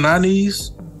we get on our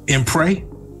knees and pray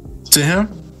to him?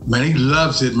 Man, he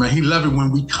loves it, man. He loves it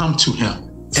when we come to him.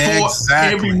 For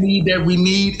every need that we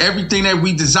need, everything that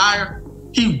we desire,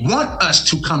 he wants us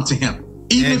to come to him.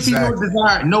 Even if he don't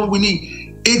desire, know what we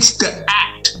need. It's the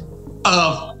act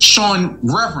of showing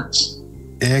reverence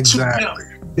to him,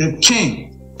 the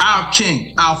king,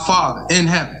 our Father in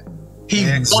heaven. He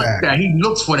wants that. He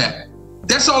looks for that.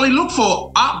 That's all he look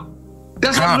for.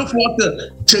 That's all he look for,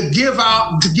 to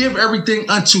give everything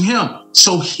unto him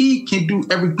so he can do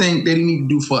everything that he need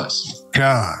to do for us.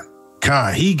 God,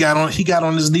 he got on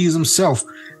his knees himself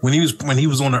when he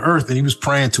was on the earth and he was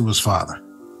praying to his Father.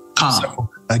 So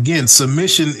again,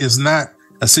 submission is not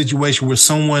a situation where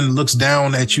someone looks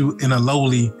down at you in a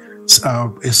lowly. It's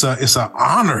an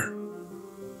honor.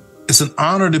 It's an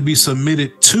honor to be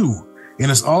submitted to, and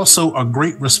it's also a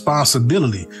great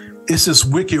responsibility. It's this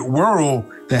wicked world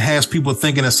that has people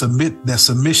thinking that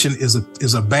submission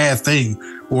is a bad thing,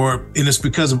 and it's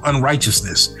because of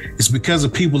unrighteousness. It's because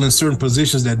of people in certain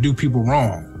positions that do people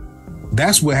wrong.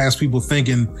 That's what has people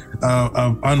thinking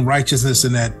of unrighteousness,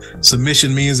 and that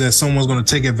submission means that someone's going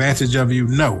to take advantage of you.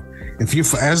 No, if you,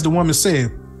 as the woman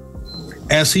said,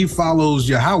 as he follows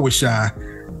Yahweh Shai,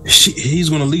 he's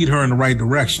going to lead her in the right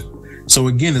direction. So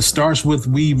again, it starts with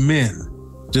we men,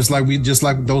 just like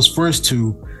those first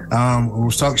two.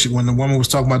 When the woman was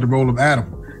talking about the role of Adam,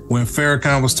 when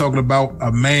Farrakhan was talking about a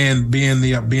man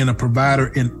being a provider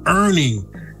and earning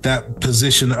that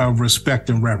position of respect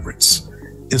and reverence.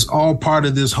 It's all part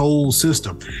of this whole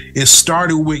system. It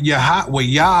started with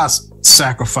Yah's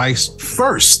sacrifice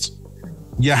first.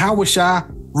 Yahweh Shai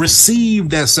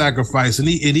received that sacrifice, and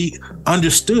he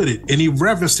understood it, and he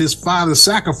reverenced his father's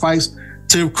sacrifice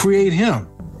to create him.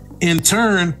 In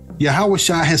turn, Yahweh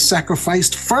Shai has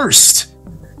sacrificed first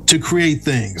to create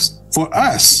things for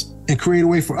us and create a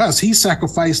way for us. He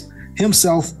sacrificed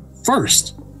himself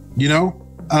first. You know,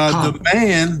 the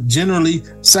man generally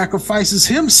sacrifices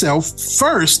himself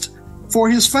first for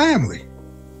his family.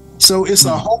 So it's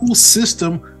a whole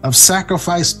system of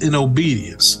sacrifice and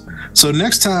obedience. So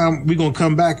next time we're going to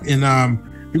come back and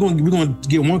we're going to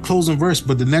get one closing verse,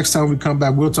 but the next time we come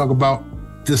back, we'll talk about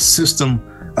this system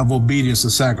of obedience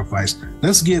and sacrifice.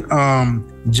 Let's get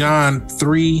John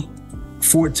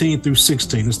 3:14 through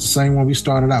 16. It's the same one we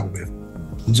started out with.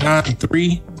 John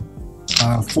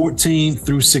 3:14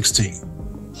 through 16.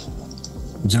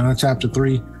 John chapter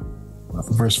 3,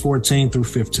 verse 14 through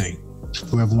 15.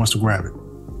 Whoever wants to grab it.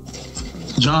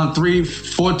 John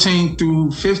 3:14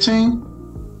 through 15?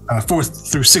 4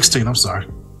 through 16, I'm sorry.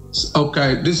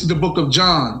 Okay, this is the book of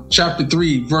John, chapter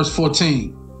 3, verse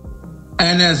 14.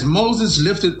 And as Moses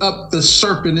lifted up the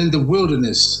serpent in the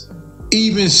wilderness,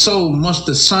 even so must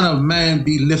the Son of Man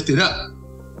be lifted up,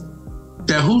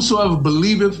 that whosoever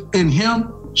believeth in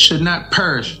him should not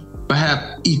perish, but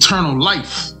have eternal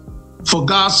life. For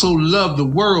God so loved the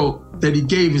world that he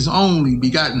gave his only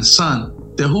begotten Son,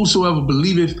 that whosoever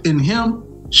believeth in him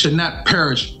should not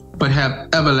perish, but have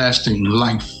everlasting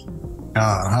life.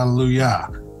 Hallelujah.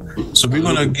 So we're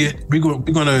gonna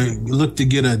look to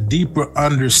get a deeper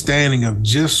understanding of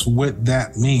just what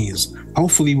that means.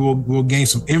 Hopefully we'll gain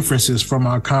some inferences from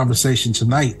our conversation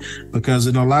tonight, because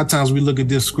a lot of times we look at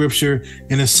this scripture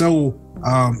and it's so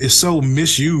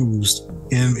misused,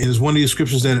 and it's one of these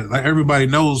scriptures that, like, everybody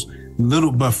knows,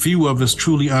 little but few of us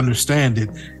truly understand it.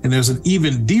 And there's an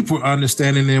even deeper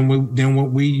understanding than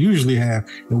what we usually have.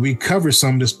 And we covered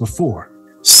some of this before.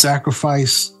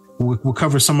 Sacrifice. We'll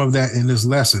cover some of that in this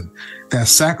lesson. That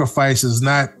sacrifice is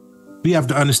not, we have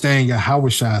to understand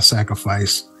Yahweh's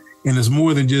sacrifice. And it's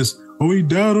more than just, oh, he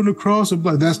died on the cross of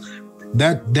blood. That's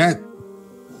that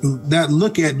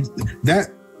look at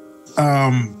that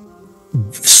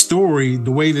story,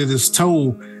 the way that it's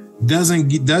told, doesn't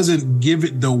give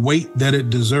it the weight that it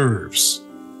deserves.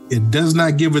 It does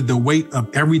not give it the weight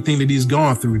of everything that he's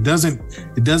gone through. It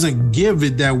doesn't give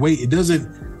it that weight. It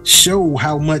doesn't show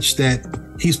how much that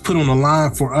he's put on the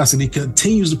line for us, and he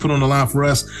continues to put on the line for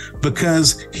us,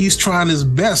 because he's trying his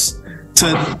best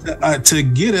to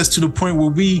get us to the point where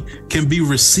we can be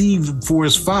received for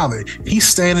his Father. He's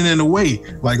standing in the way,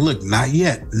 like, look, not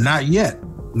yet, not yet,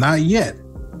 not yet.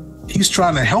 He's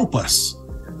trying to help us,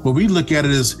 but we look at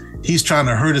it as he's trying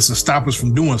to hurt us and stop us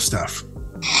from doing stuff.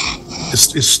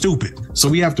 It's stupid. So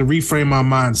we have to reframe our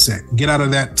mindset, get out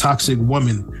of that toxic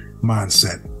woman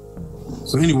mindset.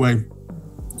 So anyway,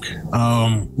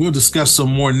 we'll discuss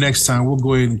some more next time. We'll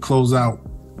go ahead and close out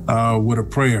with a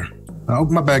prayer.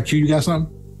 My bad, Q, you got something?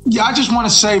 Yeah, I just want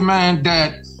to say, man,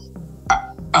 that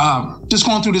just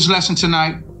going through this lesson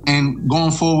tonight and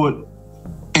going forward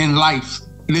in life,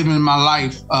 living my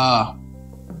life,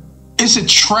 it's a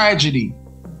tragedy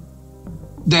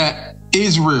that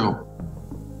Israel,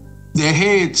 their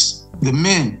heads, the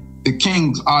men, the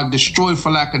kings, are destroyed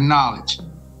for lack of knowledge.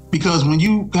 Because when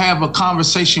you have a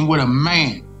conversation with a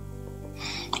man,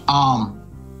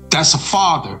 that's a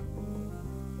father,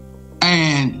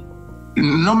 and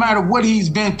no matter what he's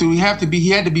been through, he had to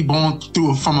be born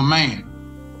through it from a man.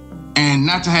 And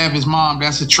not to have his mom,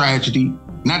 that's a tragedy.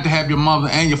 Not to have your mother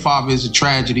and your father is a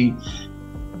tragedy.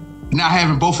 Not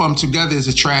having both of them together is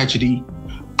a tragedy.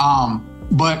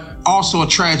 But also a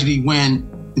tragedy when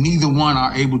neither one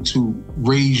are able to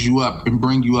raise you up and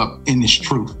bring you up in this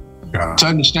truth. God. To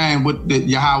understand what the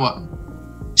Yahweh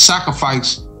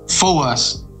sacrificed for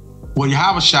us, what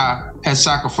Yahweh has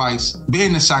sacrificed,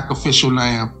 being the sacrificial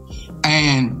lamb,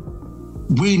 and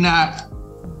we not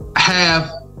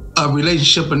have a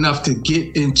relationship enough to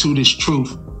get into this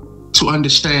truth to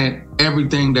understand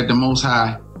everything that the Most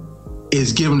High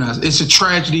is giving us. It's a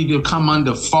tragedy to come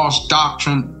under false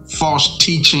doctrine, false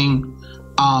teaching,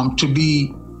 to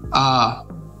be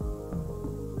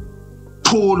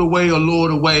pulled away or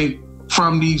lured away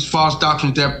from these false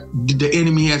doctrines that the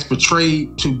enemy has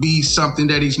portrayed to be something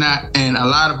that he's not. And a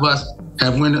lot of us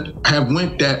have went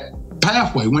that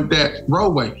pathway, went that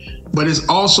roadway. But it's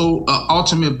also an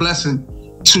ultimate blessing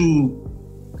to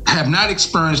have not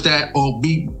experienced that or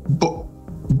be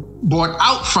brought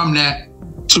out from that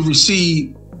to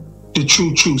receive the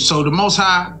true truth. So the Most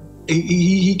High,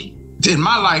 he in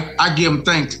my life, I give him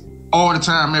thanks all the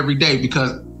time, every day,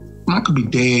 because I could be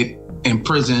dead in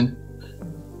prison.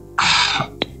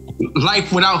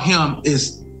 Life without him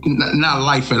is not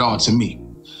life at all to me.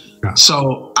 Yeah.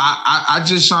 So I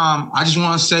just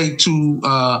want to say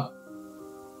to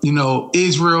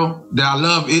Israel that I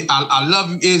love it. I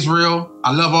love Israel.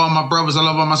 I love all my brothers. I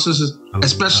love all my sisters,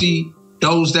 especially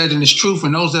those that in this truth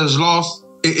and those that is lost.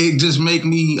 It just make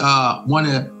me want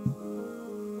to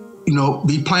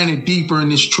be planted deeper in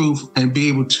this truth and be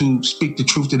able to speak the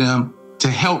truth to them to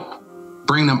help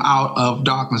bring them out of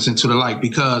darkness into the light.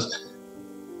 Because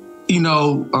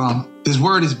this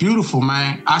word is beautiful,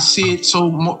 man. I see it so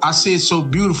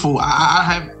beautiful.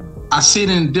 I see it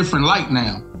in a different light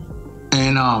now.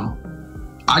 And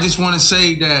I just want to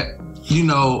say that,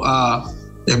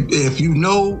 if you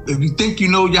think you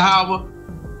know Yahweh,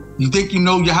 you think you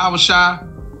know Yahweh Shai,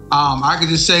 I could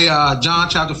just say John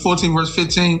chapter 14, verse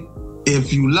 15,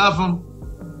 if you love him,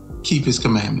 keep his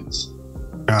commandments.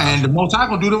 And the Most High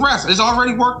gonna do the rest. It's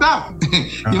already worked out.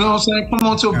 You know what I'm saying? Come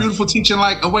on to a beautiful teaching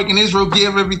like Awaken Israel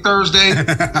give every Thursday. and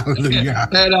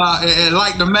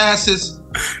like the masses,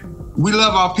 we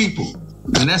love our people.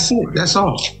 And that's it. That's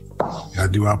all. Gotta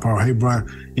do our part. Hey,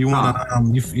 Brian. You want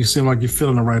to? You seem like you're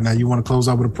feeling it right now. You want to close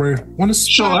out with a prayer?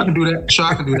 Sure, I can do that.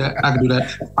 I can do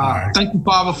that. Thank you,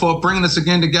 Father, for bringing us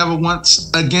again together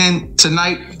once again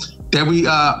tonight. That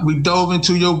we dove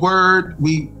into your word.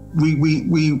 We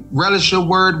relish your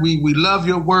word. We love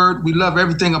your word. We love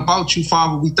everything about you,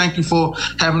 Father. We thank you for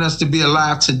having us to be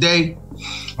alive today.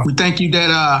 We thank you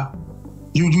that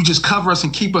you just cover us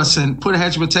and keep us and put a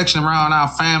hedge of protection around our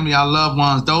family, our loved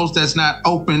ones, those that's not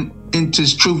open into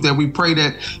this truth, that we pray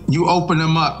that you open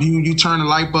them up. You turn the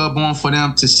light bulb on for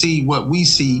them to see what we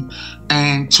see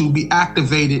and to be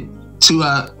activated to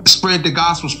spread the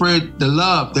gospel, spread the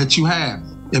love that you have.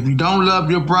 If you don't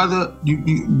love your brother,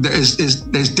 there's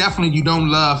definitely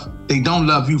they don't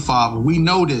love you, Father. We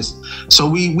know this. So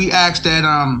we ask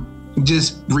that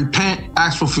just repent,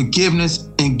 ask for forgiveness,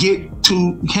 and get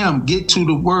to him, get to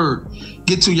the word,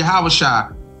 get to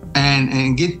Yahushua,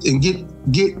 and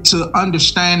get to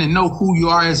understand and know who you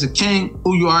are as a king,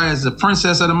 who you are as a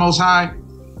princess of the Most High.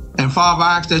 And Father,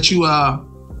 I ask that you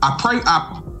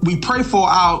we pray for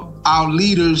our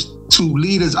leaders to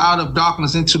lead us out of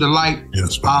darkness into the light.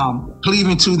 Yes,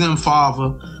 cleaving to them,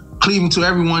 Father, cleaving to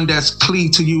everyone that's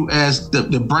cleaved to you as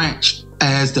the branch,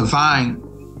 as the vine,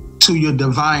 to your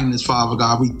divineness, Father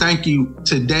God. We thank you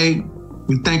today.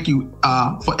 We thank you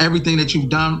for everything that you've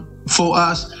done for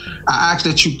us. I ask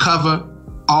that you cover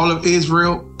all of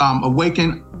Israel,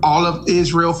 awaken all of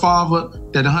Israel, Father,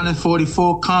 that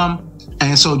 144 come,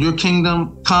 and so your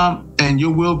kingdom come and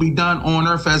your will be done on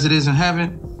earth as it is in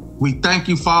heaven. We thank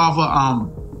you, Father.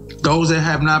 Those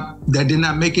that did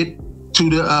not make it to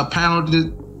the panel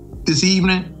this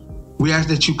evening, we ask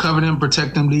that you cover them,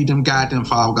 protect them, lead them, guide them,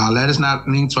 Father God. Let us not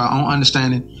lean to our own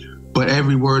understanding, but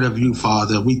every word of you,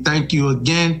 Father. We thank you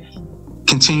again.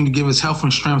 Continue to give us health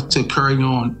and strength to carry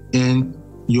on in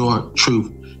your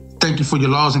truth. Thank you for your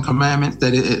laws and commandments,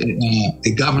 that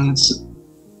it governs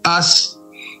us.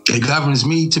 It governs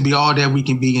me to be all that we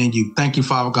can be in you. Thank you,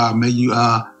 Father God. May you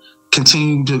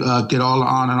continue to get all the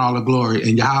honor and all the glory.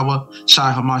 In Yahweh,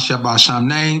 Shai HaMashiach B'Hashem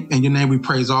name. In your name we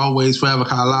praise always, forever.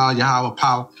 Halal, Yahweh,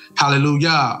 power. Hallelujah.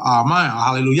 Amen.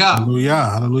 Hallelujah. Hallelujah.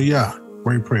 Hallelujah.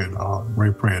 Great prayer, dog.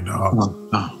 Great prayer, dog.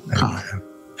 Amen.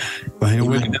 But here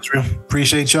we go, Israel.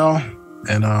 Appreciate y'all.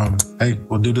 And hey,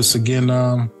 we'll do this again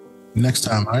next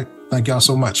time. All right. Thank y'all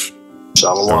so much.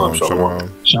 Shalom.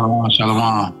 Shalom. Shalom.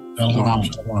 Shalom. Shalom.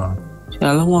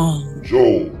 Shalom.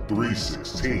 Joel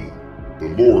 3:16. The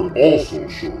Lord also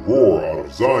shall roar out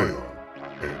of Zion,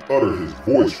 and utter his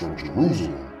voice from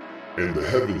Jerusalem, and the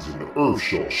heavens and the earth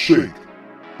shall shake.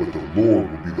 But the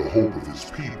Lord will be the hope of his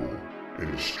people,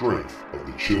 and the strength of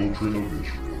the children of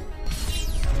Israel.